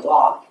have a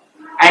wall,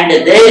 and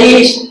there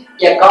is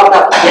a kind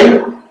of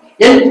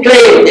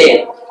enclave there.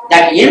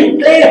 That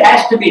enclave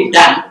has to be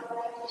done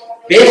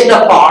based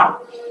upon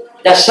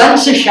the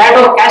sun's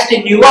shadow cast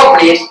in your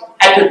place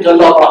at 12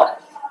 o'clock.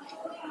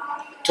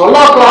 12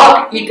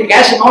 o'clock, it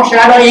casts no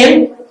shadow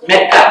in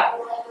Mecca.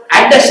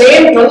 At the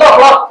same 12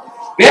 o'clock,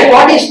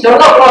 what is 12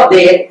 o'clock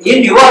there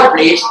in your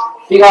place,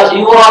 because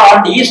you are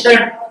on the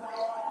eastern,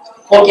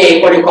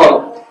 okay, what do you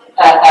call,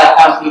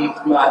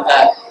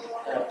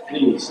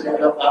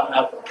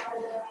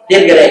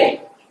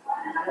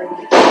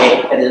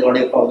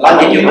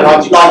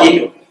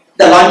 longitude,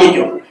 the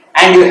longitude,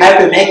 and you have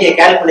to make a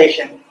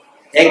calculation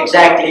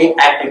exactly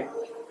at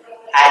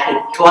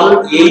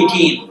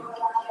 12:18.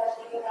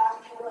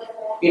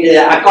 It is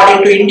according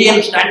to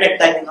Indian standard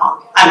time,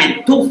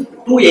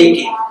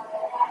 2:18.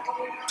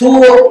 2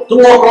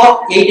 o'clock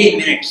 18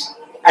 minutes.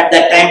 At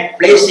that time,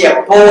 place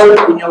a pole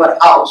in your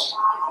house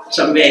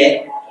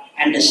somewhere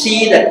and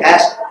see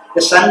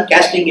the sun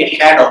casting a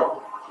shadow.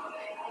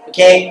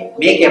 Okay,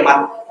 make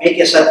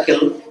a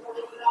circle,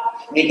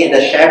 make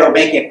the shadow,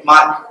 make a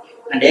mark,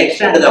 and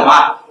extend the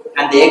mark,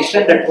 and the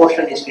extended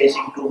portion is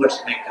facing towards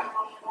Mecca.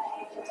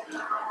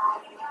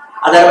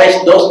 Otherwise,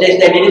 those days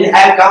they didn't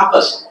have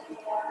compass.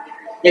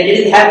 They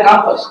didn't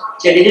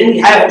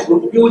have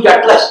huge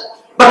atlas.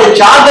 But the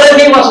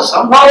geography was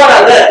somehow or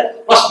other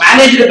was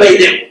managed by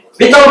them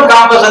without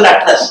compass and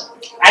atlas.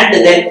 And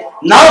then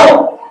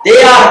now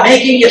they are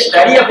making a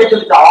study of it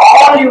with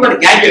all your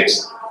gadgets.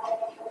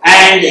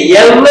 And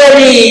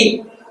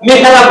every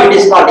mihrab, it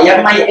is called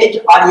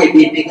MIHRAB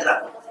mihrab.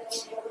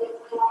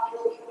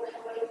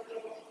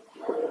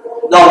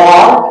 The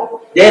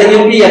wall, there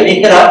will be a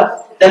mihrab.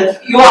 Then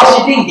you are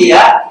sitting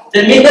here,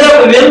 the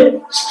mihrab will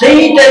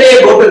straight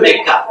away go to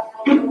Mecca.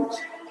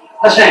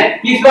 Understand?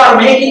 If you are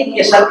making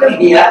a circle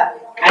here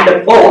and the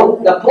pole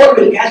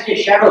will cast a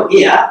shadow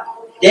here,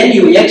 then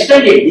you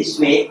extend it this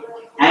way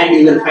and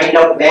you will find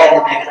out where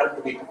the mihrab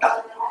to be put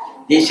up.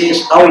 This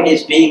is how it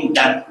is being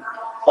done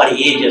for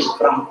ages,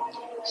 from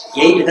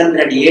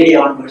 800 AD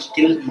onwards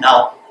till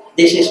now.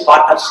 This is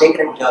part of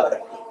sacred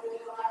geography.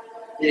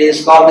 It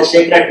is called the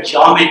sacred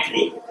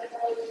geometry.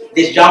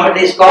 This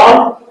geometry is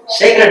called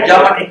sacred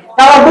geometry.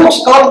 Now our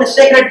books call the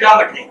sacred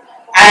geometry.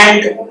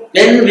 And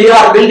when we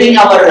are building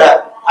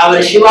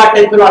our Shiva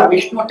temple or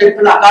Vishnu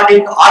temple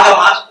according to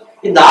Agamas,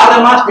 in the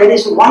Agamas there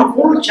is one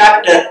full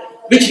chapter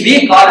which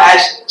we call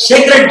as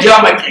sacred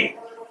geometry.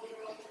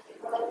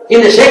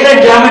 In the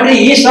sacred geometry,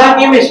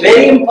 Isamium is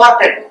very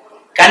important.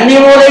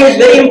 Kannimula is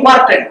very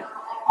important.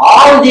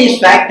 All these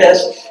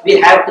factors we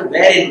have to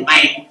bear in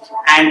mind,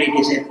 and it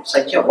is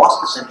such a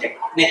vast subject.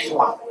 Next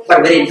one,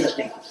 but very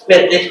interesting.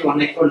 Well, next one.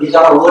 These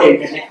are all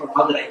oriented. Next one,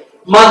 Madurai.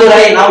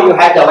 Madurai, now you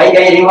have the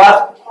Vaigai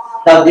river,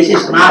 Now this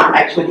is not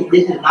actually,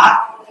 this is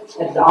not,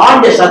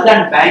 on the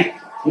southern bank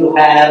you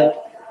have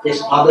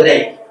this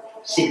Madurai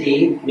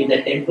city with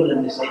the temple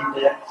in the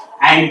center,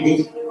 and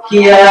this,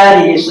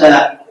 here is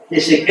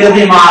this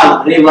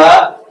Kirdimal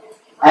river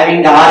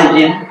having the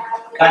origin,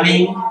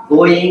 coming,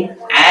 going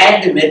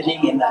and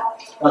merging in the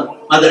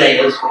Madurai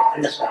elsewhere.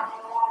 Understand?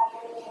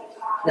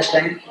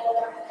 Understand?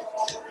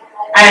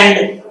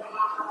 And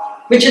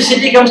which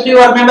city comes to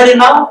your memory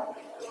now?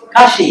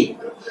 Kashi.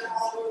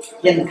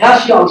 In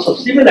Kashi also,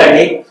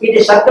 similarly, it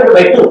is circled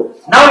by two.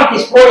 Now it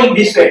is flowing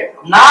this way.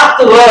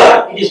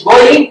 Northward, it is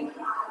going,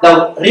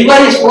 the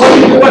river is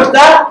flowing towards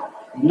the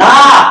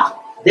north.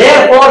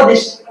 Therefore,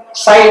 this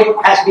site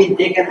has been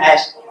taken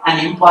as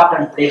an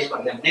important place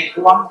for them. Next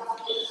one.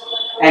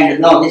 And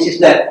now this is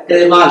the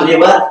Kirdimal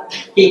river.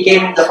 He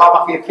came in the form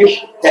of a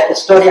fish. That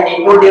story I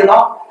told you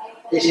now.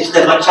 This is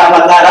the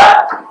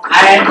Matsyavatara.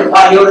 And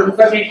for your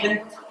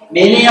information,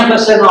 many of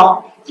us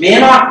may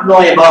not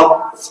know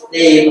about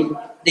the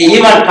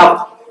event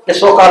of the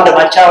so-called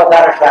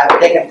Matsyavatara trial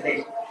taken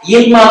place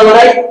in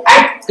Madurai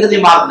at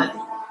Kirdimal Nadi.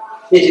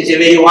 This is a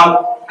very one.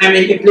 I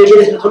mean, it plays.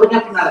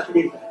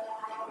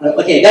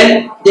 Okay,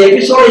 then the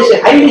episode is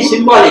highly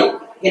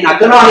symbolic in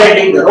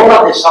acknowledging the role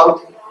of the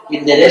South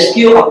in the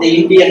rescue of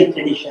the Indian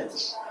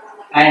traditions.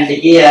 And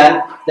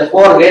here, the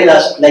four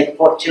Vedas, like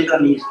four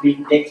children, is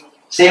being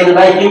saved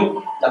by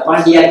him. The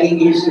Pandya king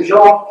is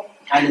shown,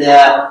 and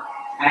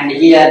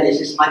here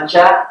this is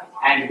Mancha,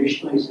 and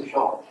Vishnu is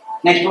shown.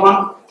 Next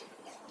one.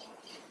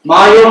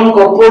 Mayom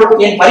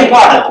Kopur in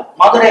Paripada,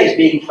 Madurai is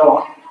being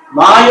shown.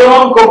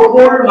 Mayom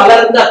Kopur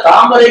Malaranda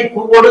Tamarai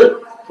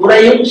Puvodu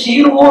Purayum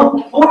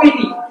Sirur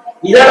Puvini.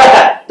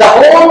 The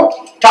whole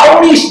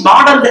town is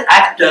modeled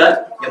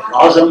after a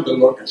blossomed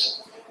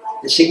lotus.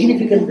 The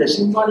significance, the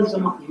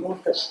symbolism of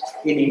lotus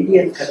in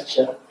Indian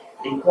culture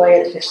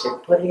requires a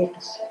separate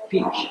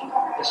speech,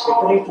 a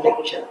separate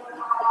lecture.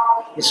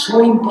 It's so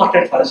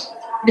important for us.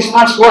 It's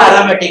not so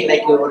aromatic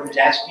like your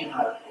jasmine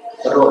or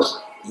rose.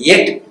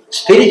 Yet,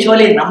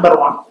 spiritually number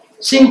one.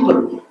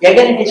 Simple.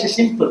 Again, it is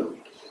simple.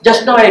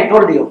 Just now I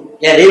told you,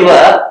 a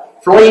river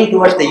flowing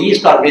towards the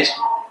east or west,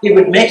 if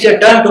it makes a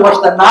turn towards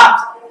the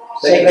north,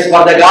 sacred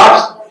for the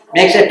gods,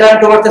 makes a turn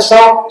towards the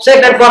south,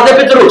 sacred for the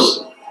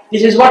Pitrus.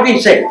 This is what we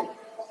said.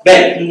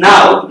 Well,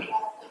 now,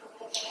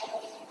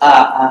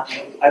 I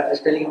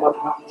was telling about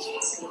now.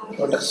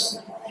 Lotus.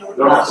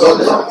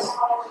 Lotus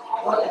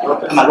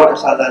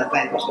are the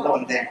plant was the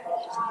one there.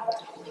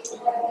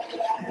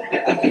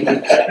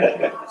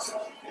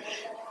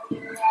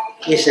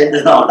 He said,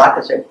 no,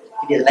 doctor said,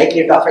 it is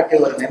likely to affect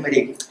your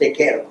memory. Take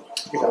care.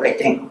 It's the right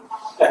thing.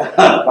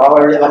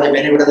 Probably for the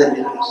benefit of the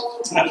business.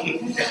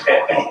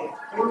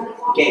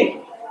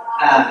 Okay.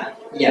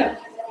 Yeah.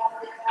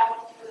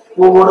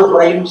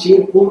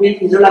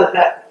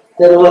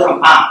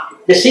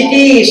 The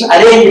city is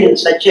arranged in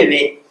such a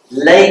way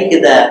like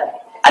the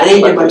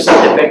arrangements of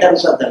the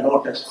petals of the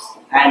lotus,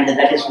 and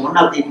that is one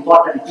of the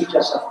important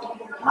features of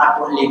not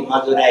only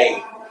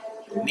Madurai.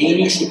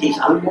 Many cities,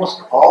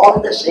 almost all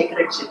the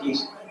sacred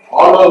cities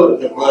all over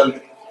the world,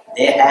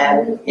 they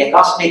have a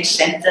cosmic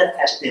center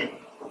as the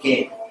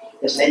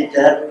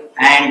center,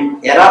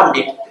 and around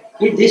it.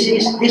 This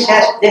is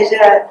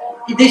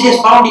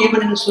found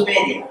even in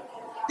Sumeria.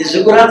 The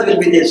ziggurat will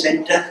be the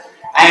center,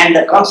 and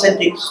the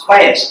concentric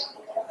squares,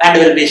 and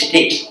will be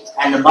sticks.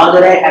 And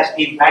Madurai has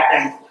been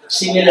patterned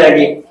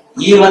similarly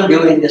even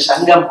during the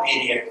Sangam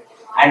period,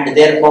 and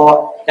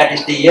therefore that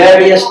is the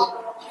earliest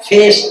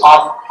phase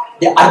of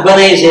the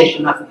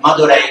urbanization of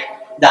Madurai.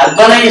 The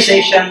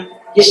urbanization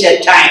is a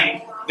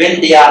time when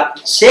they are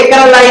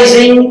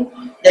sacralizing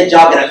the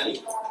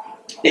geography.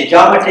 The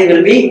geometry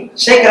will be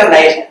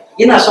sacralized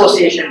in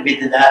association with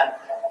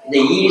the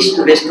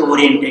east-west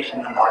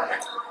orientation and all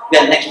that.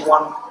 Well, next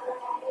one.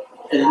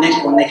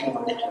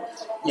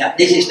 Yeah,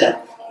 this is the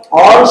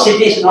all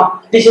cities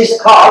now. This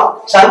is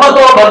called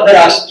Sarvato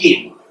Bhadra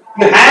scheme.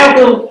 You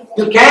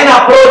can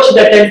approach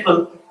the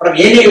temple from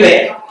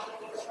anywhere.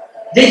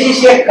 This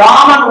is a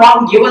common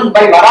one given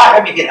by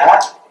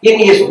Varahamihira in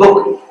his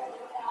book.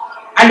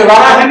 And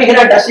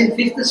Varahamihira does in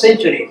 5th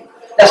century.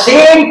 The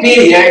same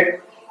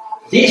period,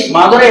 this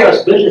Madurai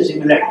was built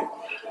similarly.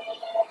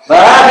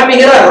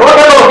 Varahamihira wrote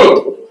about it.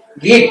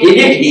 He did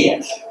it here.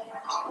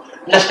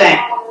 Understand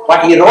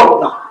what he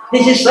wrote now?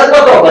 This is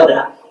Sarvato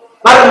Bhadra.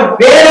 But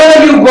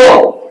wherever you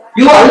go,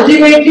 you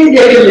ultimately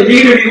they will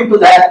lead you to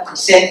that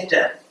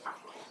center.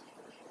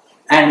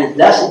 And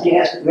thus it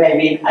has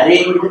been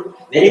arranged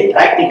very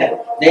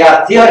practical. They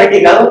are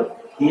theoretical.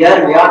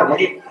 Here we are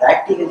very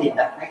practical in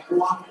the next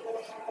one.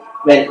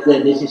 Well,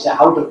 this is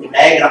how to the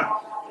diagram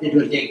it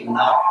will take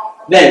now.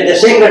 Well, the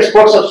sacred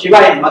sports of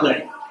Shiva in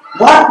Madurai.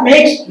 What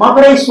makes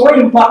Madurai so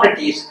important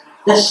is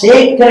the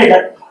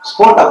sacred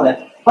sport of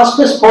them. First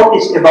sport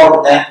is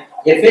about the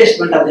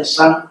effacement of the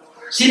sun,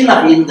 sin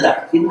of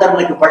Indra. Indra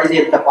like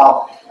Padidirtha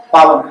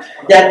Pavam.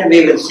 That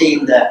we will see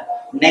in the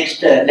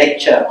next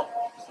lecture.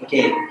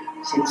 Okay,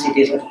 since it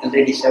is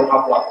already 7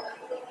 o'clock.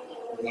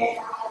 Okay.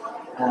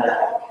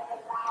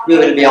 You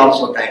will be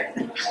also tired.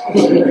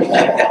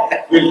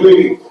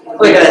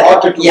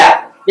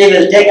 we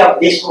will take up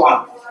this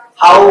one.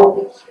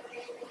 How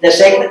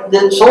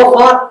so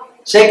far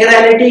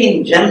sacrality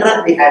in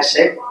general we have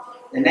said.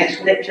 The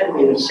next lecture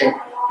we will say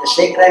the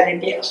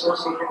sacrality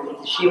associated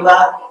with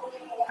Shiva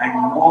and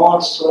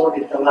more so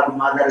with our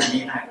mother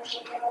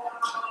Meenakshi.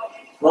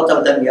 Both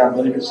of them we are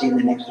going to see in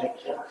the next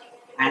lecture.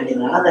 And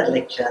in another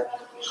lecture,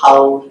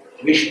 how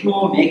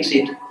Vishnu makes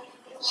it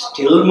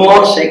still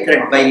more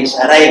sacred by his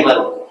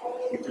arrival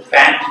with the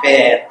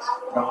fanfare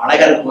from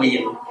Anagar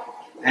Koyil.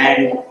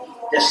 And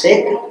the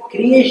sacred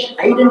creation,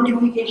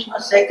 identification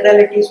of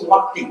sacrality is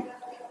one thing.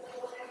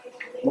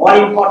 More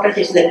important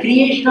is the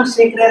creation of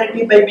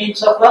sacrality by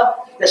means of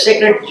the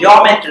sacred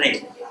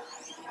geometry.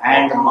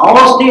 And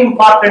most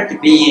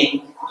important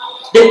being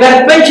the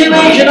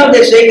perpetuation of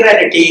the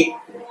sacrality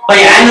by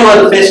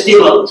annual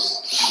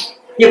festivals.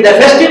 If the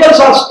festivals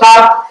are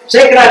stopped,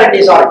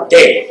 sacralities are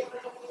dead.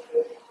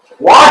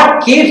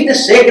 What keeps the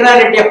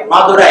sacrality of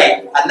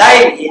Madurai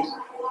alive is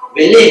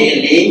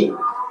willy-nilly.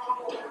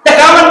 The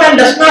common man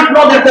does not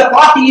know that the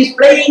party is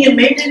playing and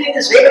maintaining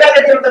the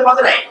sacrality of the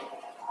Madurai.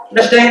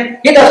 Understand?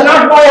 He does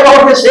not know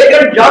about the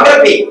sacred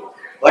geography,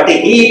 but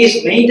he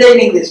is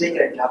maintaining the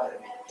sacred geography.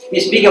 We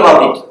speak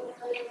about it.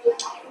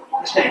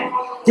 Understand?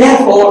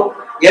 Therefore,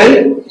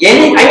 during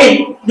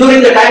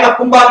the time of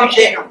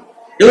Kumbhabhishekam,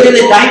 during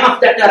the time of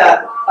that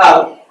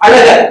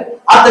Alagar,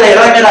 after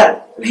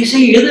Iragarar, we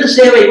say Edir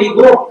Sevai, we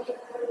go.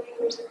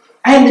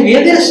 And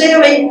Edir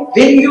Sevai,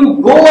 when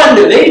you go and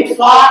wait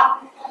for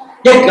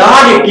the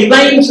God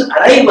divine's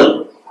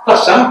arrival for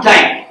some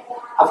time,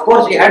 of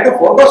course we have to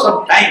forego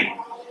some time.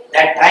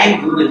 That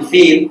time you will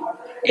feel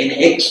an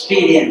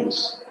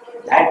experience.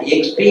 That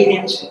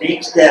experience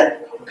makes the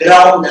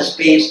ground, the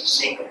space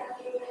sacred.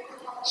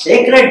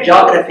 Sacred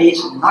geography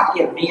is not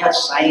a mere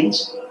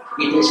science,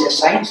 it is a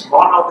science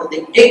born out of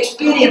the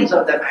experience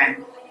of the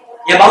man,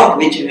 about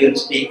which we will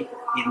speak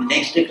in the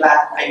next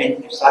class,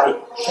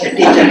 the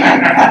teacher,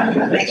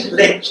 next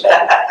lecture.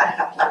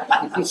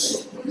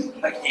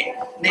 Okay,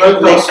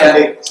 next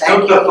lecture.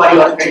 Thank you for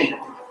your attention.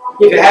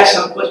 If you have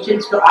some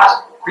questions to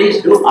ask,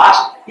 please do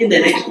ask. In the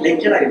next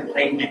lecture, I will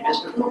try my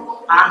best to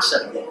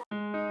answer them.